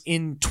time useless.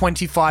 in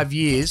 25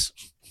 years,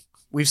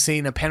 we've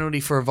seen a penalty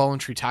for a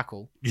voluntary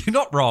tackle. you're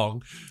not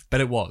wrong,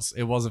 but it was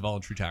a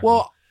voluntary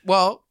tackle.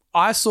 Well,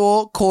 I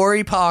saw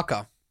Corey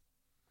Parker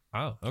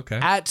Oh, okay.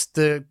 at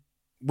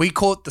we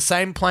caught the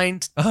same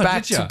plane Oh,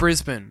 back did ya? to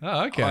Brisbane.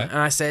 Oh, okay. And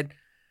I said,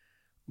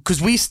 because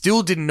we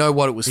still didn't know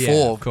what it was Yeah,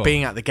 of for course.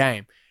 being at the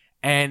game.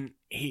 And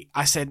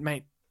I said,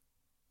 mate,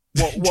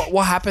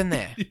 what happened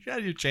there? You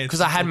had your chance. Because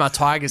I had my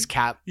Tigers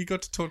cap. You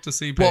got to talk to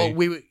CP.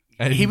 Well,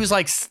 And- he was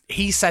like,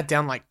 he sat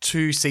down like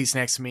 2 seats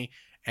next to me.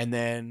 And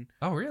then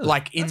oh, really?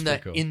 like That's in the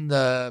pretty cool. in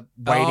the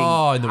waiting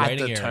Oh, in the at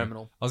waiting the area.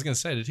 terminal. I was going to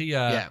say, did he?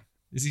 Yeah.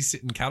 Is he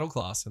sitting cattle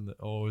class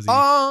or is he?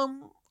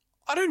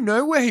 I don't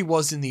know where he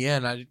was in the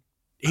end.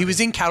 He was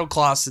in cattle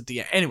class at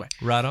the end. Anyway,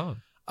 Right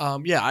on.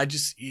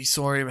 you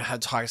saw him,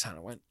 had Tigers hat. I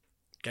went,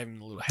 gave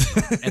him a little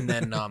head. And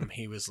then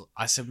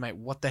I said, mate,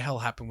 what the hell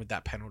happened with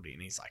that penalty?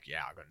 And he's like,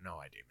 yeah, I got no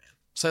idea, man.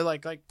 So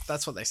like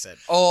that's what they said.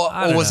 Or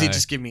don't was he know.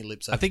 just giving me lip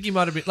I service? think he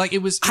might have been like it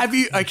was. Have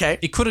you okay?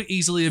 It could have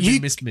easily have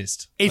You- been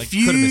missed. If Like, could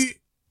have missed it.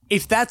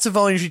 if that's a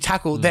voluntary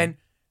tackle, then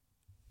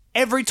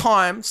every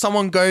time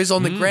someone goes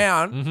on the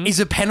ground is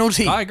a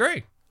penalty. I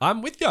agree.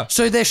 I'm with you.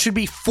 So there should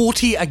be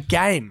 40 a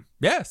game.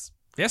 Yes.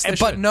 Yes, they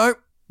but should. no,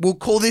 we'll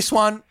call this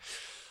one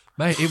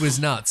Mate, it was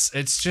nuts.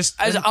 It's just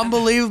as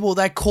unbelievable.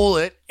 They call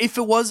it. If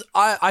it was,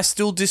 I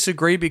still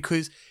disagree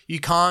because you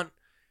can't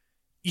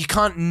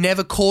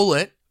never call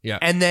it. Yeah.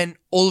 And then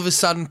all of a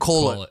sudden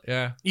call it.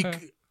 Yeah. You,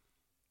 Hey.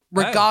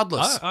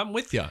 regardless. Hey, I'm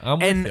with you.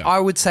 And I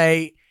would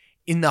say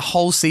in the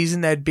whole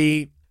season there'd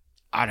be,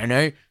 I don't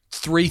know,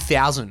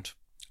 3,000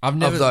 I've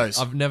never, those.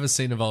 I've never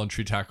seen a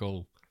voluntary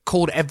tackle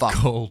called ever.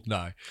 called.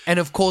 No. And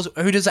of course,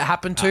 who does it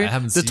happen to? I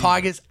haven't The seen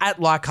Tigers at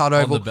Leichhardt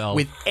On Oval the bell.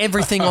 with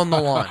everything on the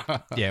line.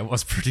 Yeah, it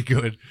was pretty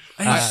good.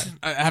 I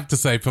have to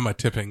say, for my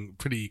tipping,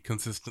 pretty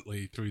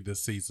consistently through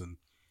this season,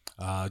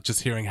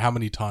 just hearing how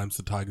many times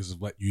the Tigers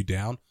have let you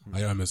down,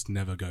 I almost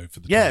never go for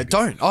the Yeah, Tigers.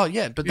 don't. Oh,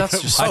 yeah, but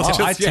that's just I smart.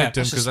 tipped him That's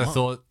because just I smart.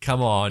 thought,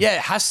 come on. Yeah,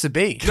 it has to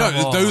be. No,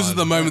 Come those on. are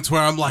the moments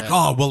where I'm like,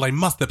 oh, well,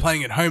 they're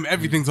playing at home,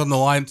 everything's on the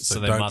line, so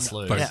they don't must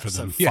lose. vote Yeah, for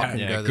so them. fucking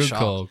Yeah, go the good Sharks.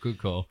 call. Good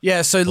call.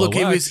 Yeah, so look,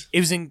 Well, it it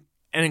was an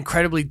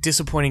incredibly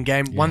disappointing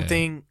game. One Yeah.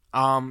 thing,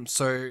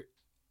 so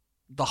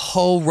the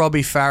whole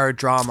Robbie Farah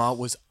drama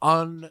was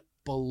unbelievable.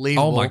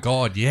 Oh my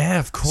god, yeah,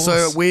 of course.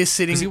 So we're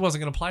sitting. because he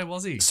wasn't going to play,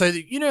 was he? So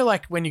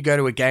like when you go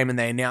to a game and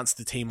they announce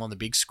the team on the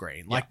big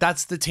screen, like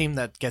that's the team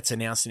that gets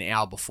announced an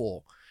hour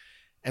before.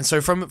 And so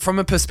from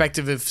a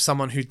perspective of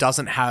someone who's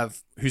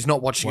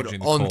not watching Watching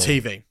it the on call.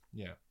 TV,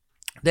 Yeah.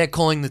 they're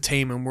calling the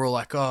team and we're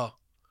like, oh,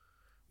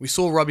 we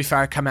saw Robbie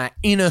Farah come out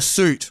in a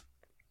suit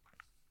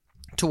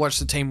to watch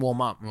the team warm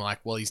up. And we're like,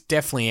 well, he's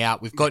definitely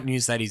out. We've got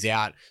news that he's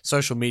out.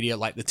 Social media,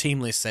 like the team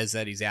list says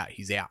that he's out.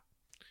 He's out.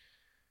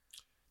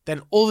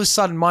 Then all of a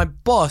sudden, my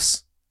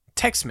boss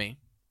texts me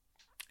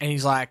and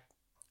he's like,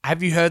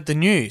 have you heard the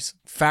news?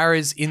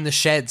 Farah's in the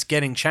sheds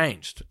getting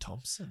changed.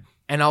 Thompson.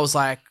 And I was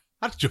like,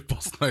 How did your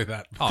boss know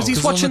that? because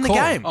he's watching the call.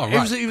 game. Oh, It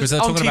was, right. it Because was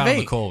they're on talking TV. about it on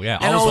the call. Yeah,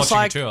 And I was watching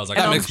like, it too. I was like,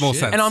 that oh, makes more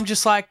shit. sense. And I'm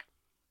just like,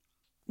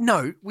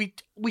 no, we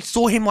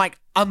saw him like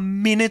a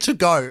minute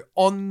ago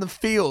on the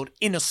field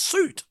in a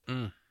suit.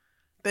 Mm.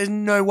 There's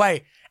no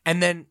way.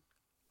 And then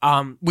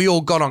we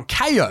all got on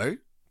KO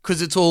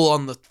because it's all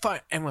on the phone.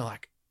 And we're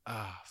like,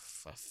 oh,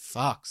 for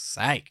fuck's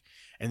sake.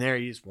 And there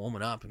he is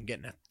warming up and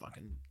getting a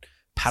fucking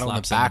pat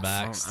on the Slaps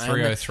back. on the from-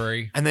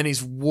 303. and then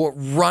he's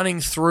running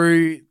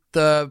through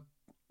the,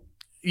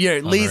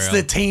 leads Unreal.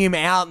 the team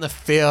out in the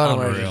field. And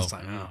we're Unreal. just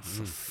like, oh,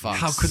 for fuck's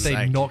How could they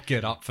sake. not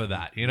get up for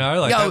that? You know,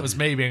 like Yo. that was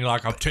me being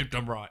like, I've tipped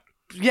him right.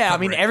 Yeah, I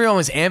mean, Cover it. everyone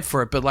was amped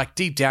for it, but like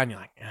deep down, you're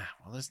like,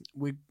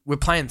 well, we're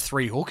playing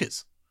three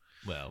hookers.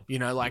 Well,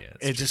 Like yeah,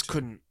 it's it true just too.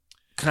 couldn't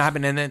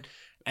happen.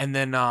 And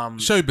then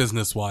Show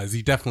business wise,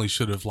 he definitely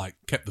should have like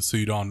kept the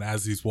suit on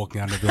as he's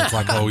walking out. Everyone's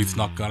like, "Oh, he's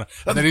not gonna."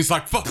 And then he's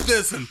like, "Fuck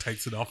this," and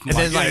takes it off. and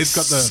then like he's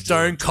got the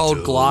stone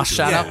cold glass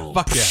shatter. Yeah,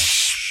 fuck yeah.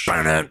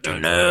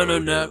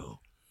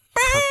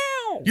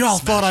 You all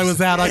thought I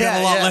was out. I got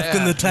a lot left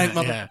in the tank,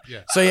 mother.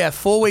 Yeah. So yeah,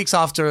 4 weeks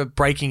after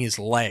breaking his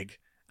leg,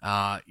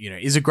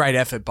 is a great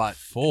effort, but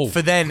Four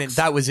for then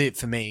that was it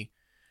for me.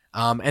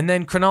 And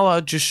then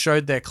Cronulla just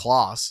showed their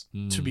class.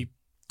 To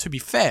be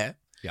fair,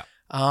 Yeah.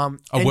 A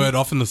and- word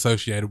often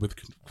associated with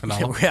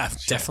Cronulla. Yeah,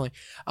 definitely.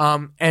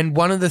 And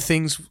one of the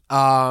things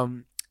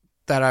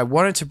that I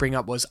wanted to bring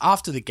up was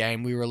after the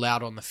game, we were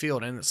allowed on the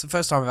field, and it's the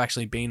first time I've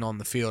actually been on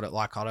the field at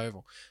Leichhardt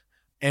Oval.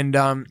 And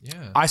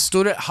Yeah. I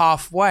stood at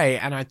halfway,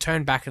 and I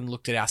turned back and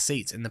looked at our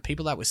seats, and the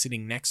people that were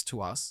sitting next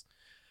to us,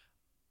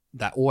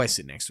 that always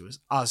sit next to us,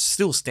 are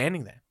still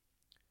standing there.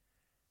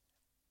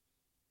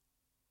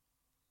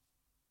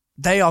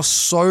 They are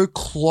so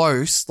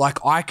close,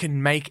 like I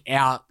can make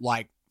out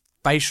like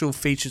facial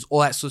features,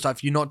 all that sort of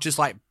stuff. You're not just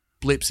like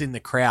blips in the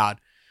crowd.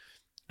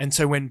 And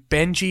so when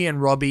Benji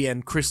and Robbie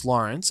and Chris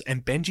Lawrence,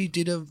 and Benji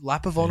did a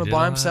lap of honor did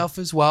by a himself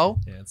as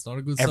well, Yeah, it's not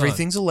a good sign.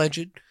 everything's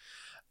alleged,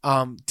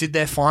 did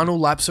their final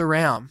laps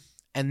around,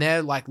 and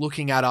they're like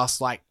looking at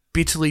us like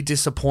bitterly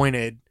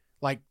disappointed.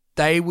 Like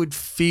they would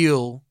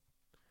feel,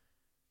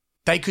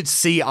 they could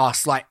see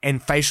us like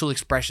and facial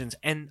expressions,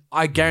 and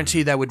I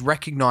guarantee they would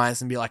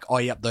recognize and be like, oh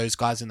yep, those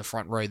guys in the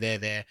front row, they're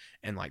there,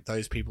 and like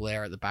those people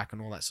there at the back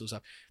and all that sort of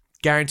stuff.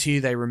 Guarantee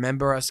they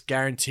remember us.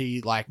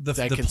 Guarantee like The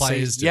they can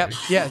players see. do. Yep,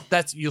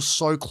 yeah, you're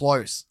so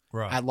close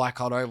Right. at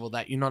Leichhardt Oval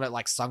that you're not at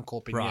like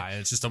Suncorp and you're Right.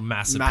 It's just a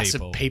massive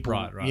people.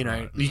 Right. You know,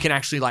 right. you can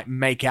actually like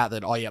make out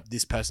that, oh yep,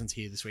 this person's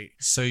here this week.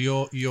 So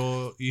you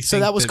So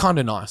think that was kind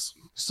of nice.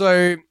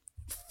 So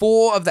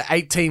 4 of the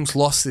 8 teams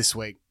lost this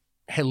week,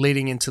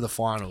 leading into the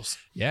finals.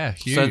 yeah,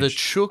 huge. So the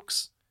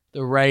Chooks,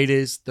 the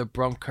Raiders, the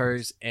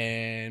Broncos,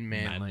 and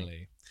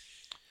Manly.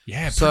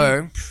 Yeah,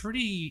 So-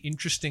 pretty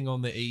interesting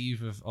on the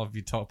eve of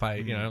your top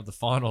 8, the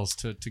finals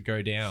to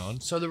go down.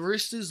 So the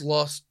Roosters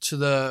lost to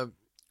the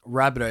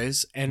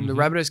Rabbitohs, and the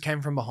Rabbitohs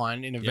came from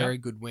behind in a very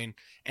good win.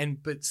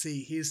 But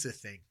see, here's the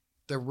thing: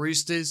 the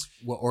Roosters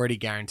were already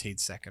guaranteed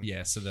second.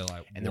 Yeah, so they're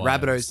like, And the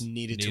what Rabbitohs else?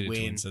 needed to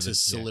win so to that- yeah.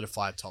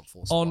 solidify a top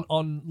 4 spot.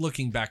 On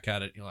looking back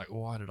at it, you're like,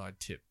 why did I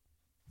tip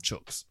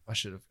Chooks? I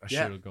should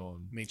have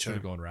gone. Me Should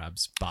have too. gone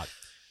Rabs, but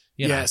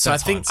So I that's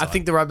think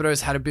hindsight. the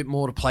Rabbitohs had a bit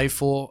more to play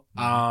for.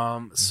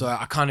 So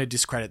I kind of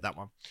discredit that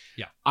one.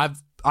 Yeah.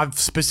 I've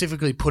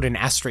specifically put an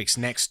asterisk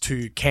next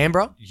to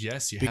Canberra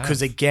yes, you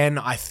because have. again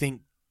I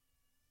think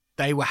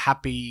they were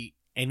happy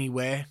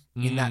anywhere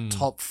in that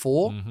top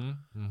 4.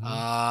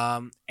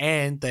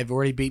 And they've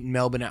already beaten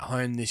Melbourne at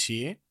home this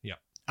year. Yep.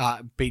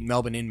 Beat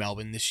Melbourne in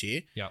Melbourne this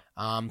year. Yep.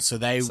 So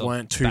they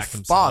weren't too back fast,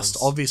 themselves.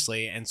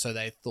 obviously, and so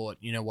they thought,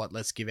 you know what,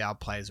 let's give our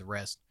players a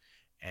rest,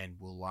 and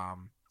we'll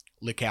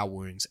lick our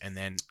wounds, and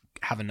then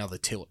have another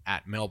tilt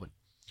at Melbourne.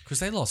 Because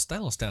they lost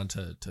down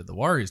to the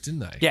Warriors,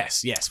 didn't they?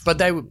 Yes, but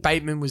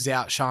Bateman was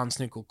out, Sean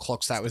Snickle,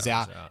 Clockstat was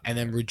out, and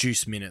then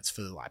reduced minutes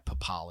for like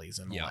Papalis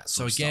and all that.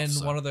 So sort of again,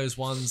 stuff, one of those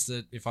ones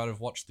that if I'd have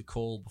watched the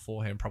call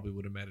beforehand, probably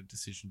would have made a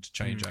decision to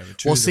change over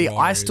to. Well, the see, I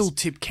Warriors. still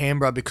tip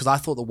Canberra because I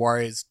thought the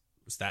Warriors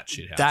was that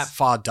shit house. that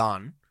far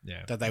done.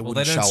 Yeah. that they well,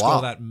 wouldn't they don't show score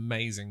up. that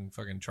amazing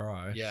fucking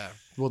try. Yeah.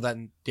 Well,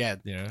 then, yeah,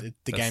 You know, the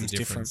that's game's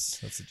different. difference.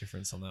 That's the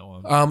difference on that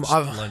one. Just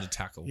I've learn to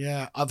tackle.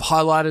 Yeah, I've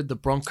highlighted the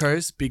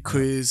Broncos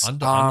because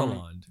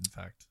Underlined, in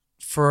fact.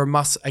 for a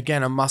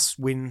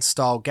must-win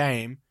style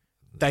game,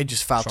 they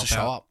just failed to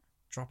show up.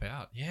 Drop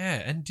out. Yeah,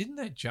 and didn't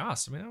they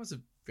just? I mean, that was a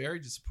very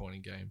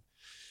disappointing game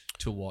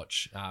to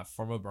watch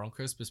from a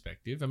Broncos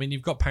perspective. I mean,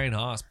 you've got Payne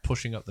Haas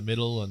pushing up the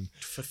middle and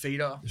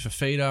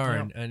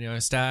Fafita, and you know,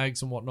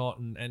 Stags and whatnot,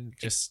 and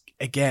just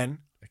again,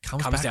 it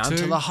comes comes back down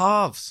to the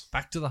halves.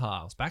 back to the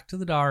halves, back to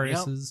the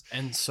Dariuses,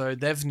 And so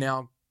they've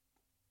now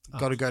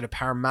got to go to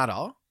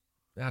Parramatta,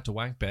 out to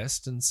Wank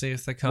Best and see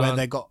if they can't. where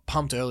they got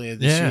pumped earlier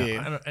this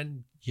year.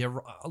 And yeah,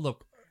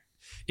 look,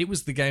 it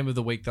was the game of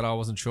the week that I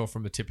wasn't sure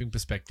from a tipping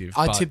perspective.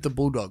 I but- tipped the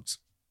Bulldogs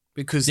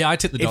because Yeah, I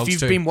tipped the Dogs if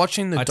you've too. been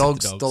watching the I tipped the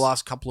dogs Dogs. the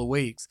last couple of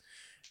weeks,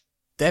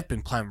 they've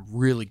been playing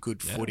really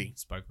good Yeah, footy.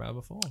 spoke about it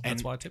before.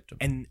 That's why I tipped them.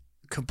 And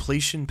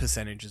completion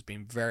percentage has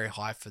been very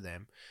high for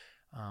them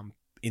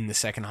in the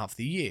second half of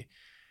the year.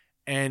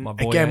 And My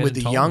boy again, with Aiden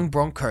the told young me.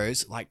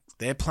 Broncos, like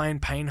they're playing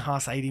Payne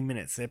Haas 80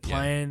 minutes. They're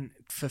playing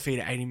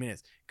Fafita 80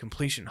 minutes.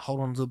 Completion,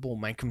 hold on to the ball,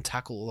 make them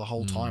tackle the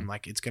whole time.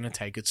 Like it's going to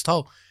take its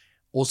toll.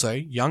 Also,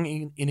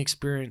 young,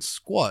 inexperienced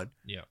squad.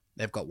 Yeah.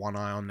 They've got one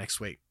eye on next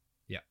week.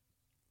 Yeah.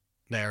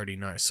 They already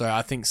know. So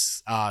I think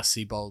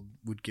Seabold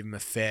would give them a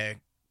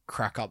fair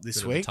crack up this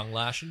Bit of a week. tongue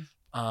lashing.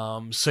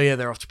 So yeah,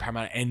 they're off to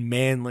Parramatta and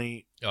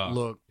Manly. Oh,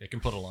 Look, it can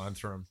put a line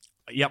through them.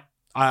 yep.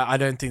 I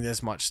don't think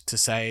there's much to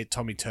say.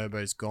 Tommy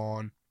Turbo's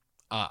gone.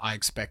 I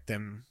expect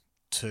them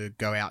to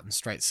go out in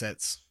straight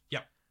sets.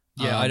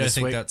 Yeah, I don't this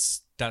think week.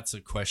 that's a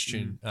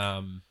question.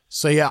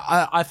 So yeah,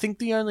 I think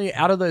the only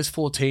out of those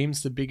 4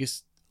 teams, the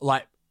biggest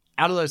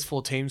out of those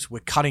 4 teams, we're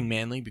cutting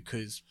Manly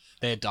because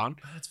they're done.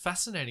 It's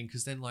fascinating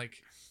because then like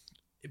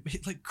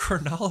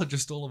Cronulla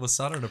just all of a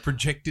sudden are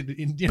projected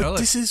in. You know, But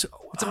this is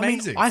it's I mean,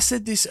 amazing. I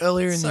said this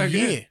earlier in So the good.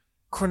 year.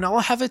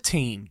 Cronulla have a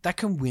team that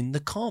can win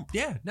the comp,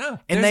 yeah, no,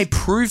 and they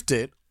there's- proved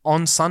it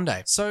on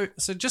Sunday. So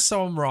just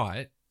so I'm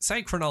right,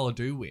 say Cronulla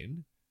do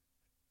win,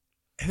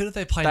 who do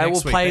they play They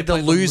next will week? play They the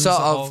loser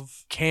of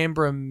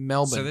Canberra,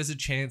 Melbourne. So there's a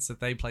chance that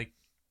they play.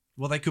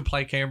 Well, they could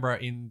play Canberra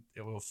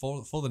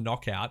for the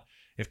knockout.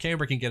 If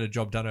Canberra can get a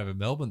job done over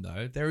Melbourne,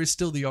 though, there is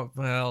still they go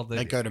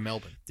to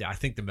Melbourne. Yeah, I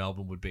think the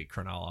Melbourne would beat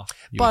Cronulla.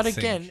 you But would think.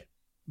 again,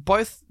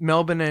 both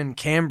Melbourne and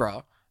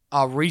Canberra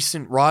are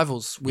recent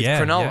rivals with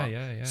Cronulla.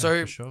 Yeah,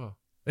 So, for sure.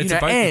 you It's, know,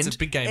 it's a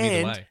big game either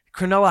and way.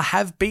 Cronulla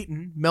have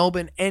beaten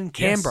Melbourne and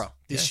Canberra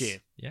Yes, this yes, year.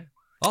 Yeah.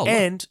 Oh, look.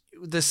 And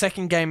the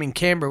second game in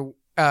Canberra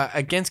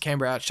against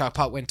Canberra at Shark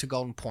Park went to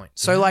Golden Point.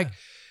 So like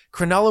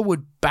Cronulla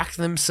would back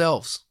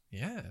themselves.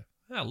 yeah.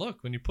 Yeah,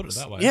 look, when you put it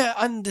that way. Yeah,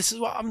 and this is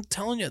what I'm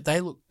telling you. They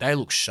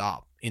look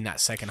sharp in that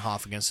second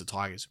half against the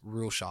Tigers.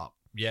 Real sharp.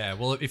 Yeah,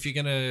 well, if you're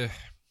gonna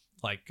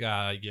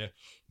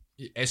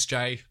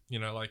SJ, you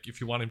know, like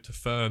if you want him to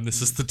firm,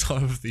 this is the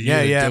time of the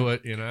year to do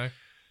it. You know,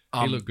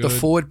 he looked The good.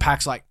 forward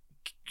packs, like,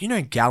 you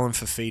know, Gallon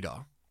for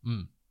feeder.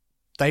 Mm.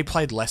 They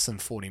played less than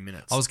 40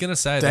 minutes. I was gonna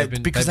say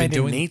Because they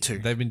didn't need to.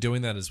 They've been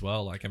doing that as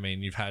well. Like, I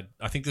mean, you've had.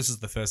 I think this is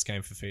the first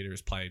game for Feeder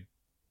has played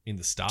in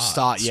the start. Yeah,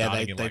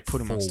 starting they in, like, put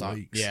him on 4 start.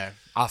 weeks. Yeah,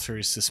 after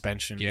his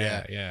suspension.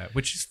 Yeah,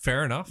 which is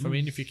fair enough. I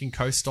mean, if you can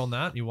coast on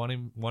that, you want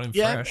him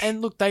Yeah, fresh. and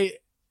look,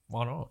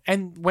 why not?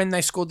 and when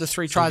they scored the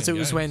 3 Still tries, it getting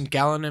was games. when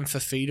Gallon and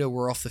Fafita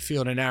were off the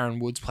field, and Aaron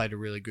Woods played a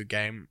really good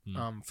game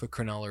for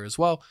Cronulla as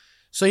well.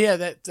 So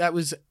yeah, that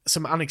was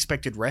some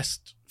unexpected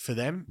rest for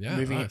them. Yeah,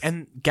 moving nice.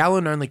 and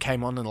Gallon only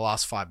came on in the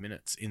last 5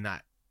 minutes in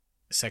that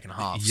second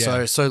half.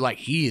 Yeah. So like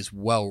he is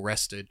well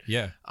rested.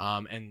 Yeah,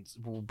 And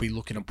we'll be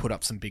looking to put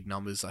up some big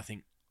numbers, I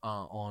think,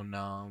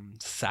 on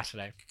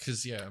Saturday.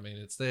 because I mean,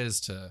 it's theirs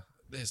to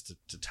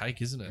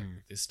take, isn't it? At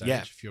this stage,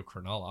 Yeah. if you're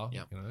Cronulla,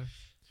 Yeah. you know,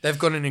 They've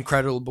got an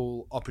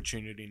incredible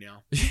opportunity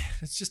now,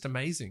 it's just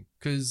amazing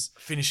because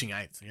finishing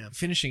 8th. Yeah.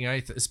 finishing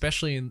 8th,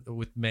 especially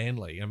with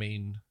Manly. I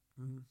mean,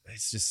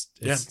 it's just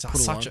it's put a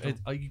such line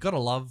a, you got to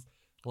love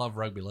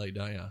rugby league,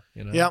 don't you?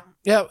 You know,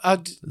 Yeah.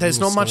 There's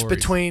little not much stories.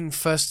 between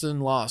first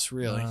and last,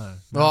 really. No,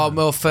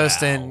 Well,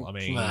 first Well, and I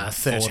mean,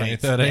 13th.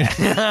 13.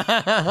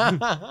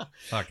 Yeah.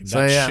 Fucking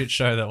So, that yeah. shit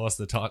show that was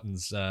the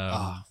Titans.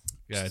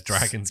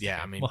 Dragons. Yeah,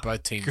 game. I mean, My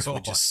both teams were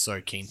God. just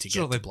so keen to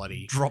Sure, get they to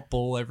bloody. drop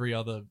ball every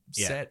other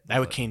Yeah, set. they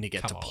were but keen to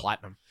get come to on.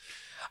 platinum.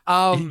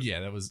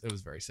 Yeah, it was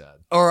very sad.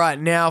 All right,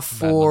 now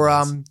for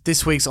numbers.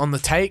 this week's On the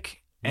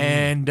Take.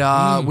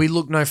 And we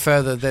look no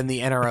further than the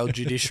NRL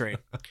judiciary.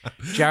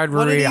 Jared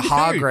What did he Maria do?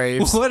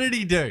 Hargraves. What did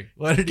he do?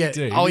 What did he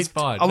do? He's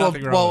fine.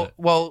 Nothing wrong with it.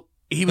 well,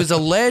 he was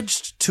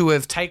alleged to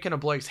have taken a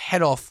bloke's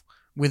head off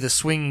with a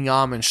swinging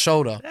arm and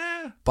shoulder,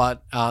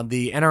 but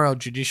the NRL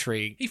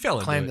judiciary He fell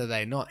into claimed it. that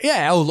they not.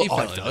 Yeah, oh, look, He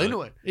I fell fell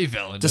into it. He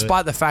fell into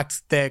Despite the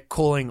fact they're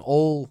calling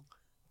all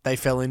they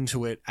fell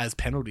into it as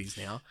penalties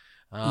now.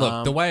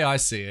 Look, the way I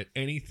see it,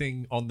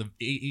 anything on the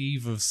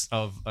eve of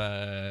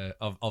the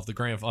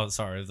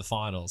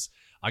finals,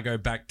 I go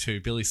back to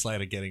Billy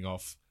Slater getting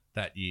off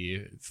that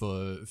year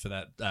for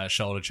that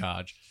shoulder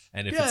charge,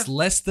 and if it's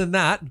less than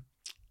that,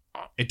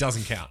 it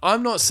doesn't count.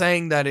 I'm not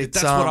saying that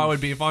it's. That's what I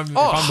would be if I'm the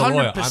lawyer.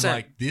 I'm 100%.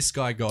 like, this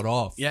guy got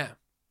off. Yeah.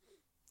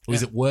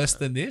 Was it worse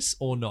than this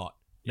or not?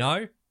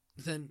 No,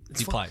 Then it's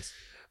he fine. plays.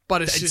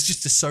 But It's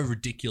just so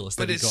ridiculous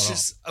that But he it's got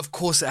just, of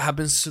course, it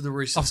happens to the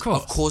Roosters. Of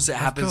course. Of course, it Of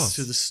happens course.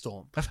 to the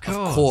Storm. Of course.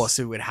 Of course,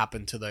 it would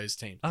happen to those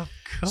teams. off.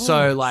 Of course.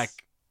 So, like,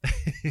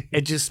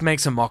 it just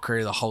makes a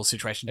mockery of the whole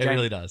situation. It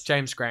really does.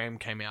 James Graham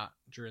came out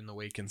during the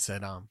week and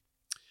said,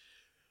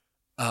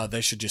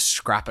 they should just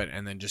scrap it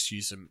and then just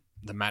use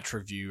the match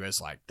review as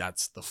like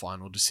that's the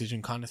final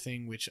decision kind of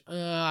thing. Which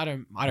I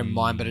don't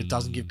mind, but it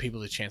doesn't give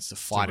people the chance to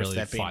fight really if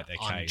they're being fight their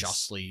case.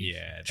 unjustly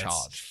that's-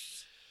 charged.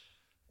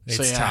 It's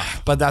So, yeah,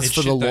 tough. but that's It's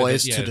for the shit though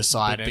lawyers that, to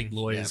decide. Big and,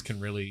 lawyers yeah. can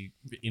really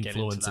into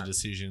influence a that.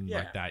 decision Yeah.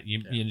 like that.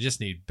 You just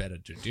need better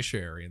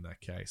judiciary in that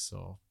case,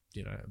 or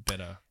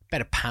better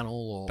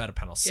panel or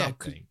panel Yeah,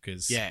 something.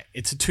 Because yeah,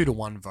 it's a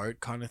 2-1 vote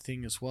kind of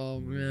thing as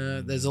well.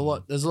 Yeah, there's a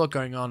lot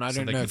going on. I So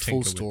don't they know can full tinker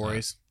with that.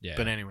 stories, Yeah.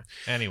 but anyway.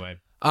 Anyway,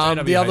 The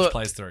JWH other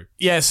plays through.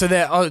 Yeah, so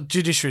their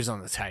judiciary's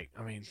on the take.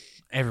 I mean,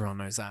 everyone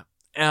knows that.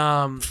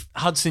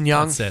 Hudson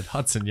Young, That said,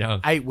 Hudson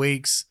Young. 8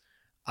 weeks,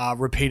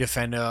 repeat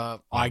offender,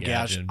 eye gouge.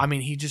 gouging. I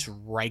mean, he just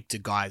raked a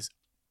guy's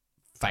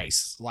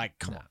face. Like,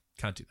 come No, on,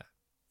 can't do that.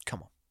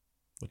 come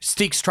on.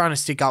 Stick's trying to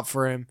stick up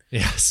for him.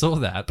 Yeah, I saw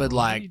that. But, what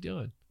like, are you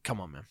doing? Come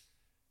on, man.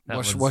 That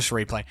Watch was- the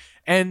replay.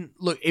 And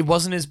look, it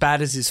wasn't as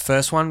bad as his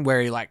first one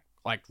where he like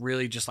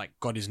really just like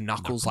got his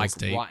knuckles like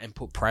deep. right and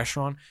put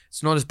pressure on.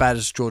 It's not as bad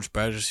as George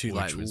Burgess who Which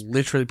like was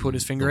literally put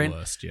his finger the in.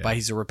 worst, yeah. But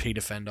he's a repeat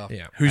offender.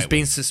 Yeah, Who's 8 been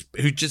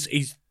weeks.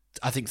 he's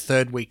I think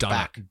 3rd week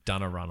back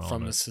done a run from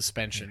on the it.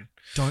 suspension.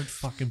 Don't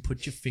fucking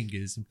put your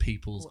fingers in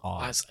people's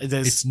eyes.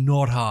 There's- It's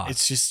not hard.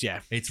 It's just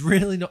It's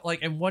really not like,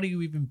 and what do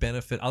you even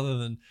benefit other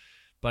than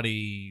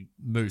Buddy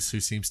Moose, who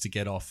seems to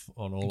get off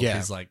on all of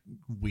his like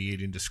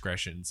weird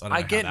indiscretions? I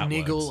don't know get how that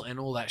niggle works. and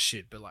all that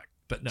shit, but like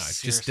But no, it's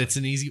seriously. it's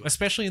an easy,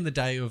 especially in the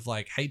day of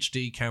like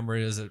HD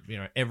cameras at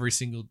every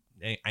single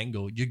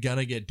angle, you're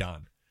gonna get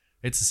done.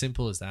 It's as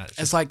simple as that. it's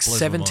just like blows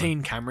my mind.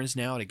 17 cameras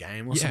now at a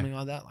game or Yeah. something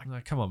like that. Like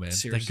Like, come on, man.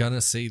 Seriously. They're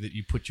gonna see that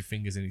you put your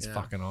fingers in his Yeah.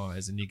 fucking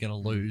eyes, and you're gonna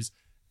lose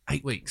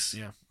 8 weeks.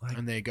 yeah, Like,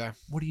 and there you go.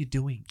 what are you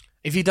doing?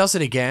 If he does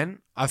it again,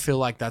 I feel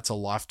like that's a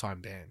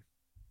lifetime ban.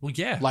 Well,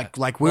 yeah. Like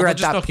Well, we're they'll at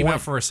just that knock him point.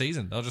 out for a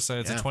season. They'll just say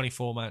it's Yeah. a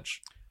 24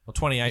 match or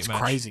 28 It's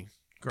match. crazy.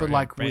 But Great,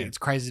 like, ban. it's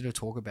crazy to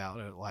talk about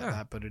it like Yeah.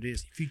 that, but it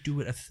is. If you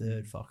do it a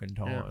third fucking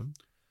time,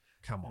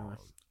 come on.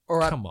 All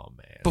right. Come on,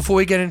 man. Before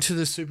we get into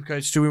the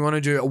Supercoach, do we want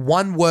to do a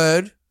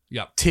one-word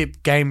Yep.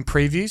 tip game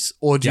previews,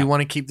 or do you Yep.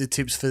 want to keep the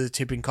tips for the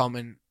tipping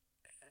common?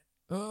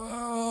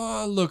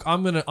 Look,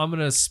 I'm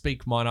gonna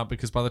speak mine up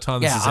because by the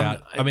time this Yeah, is I'm-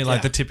 out, I mean, like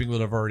yeah. the tipping will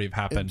have already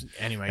happened.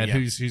 Anyway, And yeah.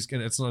 who's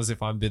gonna? It's not as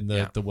if I've been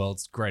the Yeah.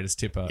 world's greatest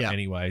tipper Yeah.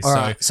 anyway. All so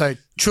right. So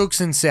Chooks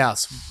and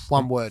South,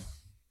 one word.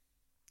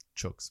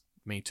 Chooks,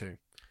 Me too.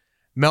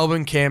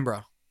 Melbourne,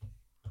 Canberra.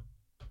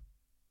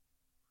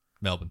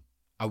 Melbourne.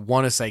 I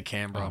want to say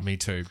Canberra. Oh, me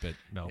too, but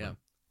Melbourne. Yeah.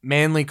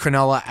 Manly,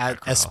 Cronulla at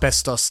Cronulla.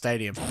 Asbestos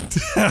Stadium.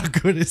 How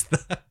good is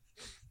that?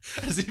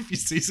 As if your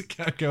season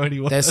can't go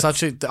anywhere. There's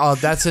such a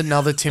that's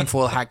another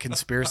tinfoil hat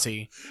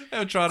conspiracy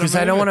because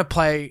they don't want to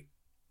play.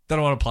 They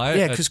don't want to play it.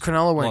 Yeah, because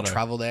Cronulla won't Lotto.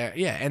 travel there.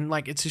 Yeah, and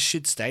like it's a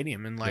shit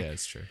stadium, and like yeah,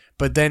 it's true.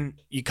 but then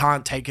you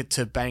can't take it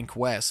to Bank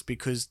West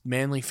because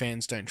Manly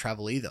fans don't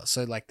travel either.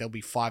 So like there'll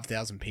be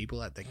 5,000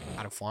 people at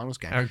a finals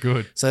game. How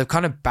good? So they've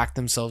kind of backed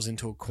themselves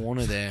into a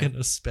corner there. In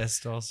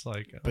asbestos,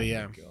 like. But oh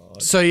yeah. my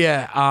God. So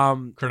yeah,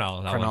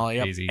 Cronulla, that Cronulla, one,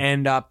 yep. easy.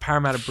 And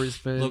Parramatta,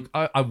 Brisbane. Look,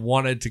 I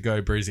wanted to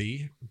go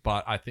Brizzy,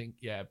 but I think,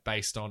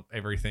 based on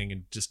everything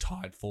and just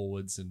tied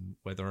forwards and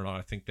whether or not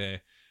I think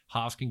their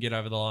halves can get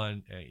over the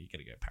line, you got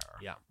to go Para.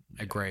 Yeah,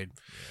 agreed.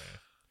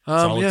 So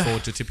I look yeah.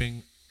 forward to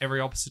tipping every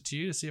opposite to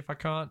you to see if I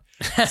can't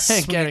Get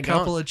swing a it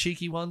couple going. of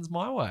cheeky ones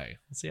my way.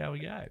 Let's see how we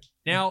go.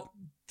 Now,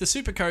 the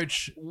Super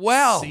Coach.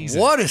 Wow,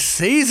 season. what a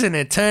season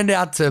it turned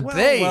out to be.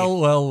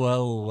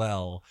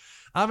 Well.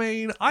 I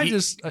mean,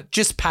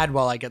 Just pad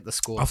while I get the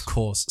scores. Of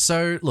course.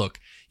 So,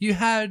 look, you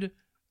had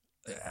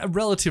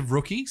relative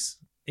rookies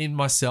in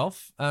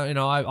myself.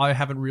 I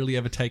haven't really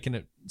ever taken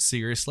it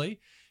seriously.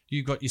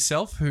 You got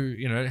yourself who,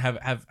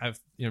 have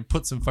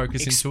put some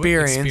focus into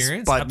it.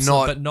 Experience, but absolutely,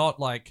 not- but not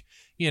like,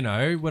 we're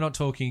not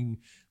talking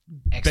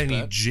Expert.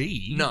 Benny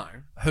G. No.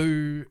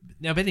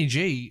 Now Benny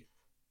G,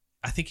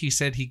 I think he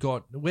said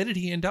where did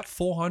he end up?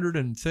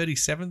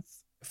 437th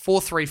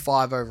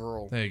 435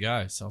 overall. There you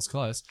go. Sounds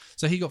close.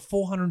 So he got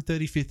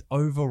 435th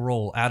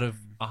overall out of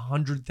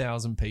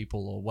 100,000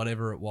 people or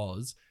whatever it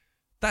was.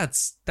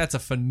 That's a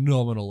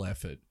phenomenal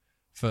effort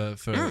for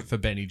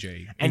Benny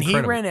G. And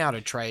Incredible. he ran out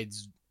of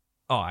trades,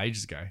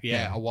 ages ago.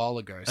 a while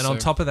ago. And on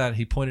top of that,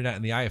 he pointed out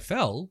in the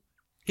AFL,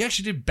 he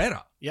actually did better.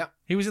 Yep.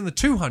 He was in the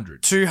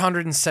 200s.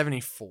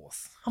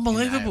 274th.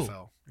 Unbelievable. in the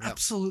AFL. Yep.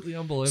 Absolutely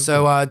unbelievable.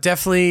 So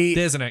definitely,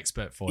 there's an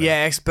expert for you. yeah,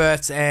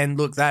 experts. And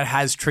look, that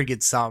has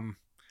triggered some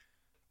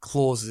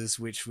clauses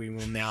which we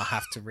will now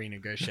have to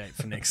renegotiate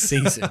for next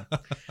season.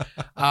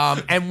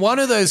 And one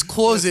of those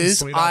clauses,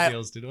 Sweet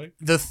ideals, did we?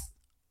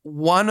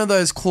 one of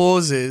those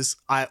clauses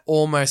I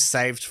almost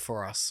saved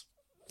for us.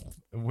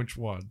 And which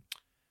one?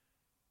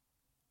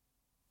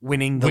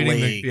 Winning the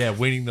league.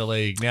 Winning the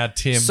league. Now,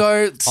 Tim.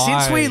 So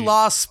since we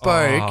last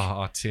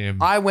spoke,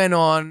 Tim. I went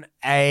on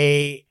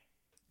a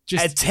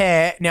Just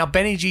tear. Now,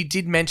 Benny G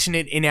did mention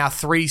it in our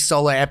 3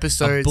 solo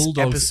episodes.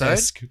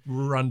 Bulldogs-esque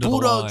run to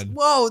Bulldogs. the line.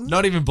 Whoa.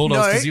 Not even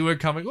Bulldogs, No. because you were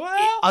coming,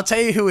 well. I'll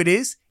tell you who it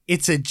is.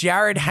 It's a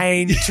Jared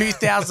Hayne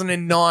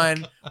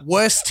 2009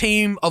 worst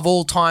team of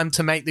all time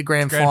to make the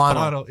grand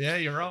final. Yeah,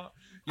 you're right.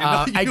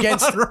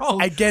 Against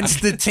wrong.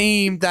 against the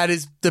team that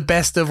is the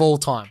best of all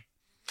time.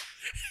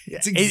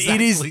 It's It is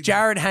exactly-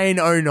 Jared Hayne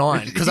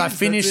 09 because I That's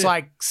finished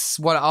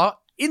it.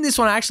 in this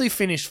one I actually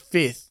finished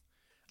 5th.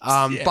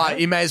 Yeah.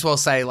 But you may as well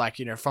say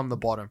from the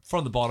bottom.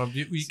 From the bottom.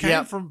 You came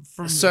Yep. from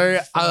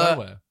So,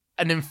 nowhere.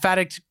 An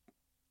emphatic.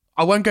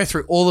 I won't go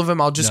through all of them.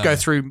 I'll just No. go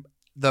through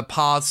the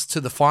paths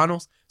to the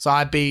finals. So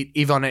I beat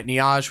Yvonne at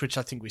Niage, which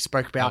I think we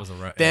spoke about. was a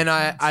ra- Then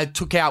yeah. I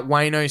took out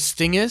Wayno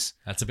Stingers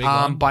That's a big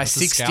one. by That's a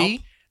 60.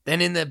 scalp.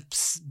 Then in the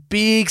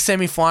big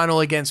semi-final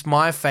against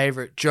my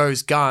favorite,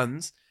 Joe's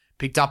Guns,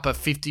 picked up a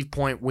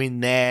 50-point win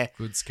there.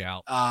 Good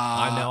scalp.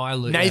 I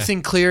know.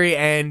 Nathan Cleary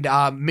and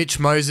Mitch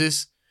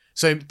Moses.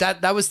 So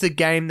that was the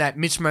game that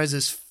Mitch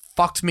Moses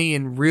fucked me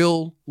in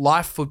real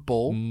life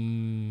football,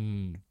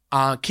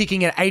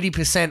 kicking at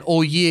 80%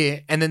 all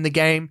year, and then the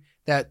game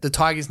that the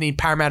Tigers need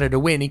Parramatta to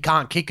win, he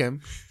can't kick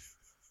him.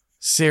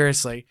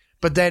 Seriously.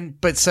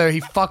 But so he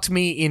fucked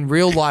me in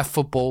real life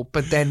football,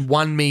 but then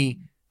won me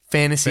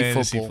fantasy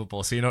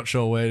football. So you're not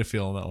sure where to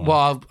feel on that one.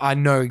 Well, I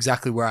know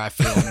exactly where I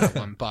feel on that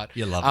one, but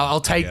You love it.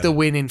 I'll take I the get it.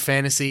 win in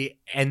fantasy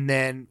and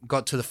then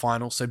got to the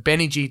final. So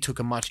Benny G took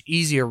a much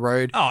easier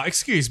road, Oh,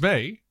 excuse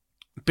me.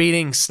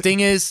 beating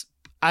Stingers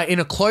in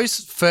a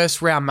close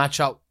first round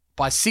matchup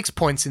by 6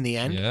 points in the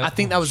end. Yeah. I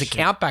think that Oh, was a shit.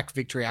 countback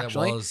victory,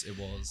 actually, It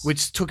was.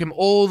 which took him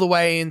all the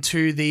way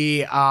into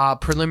the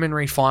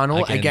preliminary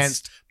final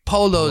against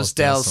Polos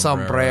del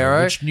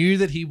Sombrero. Which knew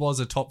that he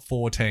was a top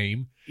 4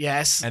 team,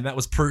 Yes. and that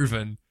was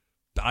proven.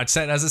 As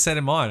I said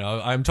in mine,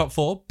 I'm top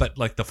 4, but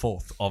like the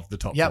 4th of the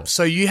top 4. Yep.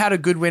 So you had a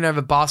good win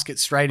over Basket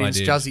Straight I in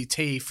did. Juzzy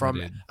T from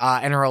did.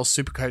 NRL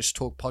Supercoach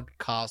Talk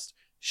podcast.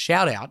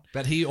 Shout out.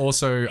 But he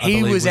also, I He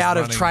believe, was out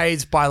of running-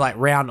 trades by like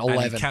round and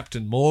 11.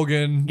 Captain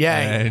Morgan. Yeah,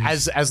 and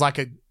as like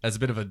a as a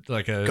bit of a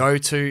go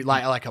to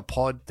like a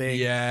pod thing.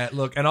 Yeah,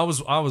 look, and I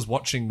was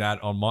watching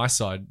that on my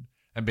side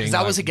and being because that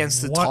like, was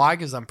against the what?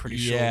 Tigers. I'm pretty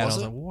sure. Yeah, and I Was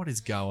was it? like, what is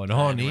going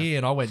on Anyway. here?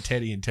 And I went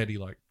Teddy, and Teddy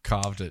like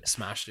carved it.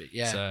 Smashed it.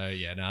 Yeah. So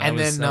yeah, no, and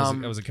then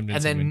that was a and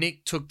convincing then win.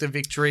 Nick took the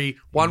victory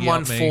Yup,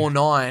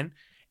 1-1-4-9.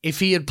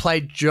 If he had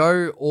played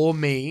Joe or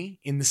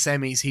me in the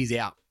semis, he's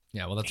out.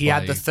 Yeah, well, that's He why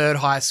had the third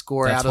highest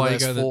score that's out of why you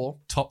those go 4.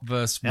 the top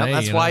versus Yep, me.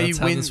 that's you know, why you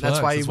how win. this That's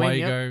works. why you That's win, why you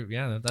yep. go.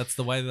 Yeah, that's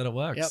the way that it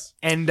works. Yep.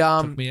 And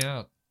Took me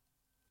out.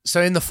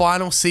 so in the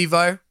final,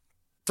 Sivo,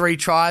 3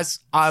 tries.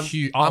 I'm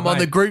on mate.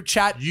 the group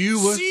chat.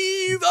 You were-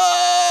 Sivo!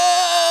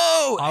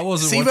 I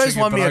wasn't Sivo's watching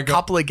it, won but me I a got-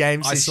 couple of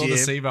games I this saw year.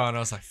 the SIBO and I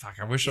was like, fuck,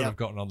 I wish I'd Yep. have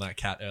gotten on that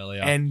cat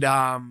earlier. And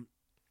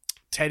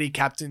Teddy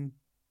captain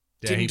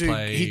yeah,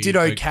 he did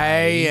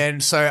okay,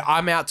 and so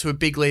I'm out to a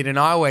big lead, and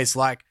I always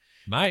like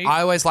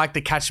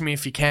the catch me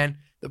if you can.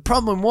 The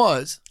problem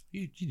was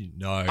you didn't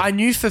know. I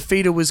knew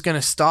Fafita was going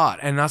to start,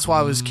 and that's why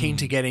I was keen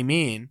to get him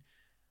in.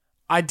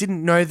 I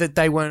didn't know that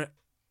they weren't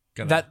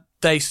that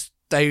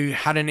they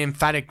had an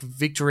emphatic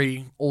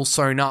victory all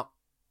sewn up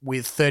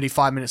with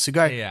 35 minutes to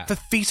go. Yeah.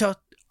 Fafita,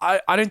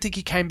 I don't think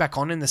he came back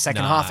on in the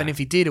second half, and if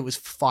he did, it was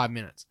 5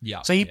 minutes.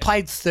 Yeah. So he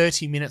played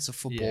 30 minutes of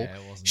football. Yeah,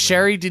 it wasn't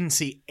Sherry didn't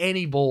see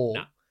any ball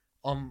No.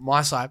 on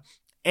my side.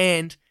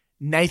 And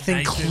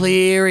Nathan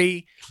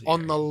Cleary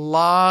on the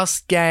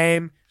last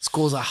game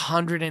scores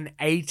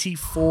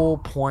 184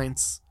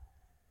 points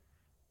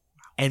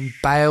and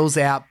bails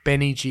out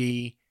Benny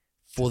G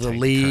for the take the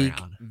league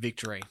crown.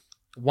 victory.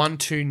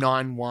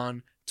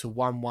 1-2-9-1 to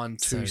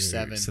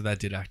 1-1-2-7. So that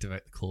did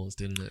activate the clause,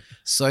 didn't it?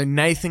 So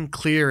Nathan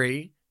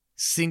Cleary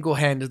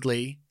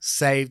single-handedly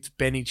saved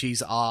Benny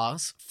G's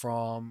arse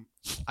from,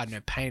 I don't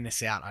know, paying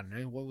us out. I don't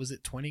know, what was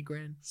it, 20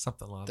 grand?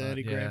 Something like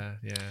 30 that. grand.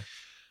 Yeah.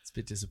 It's a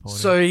bit disappointing.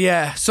 So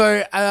yeah,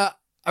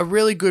 a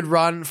really good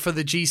run for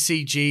the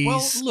GCGs.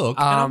 well, look,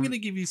 and I'm going to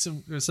give you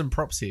some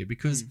props here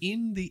because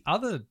in the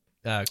other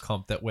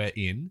comp that we're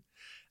in,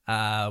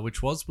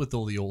 which was with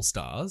all the All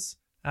Stars,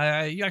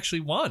 you actually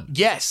won.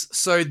 yes.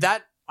 So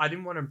that I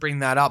didn't want to bring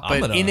that up,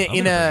 I'm but gonna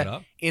bring it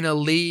up. in a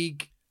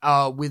league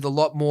with a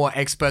lot more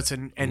experts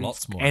and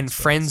Lots more and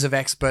experts. friends of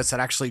experts that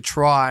actually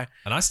try.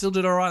 And I still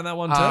did all right in that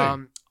one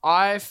too.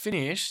 I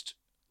finished.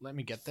 Let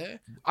me get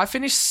there. I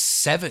finished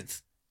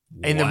 7th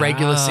in the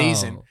regular Wow.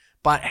 season.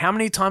 But how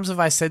many times have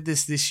I said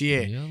this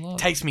year? Yeah, a lot.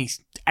 It takes me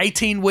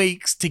 18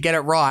 weeks to get it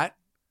right.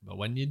 But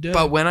when you do,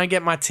 But when I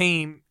get my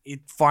team,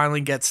 it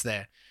finally gets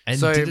there. and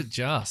so- did it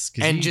just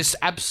 'cause And you just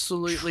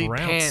absolutely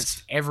trounced.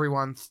 pantsed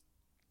everyone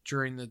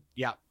during the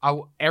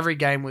every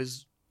game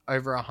was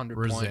over 100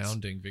 points.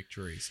 resounding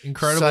victories.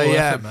 Incredible So,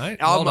 yeah, effort, mate.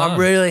 Well I'm done.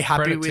 really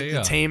happy Credit with to the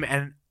ya. team,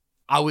 and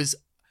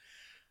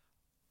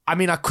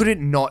I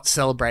couldn't not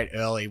celebrate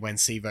early when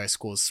Sivo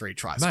scores 3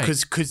 tries Mate.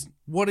 because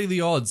What are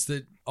the odds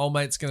that old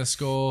mate's going to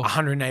score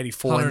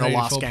 184 in the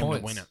last 184 game points?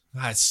 to win it.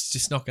 Nah, it's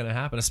just not going to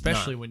happen,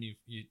 especially when you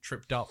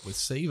tripped up with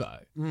Sivo.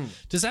 Mm.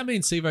 Does that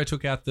mean Sivo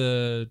took out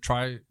the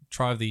try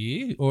of the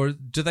year, or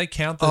do they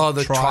count the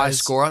the try tries?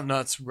 scorer? No,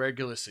 it's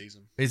regular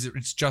season,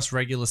 It's just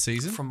regular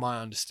season? from my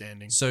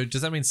understanding. So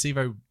does that mean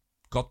Sivo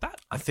got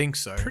that? I think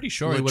so. Pretty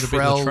sure he would have been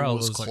Latrell Latrell. It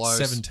was was like close.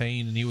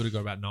 17, and he would have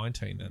got about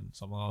 19 then,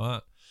 something like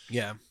that.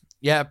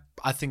 Yeah.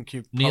 I think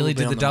you Nearly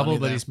did the double,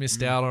 but money he's there.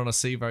 missed out on a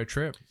Sivo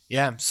trip.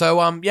 Yeah. So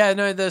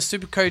the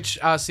Super Coach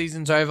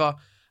season's over.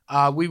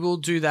 We will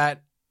do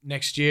that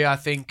next year, I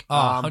think.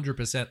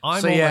 100%.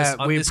 I'm we this close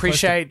to-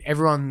 appreciate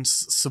everyone's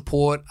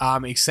support,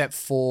 except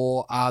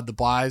for the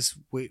bye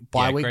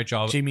Yeah, week. great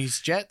job.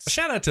 Jimmy's Jets.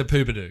 Shout out to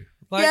Poobadoo.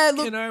 Like, Yeah,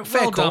 look,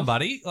 fair well call. done,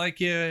 buddy. Like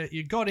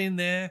you got in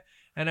there,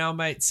 and our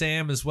mate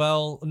Sam as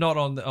well. Not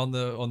on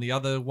the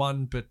other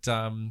one, but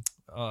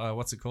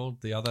what's it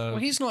called? The other. Well,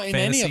 he's not in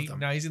fantasy. any of them.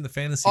 No, he's in the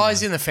fantasy. Oh, one.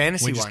 he's in the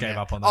fantasy We one. just gave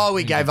yeah. up on that. Oh,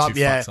 we gave up. two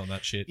Yeah. fucks on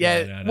that shit.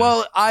 Yeah. No.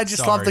 Well, I just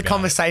love Sorry the about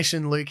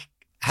conversation Luke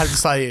had to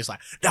say. He was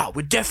like, "No,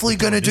 we're definitely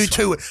going to do this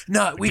 2.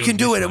 No, we doing can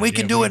do this it, and one. we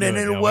can Yeah, do we it, can and do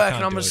it. it'll No, we work." can't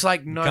And I'm do just it.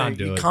 like, We "No, can't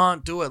do you it.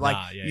 can't do it. Like,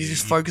 Nah, yeah, you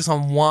just you- focus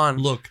on one."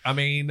 Look, I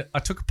mean, I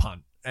took a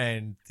punt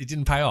and it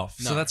didn't pay off,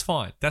 so No. that's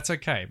fine. That's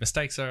okay.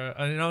 Mistakes are,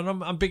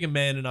 I'm big and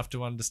man enough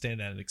to understand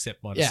that and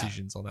accept my Yeah,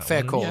 decisions on that. fair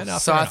one. And call. yeah, no,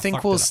 So fair I enough. think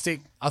Fucked we'll it up.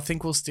 stick. I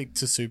think we'll stick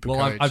to Super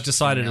Well, Coach. I've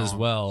decided from now as on.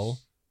 well.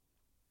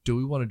 Do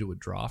we want to do a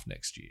draft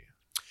next year?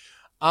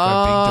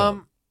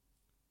 Um,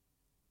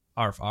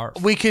 Arf.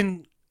 we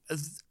can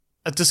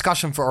a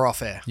discussion for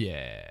off air.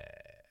 Yeah.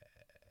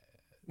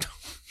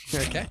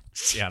 Okay.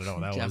 Yeah, I don't know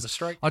what that Do you have was. a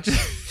stroke? I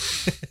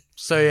just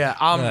So yeah,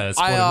 Yeah, that's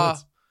what it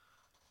was.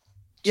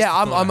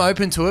 I'm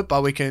open to it,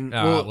 but we can.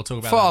 All right, we'll talk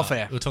about for that. off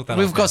air. We'll talk that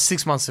We've off got air.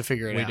 6 months to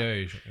figure it We out.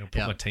 do. I'll put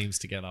Yeah. my teams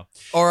together.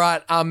 All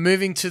right,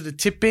 moving to the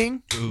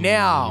tipping.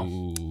 Now,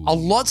 a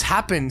lot's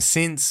happened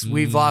since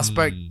we've last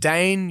spoke.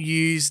 Dane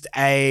used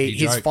He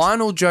his joked.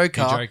 final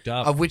joker, He joked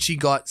up. of which he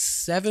got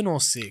 7 or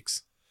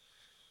 6.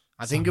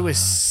 I think it was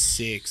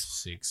 6.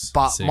 6.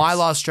 But my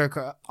last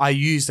joker I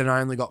used and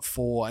I only got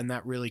 4, and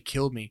that really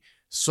killed me.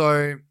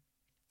 So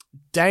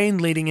Dane,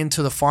 leading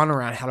into the final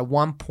round, had a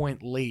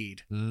 1-point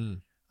lead.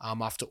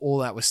 After all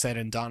that was said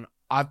and done,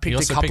 I picked a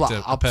also couple picked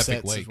of a perfect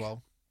upsets as week.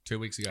 well. 2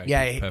 weeks ago.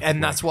 Yeah, Perfect and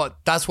week.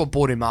 that's what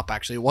brought him up.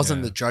 Actually, it wasn't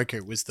Yeah. the Joker;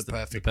 it was the The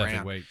perfect perfect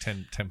round. week.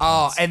 10 points.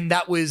 Oh, and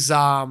that was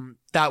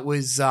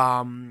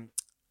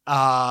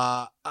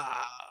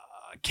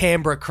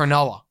Canberra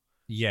Cronulla.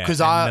 yeah,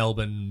 'cause and I-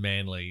 Melbourne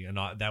Manly, and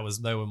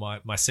they were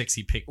my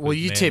sexy pick. Well, was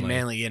you tipped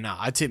Manly, you know.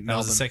 I tipped That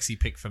was a Melbourne. sexy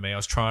pick for me. I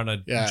was trying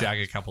to Yeah. jag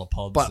a couple of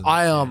pods, But and,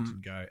 I, yeah, it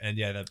didn't go. And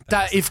yeah, that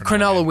That was the if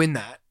Cronulla game. win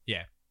that,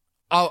 Yeah.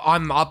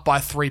 I'm up by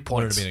 3 would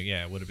points. have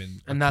been would have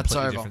been And a that's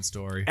completely over. different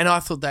story. And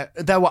I thought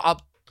that they were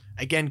up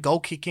again,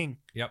 goal kicking.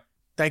 Yep.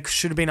 They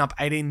should have been up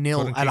 18-0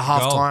 Couldn't at a kick a goal.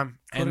 half time,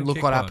 Couldn't and look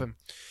kick what one. happened.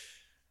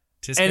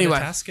 Anyway,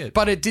 Anyway,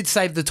 but it did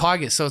save the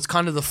Tigers, so it's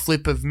kind of the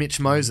flip of Mitch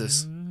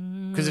Moses.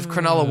 Because if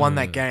Cronulla won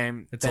that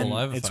game, It's then all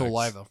over, it's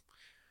all folks. over.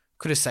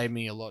 Could have saved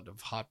me a lot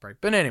of heartbreak.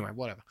 But anyway,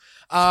 whatever.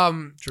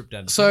 trip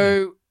down. To Sydney.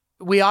 So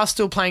we are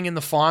still playing in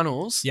the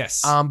finals.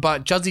 yes,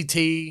 But Juzzy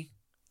T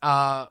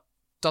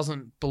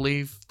doesn't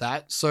believe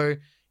that. So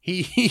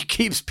he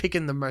keeps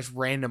picking the most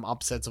random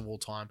upsets of all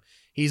time.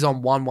 He's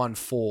on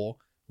 114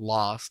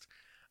 last.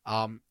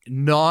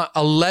 Not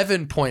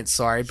 11 points,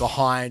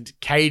 behind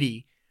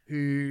Katie,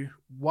 who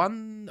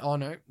won. Oh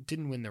no,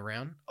 didn't win the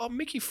round. Oh,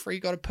 Mickey Free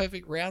got a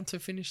perfect round to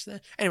finish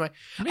there. Anyway,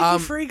 Mickey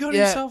Free got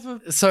yeah, himself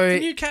a so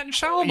new cat and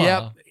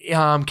shawarma.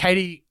 Yep.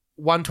 Katie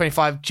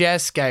 125.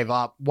 Jess gave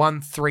up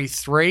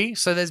 133.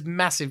 So there's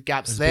massive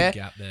gaps There's a there.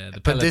 big gap there. The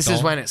But this is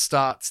peloton. when it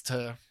starts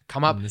to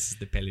come up. And this is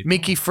the peloton.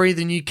 Mickey Free,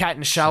 the new cat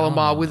and Shalimar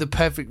Shalimar. with a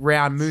perfect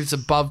round, moves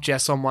above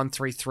Jess on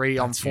 133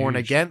 on That's 4 and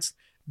huge. against.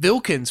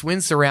 Vilkins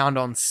wins the round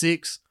on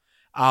 6,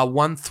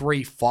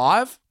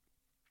 135.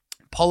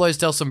 Polos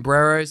del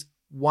Sombreros,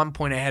 1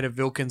 point ahead of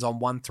Vilkins on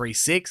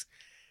 136.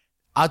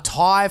 A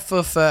tie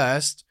for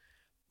first,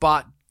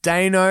 but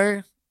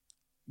Dano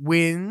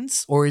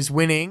wins or is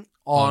winning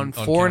on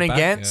 4 and countback,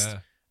 against.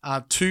 yeah.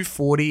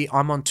 240.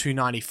 I'm on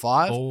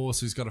 295. Oh,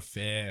 so he's got a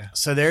fair.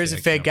 So there is a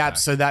fair gap. countback.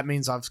 So that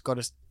means I've got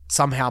to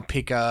somehow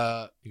pick You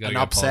gotta an go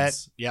upset.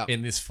 pods Yeah.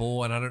 in this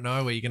 4, and I don't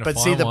know where you're going to But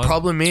find see, the one.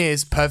 problem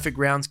is perfect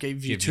rounds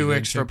give you Give 2 you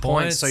extra two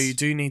points. points. So you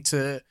do need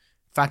to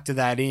factor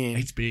that in.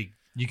 It's big.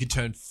 You could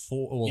turn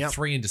Yep.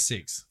 3 into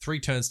 6. 3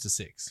 turns to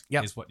 6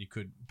 Yep. is what you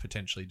could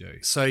potentially do.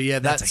 So yeah,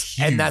 That's a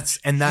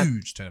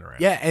huge turnaround.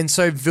 Yeah, and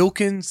so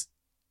Vilkins,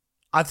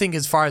 I think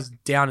as far as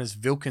down as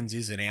Vilkins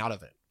isn't out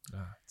of it,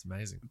 It's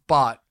amazing.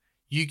 but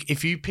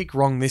if you pick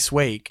wrong this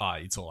week,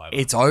 It's all over.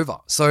 it's over.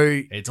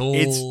 So It's all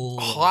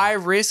it's high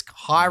risk,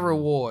 high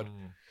reward.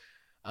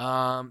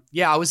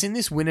 Yeah, I was in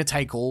this winner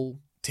take all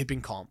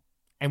tipping comp,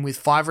 and with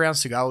 5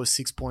 rounds to go, I was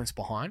 6 points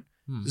behind.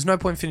 There's no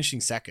point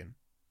finishing second.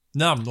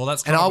 No, well,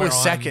 that's And kind I of was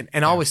where second,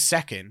 I'm- I was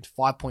second,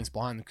 5 points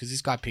behind because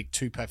this guy picked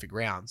 2 perfect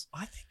rounds.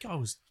 I think I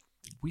was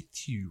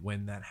with you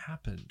when that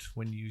happened.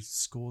 When you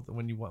scored,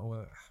 when you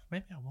won.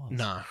 Maybe I was.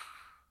 No,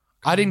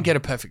 I didn't get a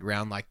perfect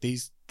round like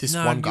this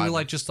No, one you guy. were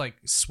like just like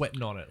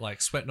sweating on it,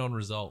 like sweating on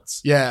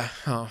results. Yeah,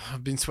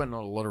 I've been sweating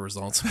on a lot of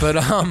results, but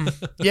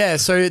yeah.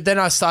 So then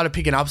I started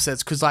picking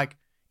upsets because like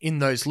in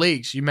those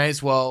leagues, you may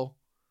as well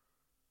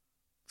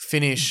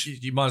finish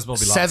You might as well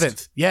be last.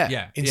 7th. Yeah,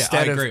 Yeah,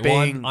 Instead I agree. of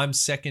being I'm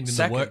second in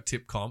second. the work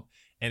tip comp,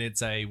 and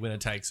it's a winner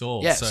takes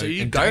all. Yeah, so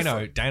you and go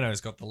for it.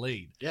 Dano's got the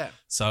lead. yeah.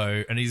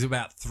 So, and he's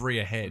about 3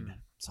 ahead.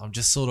 So I'm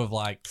just sort of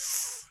like,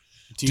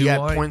 Do you Do get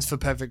I- points for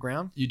perfect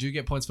round? you do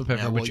get points for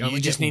perfect, Yeah, well, but you only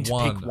just get need to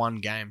one. pick one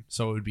game.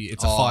 So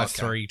it's a Oh,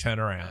 5-3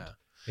 turnaround.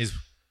 Yeah.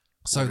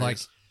 So It like,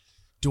 is.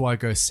 do I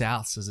go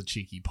Souths as a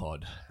cheeky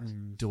pod?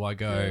 Do I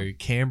go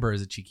Canberra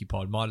as a cheeky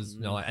pod? Might as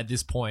like, at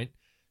this point,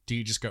 do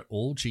you just go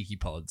all cheeky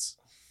pods?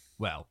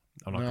 Well,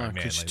 I'm not No, going Manly.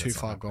 because you're too that's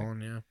not far happening.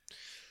 gone. Yeah,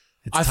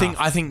 It's I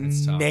tough. think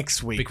It's tough.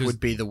 next week Because- would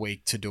be the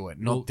week to do it,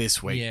 not Well,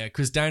 this week. Yeah,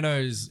 because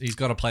he's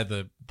got to play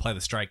the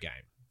straight game.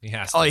 He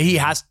has. To. Oh, he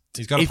has.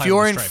 He's got to If play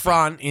you're with in the straight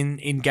front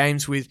in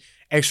games with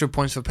extra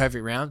points for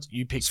perfect rounds,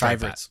 you pick straight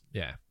favorites.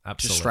 bat. Yeah,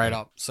 absolutely. Just straight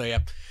up. So yeah.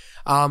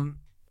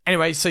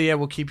 Anyway, so yeah,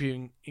 we'll keep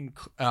you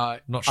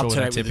Not sure up to with date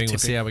the with the tipping. We'll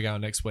see how we go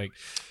next week.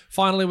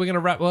 Finally, we're gonna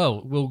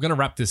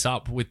wrap this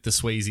up with the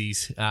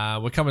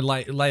Sweezies. We're coming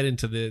late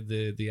into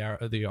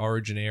the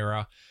Origin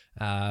era.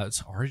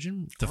 It's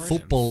Origin, the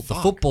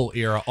football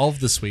era of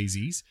the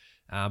Sweezies.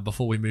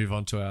 Before we move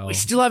on to our, We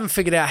still haven't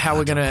figured out how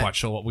we're I'm not gonna quite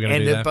sure what we're gonna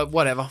end do it, there. but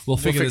whatever. We'll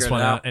figure this it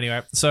one out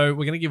anyway. So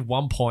we're gonna give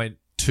 1 point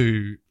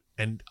to,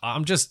 and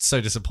I'm just so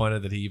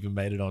disappointed that he even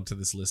made it onto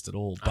this list at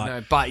all. I But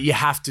know, but you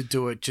have to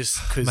do it just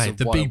because mate, of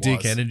the what big it dick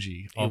was.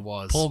 energy It of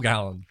was. Paul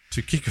Gallen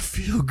to kick a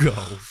field goal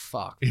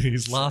Fuck. in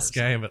his last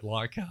game at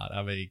Leichhardt.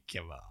 I mean,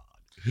 come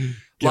on.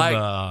 Like-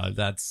 Come on.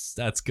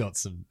 That's got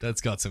some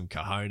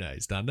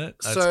cojones, doesn't it?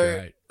 That's so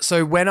great.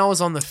 so when I was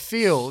on the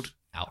field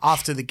Ouch.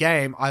 after the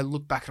game, I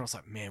looked back and I was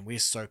like, man, we're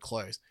so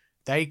close.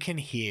 They can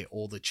hear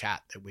all the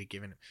chat that we're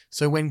giving them.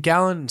 So when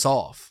Gallen's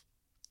off,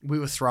 we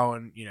were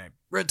throwing,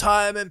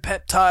 retirement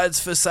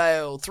peptides for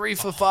sale, 3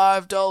 for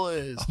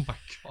 $5. Oh my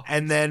god.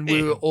 And then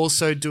we were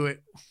also doing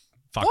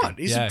Fucking- what?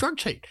 He's yeah. a drug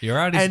cheat. You're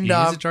right. And, He's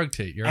a drug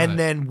teat. You're And right.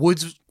 then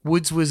Woods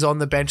was on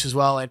the bench as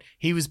well, and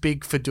he was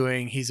big for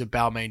doing. He's a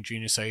Balmain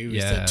junior, so he was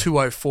Yeah. the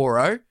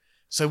 2040.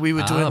 So we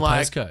were doing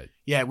like postcode.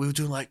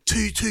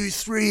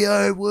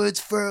 2230 Woods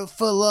for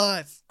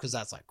life because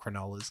that's like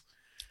Cronola's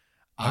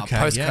Okay.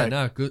 postcode. Yeah.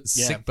 No. Good.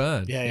 Yeah. Sick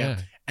burn.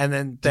 Yeah. And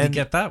then Did he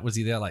get that? Was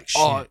he there like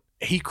shit? oh,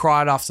 he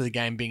cried after the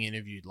game being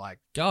interviewed. Like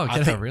Oh, I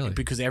get think out really.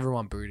 because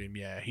everyone booed him.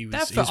 Yeah, he was.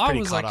 That he was I pretty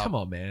was cut like, up. come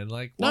on, man.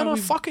 Like, No, why we-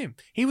 fuck him.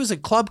 He was a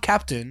club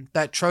captain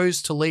that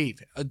chose to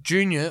leave, a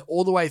junior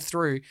all the way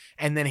through,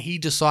 and then he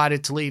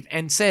decided to leave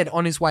and said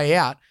on his way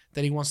out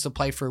that he wants to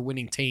play for a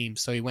winning team.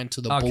 So he went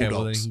to the Okay, Bulldogs.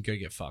 well then he can go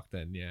get fucked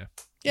then. Yeah.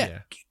 yeah,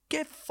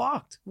 get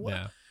fucked. What?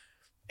 Yeah.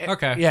 Eh,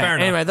 Okay, Yeah. fair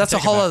enough. Anyway, that's a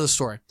Take it whole back. other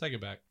story. Take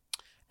it back.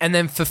 And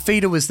then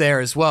Fafita was there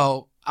as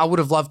well. I would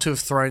have loved to have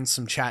thrown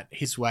some chat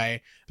his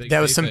way. Big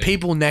There were some Fifi.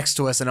 people next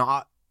to us, and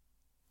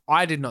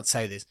I did not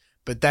say this,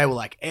 but they were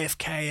like,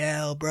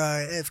 FKL,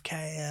 bro,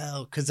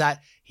 FKL. Because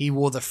he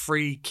wore the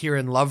free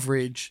Kieran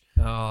Loveridge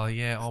Oh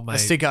yeah. Oh a mate.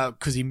 sticker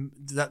because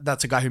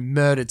that's a guy who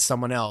murdered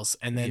someone else.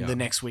 And then Yeah. the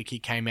next week he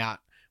came out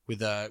with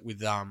the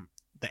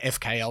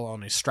FKL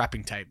on his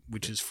strapping tape,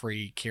 which is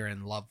free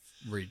Kieran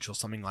Loveridge or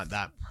something like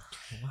that.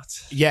 What?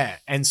 Yeah.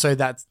 And so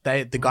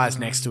the guys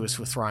next to us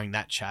were throwing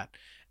that chat.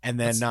 And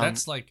then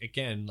That's like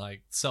again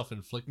like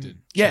self-inflicted.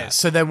 yeah, chat.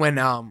 so then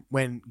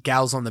when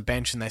Gal's on the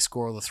bench and they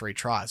score all the 3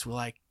 tries, we're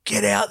like,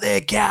 get out there,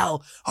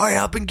 Gal. Hurry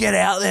up and get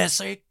out there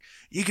so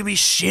you can be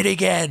shit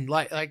again.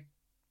 Like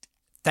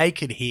they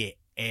could hear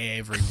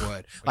every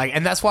word.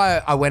 And that's why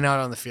I went out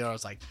on the field. I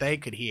was like, they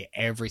could hear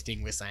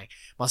everything we're saying.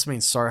 Must have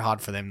been so hard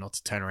for them not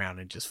to turn around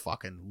and just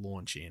fucking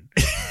launch in.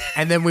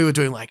 And then we were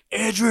doing like,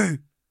 Andrew.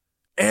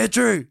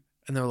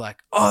 And they were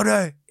like, oh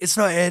no, it's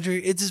not Andrew.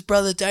 It's his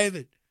brother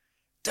David.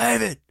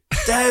 David.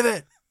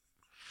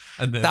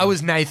 And then That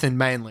was Nathan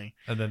mainly.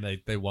 and then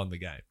they won the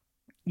game.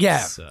 Yeah,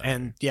 So-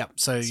 and yeah,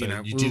 so so you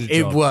know, you did a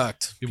it job.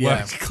 worked. It yeah.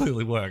 worked.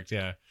 Clearly worked.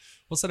 Yeah.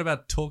 What's that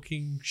about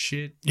talking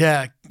shit?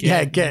 Yeah,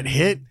 get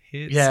hit.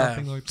 Yeah,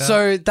 Something like that.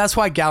 so that's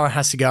why Gallen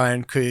has to go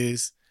in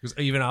because because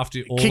even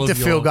after all kicked of the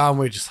your, field goal and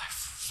we're just like,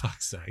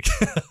 fuck's sake.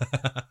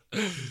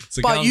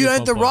 So but Gallen you gets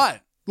earned the 1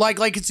 point. right.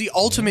 Like it's the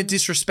ultimate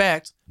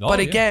disrespect. Oh, but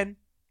yeah. again,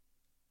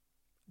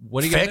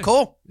 What are you fair gonna do?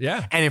 call.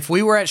 Yeah. And if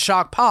we were at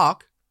Shark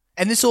Park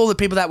And this is all the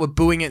people that were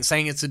booing it and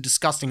saying it's a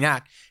disgusting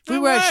act.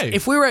 No way.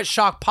 If we were at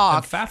Shark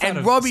Park And Faf had and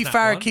a Robbie snap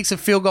Farah one. kicks a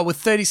field goal with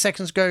 30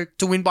 seconds to go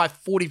to win by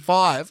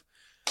 45,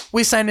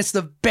 we're saying it's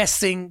the best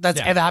thing that's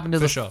Yeah, ever happened to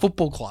for the sure.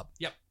 football club.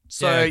 Yep.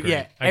 So, Yeah, I agree. I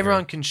agree.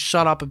 everyone can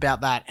shut up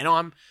about that. And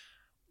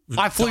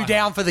I flew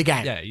down for the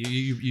game. Yeah,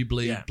 you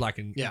bleed Yeah. black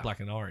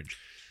and orange.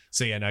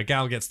 So yeah, no,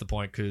 Gal gets the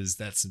point because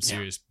that's some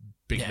serious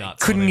big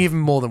nuts. Couldn't on him. give him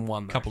more than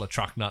one, A though. couple of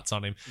truck nuts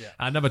on him.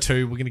 Yeah. Number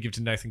 2, we're going to give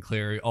to Nathan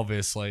Cleary,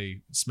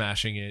 obviously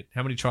smashing it.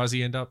 How many tries did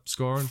he end up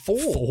scoring?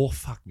 4.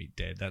 Fuck me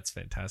dead. That's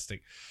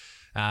fantastic.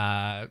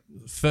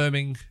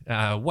 Firming,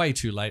 way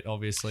too late,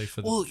 obviously,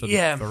 for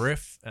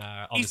Riff.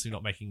 Obviously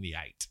not making the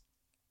 8.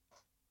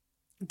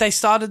 They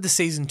started the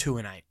season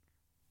 2-8.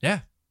 Yeah.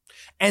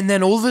 And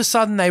then all of a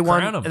sudden they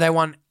Crown won 'em. They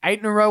won 8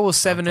 in a row or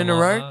 7 in a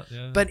Something row. like that,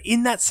 yeah. But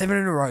in that 7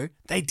 in a row,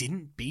 they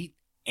didn't beat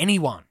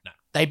anyone. No.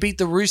 They beat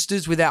the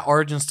Roosters without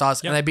Origin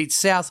stars, Yep. and they beat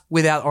South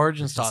without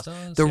Origin stars.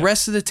 The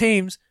rest of the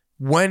teams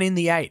weren't in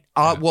the 8.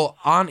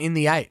 Aren't in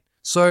the 8.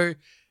 So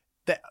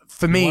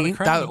for You me, wanna they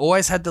crown 'em.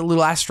 always had the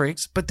little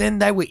asterisks, but then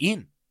they were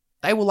in.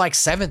 They were like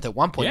 7th at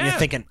one point. And Yeah. you're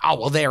thinking, oh,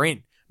 well, they're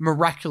in.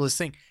 Miraculous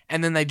thing.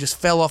 And then they just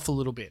fell off a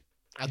little bit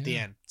at the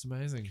end. It's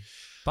amazing.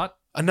 But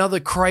Another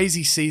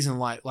crazy season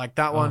like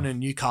that one Oh. in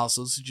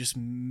Newcastle's just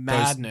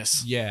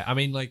madness. yeah, I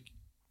mean, like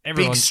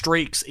everyone, Big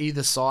streaks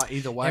either side,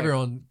 either way.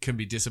 everyone can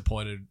be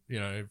disappointed,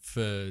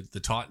 for the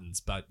Titans,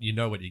 but you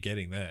know what you're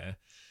getting there.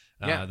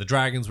 Yeah. The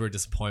Dragons were a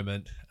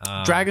disappointment.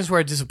 Dragons were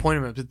a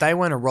disappointment, but they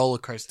weren't a roller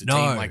coaster team.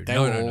 Like they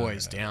were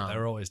always no. down. They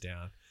were always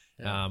down.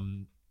 Yeah.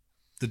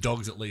 The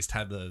Dogs at least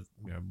had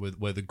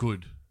were the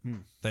good.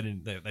 They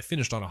didn't. They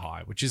finished on a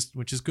high, which is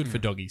good for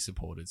Doggy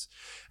supporters.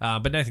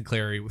 But Nathan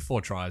Cleary with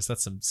 4 tries,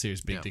 that's some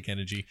serious big dick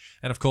energy.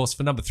 And of course,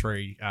 for number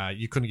 3,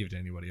 you couldn't give it to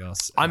anybody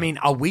else. I mean,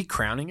 are we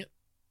crowning it?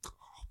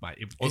 Mate,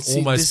 it It's- would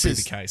almost this be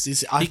is- the case.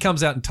 this- He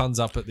comes out and tons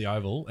up at the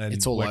Oval, and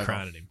It's all we're over.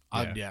 crowning him.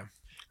 Yeah.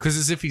 Because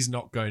as if he's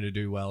not going to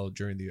do well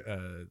during the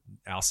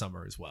our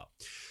summer as well.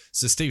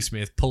 So Steve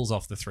Smith pulls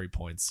off the 3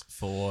 points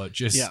for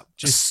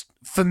just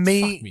for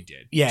me, fuck me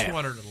dead. yeah.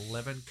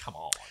 211. Come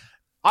on,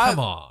 I- come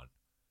on.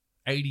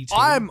 82.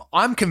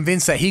 I'm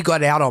convinced that he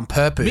got out on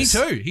purpose. Me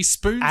too. He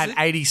spoons At it.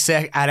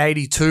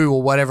 82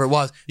 or whatever it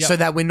was, Yep. so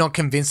that we're not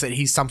convinced that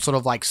he's some sort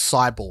of like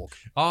cyborg.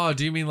 Oh,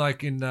 do you mean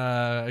like in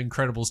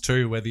Incredibles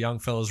 2 where the young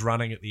fella's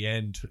running at the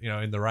end,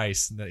 in the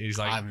race, and that he's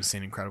I like, haven't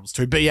seen Incredibles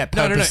 2, but yeah,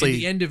 no, purposely. at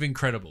the end of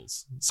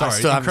Incredibles. Sorry,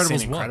 still haven't Incredibles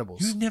seen 1.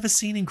 Incredibles. You've never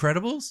seen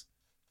Incredibles?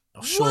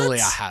 Surely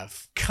What? I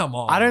have. Come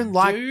on, I don't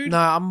like. dude. No,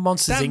 I'm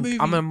Monsters That Inc. movie-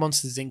 I'm a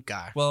Monsters Inc.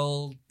 guy.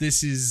 Well,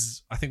 this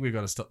is. I think we've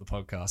got to stop the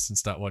podcast and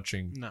start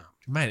watching. No.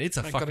 Man, it's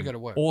a I gotta fucking go to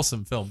work.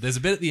 awesome film. There's a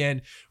bit at the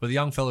end where the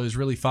young fellow is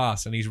really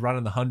fast and he's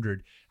running the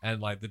 100,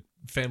 and like the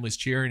family's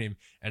cheering him,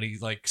 and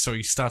he's like, so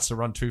he starts to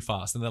run too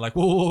fast, and they're like,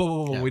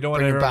 whoa, Yeah, we don't want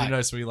bring him everyone to back.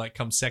 know, so he like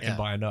comes second Yeah.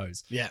 by a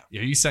nose. Yeah.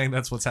 Are you saying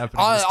that's what's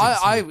happening? with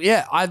Steve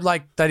Smith? I'd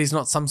like that he's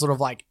not some sort of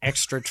like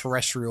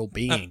extraterrestrial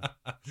being.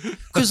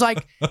 Because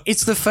like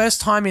it's the first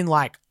time in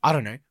like, I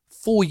don't know,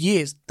 4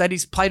 years that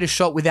he's played a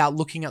shot without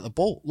looking at the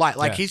ball. Like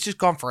Yeah. he's just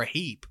gone for a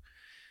heap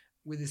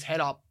with his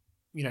head up,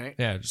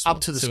 Yeah, just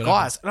up to the see what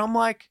skies. And I'm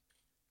like,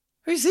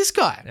 who's this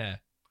guy? happens.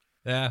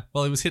 Yeah.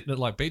 Well, he was hitting it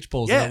like beach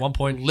balls, Yeah, and at one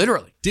point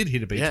literally. did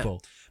hit a beach Yeah.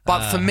 ball.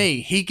 But for me,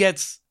 he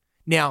gets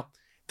now.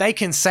 They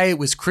can say it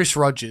was Chris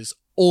Rogers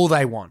all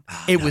they want.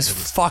 It no, was it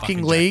was fucking fucking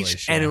Jack Leach,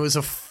 Leach, and yeah. it was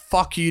a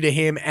fuck you to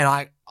him.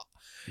 And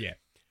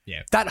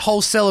Yeah. that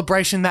whole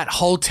celebration, that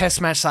whole test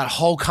match, that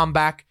whole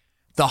comeback,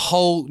 the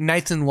whole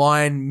Nathan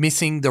Lyon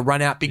missing the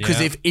run out. Because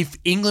Yeah. if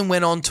England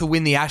went on to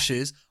win the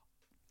Ashes,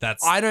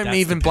 That's I don't that's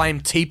even the blame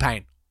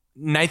T-Pain.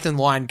 Nathan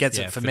Lyon gets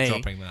yeah, it for me.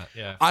 dropping that.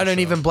 Yeah, I for don't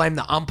sure. even blame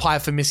the umpire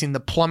for missing the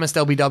plumbest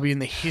LBW in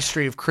the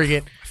history of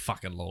cricket.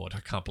 Fucking Lord,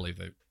 I can't believe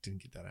they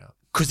didn't get that out.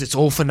 Because it's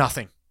all for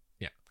nothing.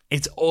 Yeah.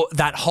 It's all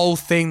that whole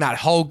thing, that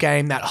whole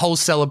game, that whole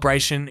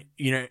celebration,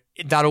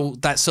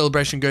 that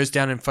celebration goes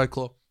down in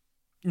folklore.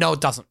 No,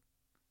 it doesn't.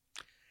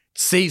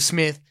 Steve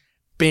Smith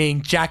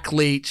being Jack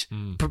Leach,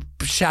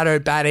 shadow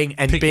batting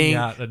and Picking being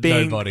out a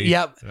nobody.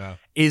 Yep. Yeah.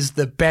 Is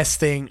the best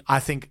thing, I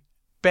think,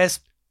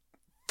 best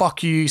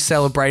fuck you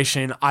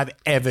celebration I've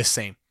ever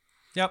seen.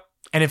 Yep.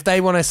 And if they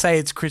want to say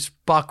it's Chris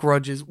Buck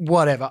Rogers,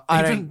 whatever.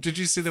 I Even, don't. did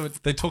you see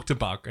they talked to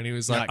Buck and he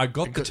was like, Yeah, I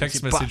got the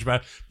text but- message,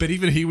 but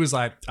even he was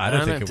like, I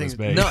don't think it was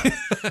me. No.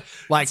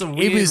 Like It's a it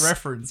weird was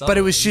reference, but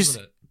it was otherwise, just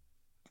isn't it?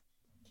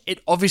 it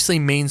obviously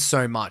means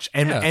so much.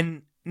 And Yeah.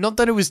 and not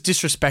that it was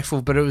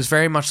disrespectful, but it was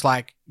very much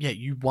like, yeah,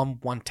 you won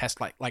one test.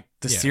 Like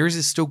the Yeah. series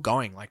is still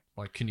going. Like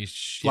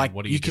Like,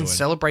 what are you you can doing?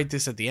 celebrate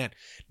this at the end.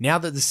 Now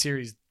that the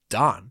series is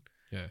done,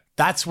 Yeah.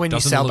 that's when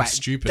Doesn't you it look celebrate.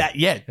 stupid?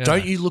 Yeah,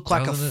 don't you look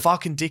like Doesn't a it?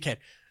 fucking dickhead?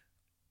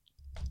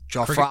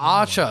 Jofra Cricket 101.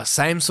 Archer,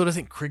 same sort of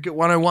thing. Cricket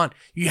 101.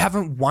 You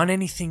haven't won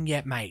anything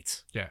yet,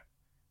 mate. Yeah.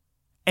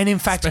 And in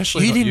fact,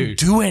 Especially you not didn't you.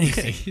 do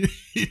anything.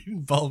 you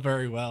didn't bowl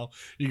very well.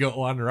 You got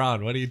one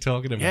run. What are you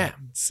talking about? Yeah.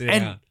 Sit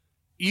And down.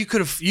 you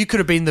could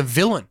have been the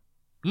villain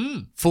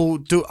for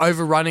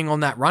overrunning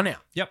on that run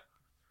out. Yep.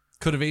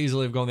 Could have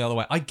easily have gone the other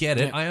way. I get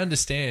it. Yeah. I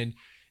understand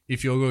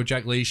if you're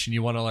Jack Leash and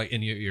you want to like,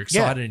 and you're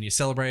excited and you're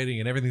celebrating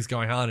and everything's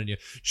going on and you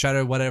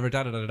shadow whatever,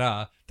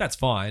 that's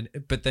fine.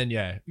 But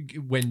then,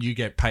 when you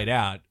get paid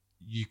out,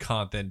 you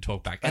can't then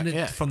talk back.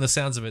 And from the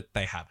sounds of it,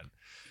 they haven't.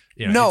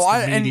 You know,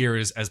 the media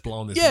has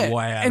blown this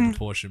way out of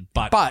proportion.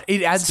 But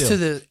it adds still. to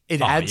the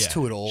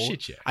to it all.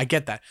 Shit, yeah. I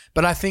get that.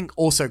 But I think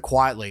also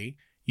quietly,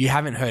 you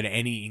haven't heard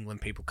any England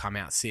people come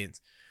out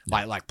since,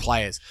 like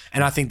players.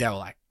 And I think they were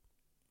like,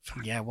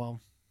 yeah, well,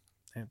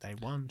 they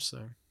won,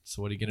 so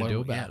what are you going to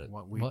do about it?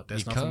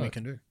 There's nothing we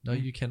can do. No,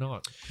 you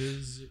cannot.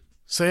 Because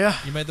so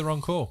you made the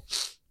wrong call.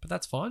 But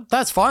that's fine.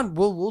 That's fine.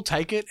 We'll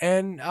take it,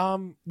 and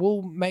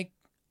we'll make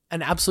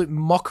an absolute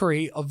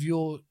mockery of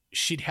your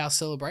shithouse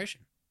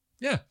celebration.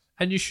 Yeah,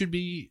 and you should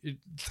be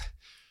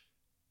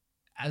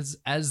as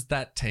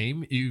that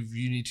team.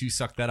 You need to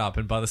suck that up,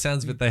 and by the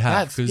sounds of it, they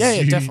have.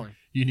 Definitely.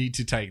 You need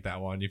to take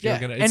that one if you're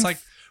gonna. It's like,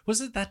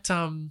 was it that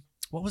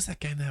what was that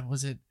game? That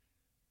was it.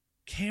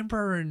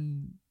 Canberra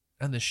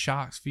and the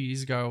Sharks a few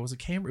years ago. Was it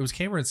Canberra? It was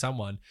Canberra and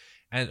someone,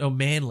 and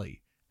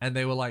Manly, and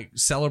they were like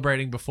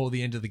celebrating before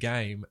the end of the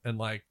game, and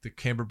like the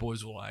Canberra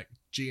boys were like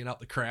geeing up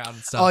the crowd and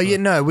stuff. Oh yeah,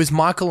 no, it was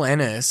Michael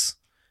Ennis,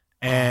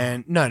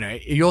 and no,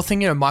 you're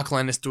thinking of Michael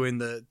Ennis doing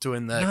the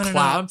No,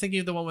 I'm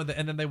thinking of the one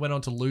and then they went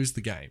on to lose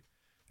the game.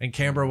 And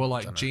Canberra were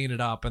like geeing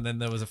it up, and then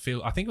there was a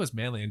field. I think it was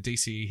Manly, and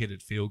DCE hit a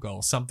field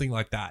goal, something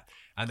like that.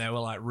 And they were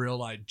like real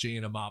like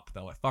geeing them up.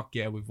 They're like, "Fuck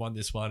yeah, we've won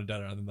this one," and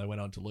then they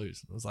went on to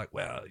lose. And I was like,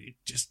 "Well, you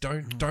just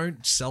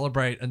don't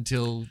celebrate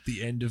until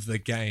the end of the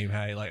game,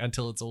 hey, like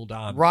until it's all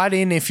done." Write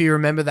in if you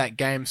remember that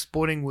game.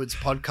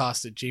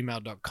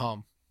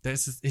 sportingwoodspodcast@gmail.com.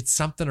 It's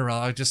something or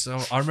other.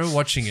 I remember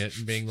watching it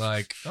and being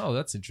like, "Oh,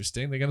 that's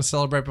interesting. They're going to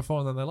celebrate before,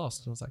 and then they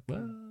lost." And I was like,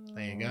 "Well,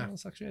 there you go.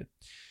 Suck shit."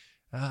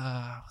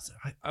 I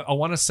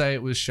want to say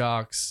it was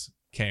Sharks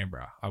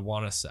Canberra. I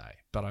want to say,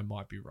 but I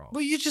might be wrong.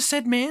 Well, you just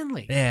said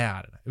Manly. Yeah,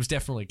 I don't know. It was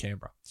definitely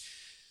Canberra.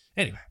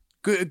 Anyway,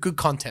 good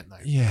content though.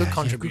 Yeah, good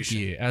contribution.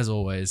 Good year, as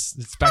always.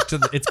 It's back to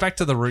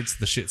the roots of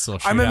the shit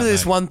sauce. I remember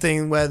this one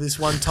thing where this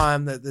one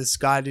time that this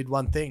guy did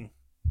one thing.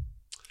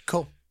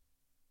 Cool.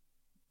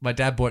 My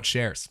dad bought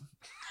shares.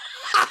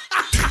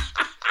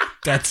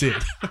 That's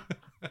it.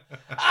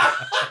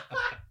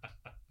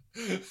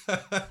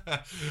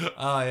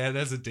 Oh yeah,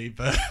 that's a deep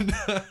burn.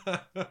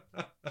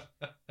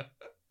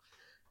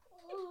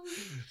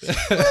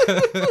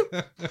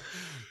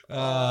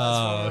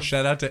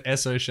 Shout out to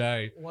S.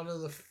 O'Shea. One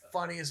of the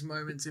funniest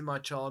moments in my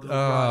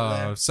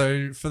childhood.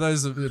 So for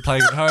those of you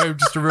playing at home,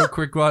 just a real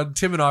quick one.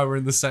 Tim and I were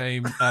in the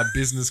same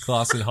business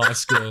class in high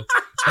school.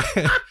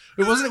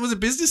 Was it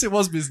business? It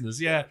was business,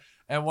 yeah.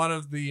 And one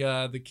of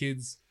the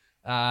kids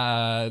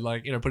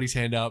put his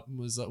hand up and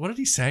was like, what did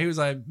he say? He was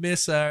like,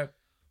 "Miss, I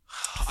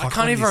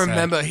can't even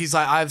remember. He's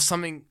like, I have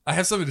something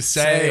to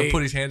say. Or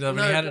put his hand up,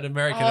 and he had an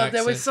American accent.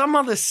 There was some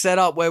other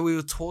setup where we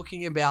were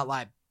talking about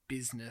like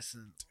business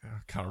and I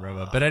can't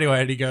remember. But anyway,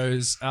 and he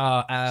goes, so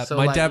my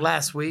like dad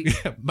last week.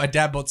 My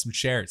dad bought some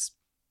shares.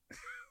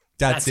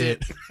 That's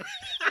it.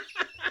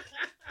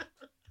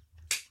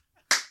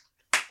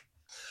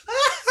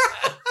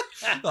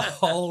 The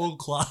whole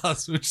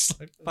class was just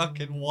like,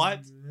 fucking what?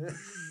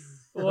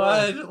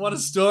 What a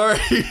story.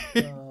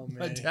 Oh, man.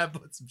 My dad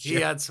bought some shares.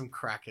 He had some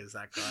crackers,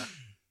 that guy.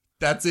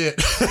 That's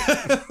it.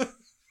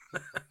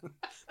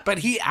 But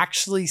he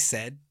actually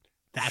said,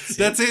 "That's it."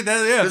 That's it.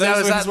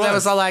 That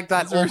was like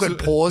that awkward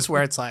pause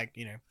where it's like,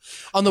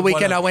 on the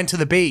weekend I went to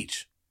the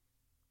beach.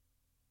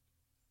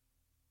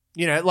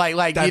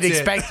 Like you'd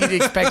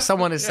expect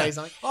someone to say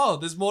something. Oh,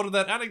 there's more to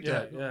that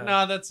anecdote. Yeah.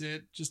 No, that's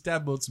it. Just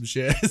dad bought some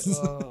shares.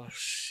 Oh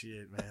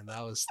shit, man,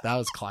 that was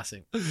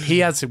classic. He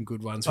had some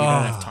good ones. We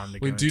don't have time to.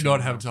 We do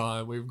not have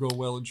time. We've gone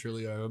well and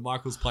truly over.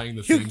 Michael's playing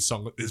the theme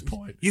song at this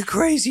point. You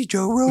crazy,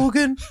 Joe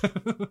Rogan?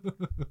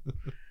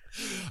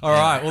 All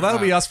right. Well,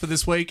 that'll be us for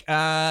this week.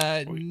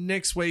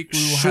 Next week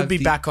we will be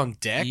back on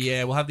deck.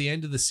 Yeah, we'll have the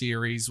end of the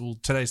series. Well,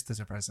 today's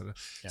Thursday,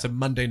 so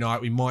Monday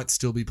night we might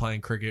still be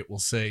playing cricket. We'll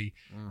see.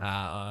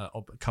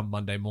 Come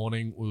Monday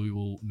morning, we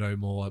will know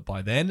more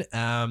by then.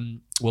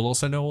 We'll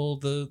also know all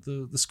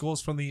the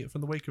scores from the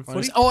week of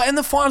footy. Oh, and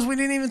the finals. We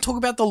didn't even talk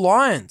about the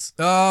Lions.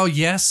 Oh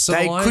yes, so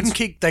they the Lions couldn't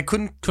kick. They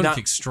couldn't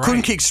kick straight.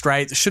 Couldn't kick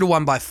straight. They should have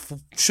won by.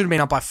 Should have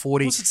been up by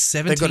 40. Was it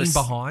 17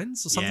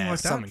 behinds or something like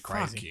that? Something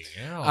crazy.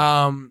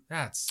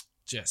 That's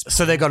just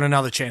so they got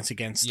another chance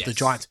against the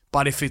Giants.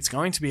 But if it's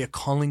going to be a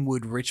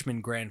Collingwood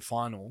Richmond grand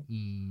final,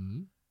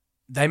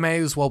 they may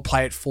as well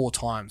play it 4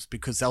 times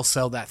because they'll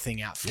sell that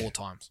thing out 4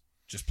 times.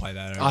 Just play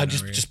that over.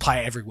 Just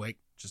play it every week.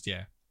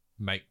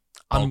 Make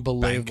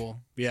unbelievable.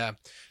 Bank. Yeah.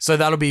 So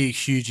that'll be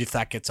huge if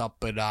that gets up.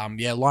 But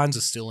Lions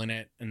are still in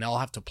it, and they'll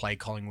have to play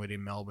Collingwood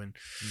in Melbourne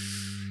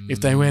if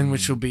they win,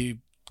 which will be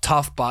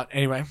tough. But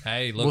anyway,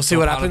 we'll see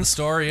what happens.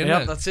 Story, isn't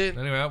it? That's it.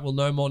 Anyway, we'll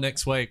know more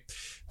next week.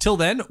 Till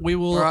then, we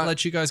will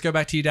let you guys go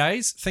back to your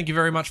days. Thank you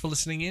very much for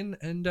listening in,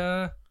 and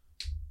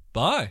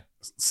bye.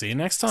 See you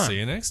next time.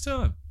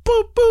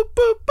 Boo, boo,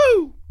 boo,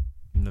 boo.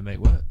 And then make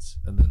words,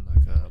 and then bye.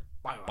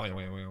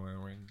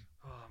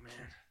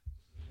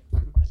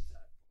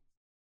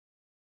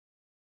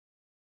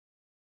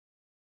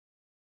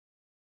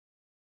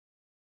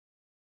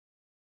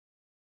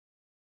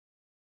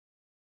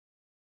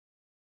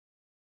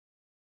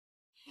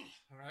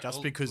 Just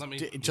well, because, let me-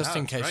 just no,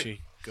 in it's case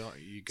great.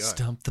 you go.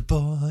 Stump the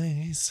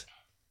boys.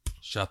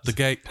 Shut the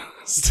gate.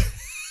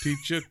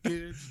 Teach your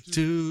kids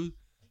To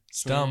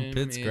stump.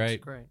 It's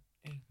great. Great.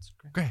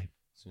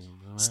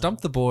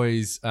 Stump the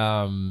boys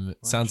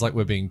sounds like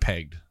we're being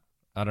pegged.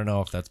 I don't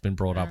know if that's been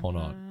brought up or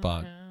not,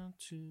 but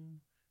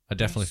I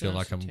definitely feel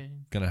like I'm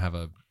going to have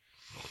a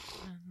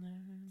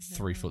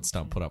 3-foot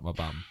stump put up my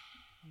bum.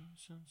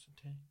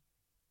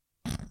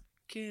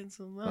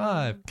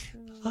 5.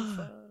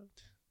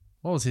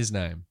 What was his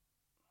name?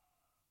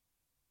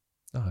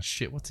 Oh,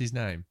 shit. What's his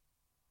name?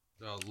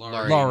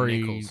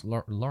 Laurie Nichols.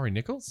 Laurie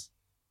Nichols?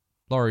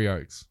 Laurie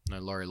Oakes. No,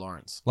 Laurie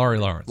Lawrence. Laurie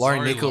Lawrence.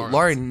 Laurie Lawrence.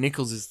 Laurie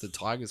Nichols is the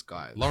Tigers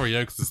guy. Laurie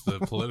Oakes is the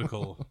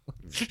political.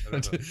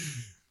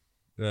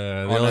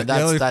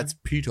 That's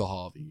Peter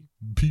Harvey.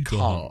 Peter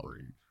Harvey.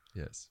 Harvey.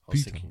 Yes. I was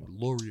Peter thinking Harvey.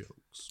 Laurie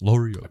Oakes.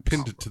 Laurie I Oakes.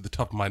 pinned it to the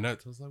top of my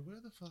notes. I was like,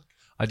 where the fuck?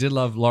 I did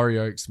love Laurie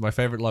Oakes. My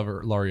favorite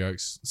Laurie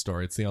Oakes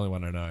story. It's the only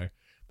one I know,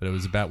 but it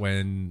was about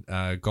when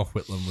Gough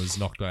Whitlam was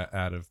knocked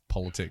out of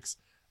politics,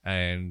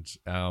 and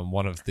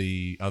one of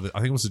the other, I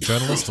think it was a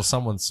journalist or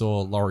someone,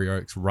 saw Laurie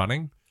Oakes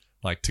running,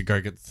 like to go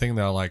get the thing.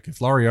 They were like,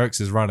 if Laurie Oakes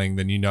is running,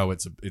 then you know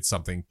it's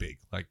something big,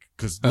 like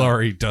because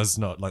Laurie does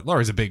not like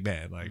Laurie's a big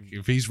man. Like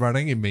if he's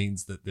running, it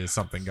means that there's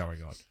something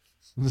going on.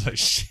 I'm like,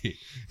 shit.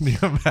 Can you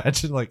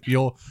imagine like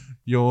your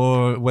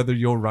whether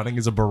you're running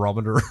is a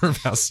barometer of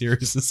how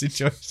serious the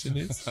situation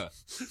is?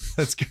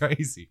 That's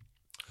crazy.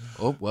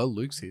 Oh well,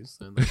 Luke's here.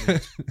 So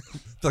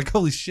Like,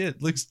 holy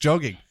shit, Luke's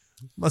jogging.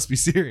 Must be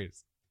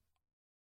serious.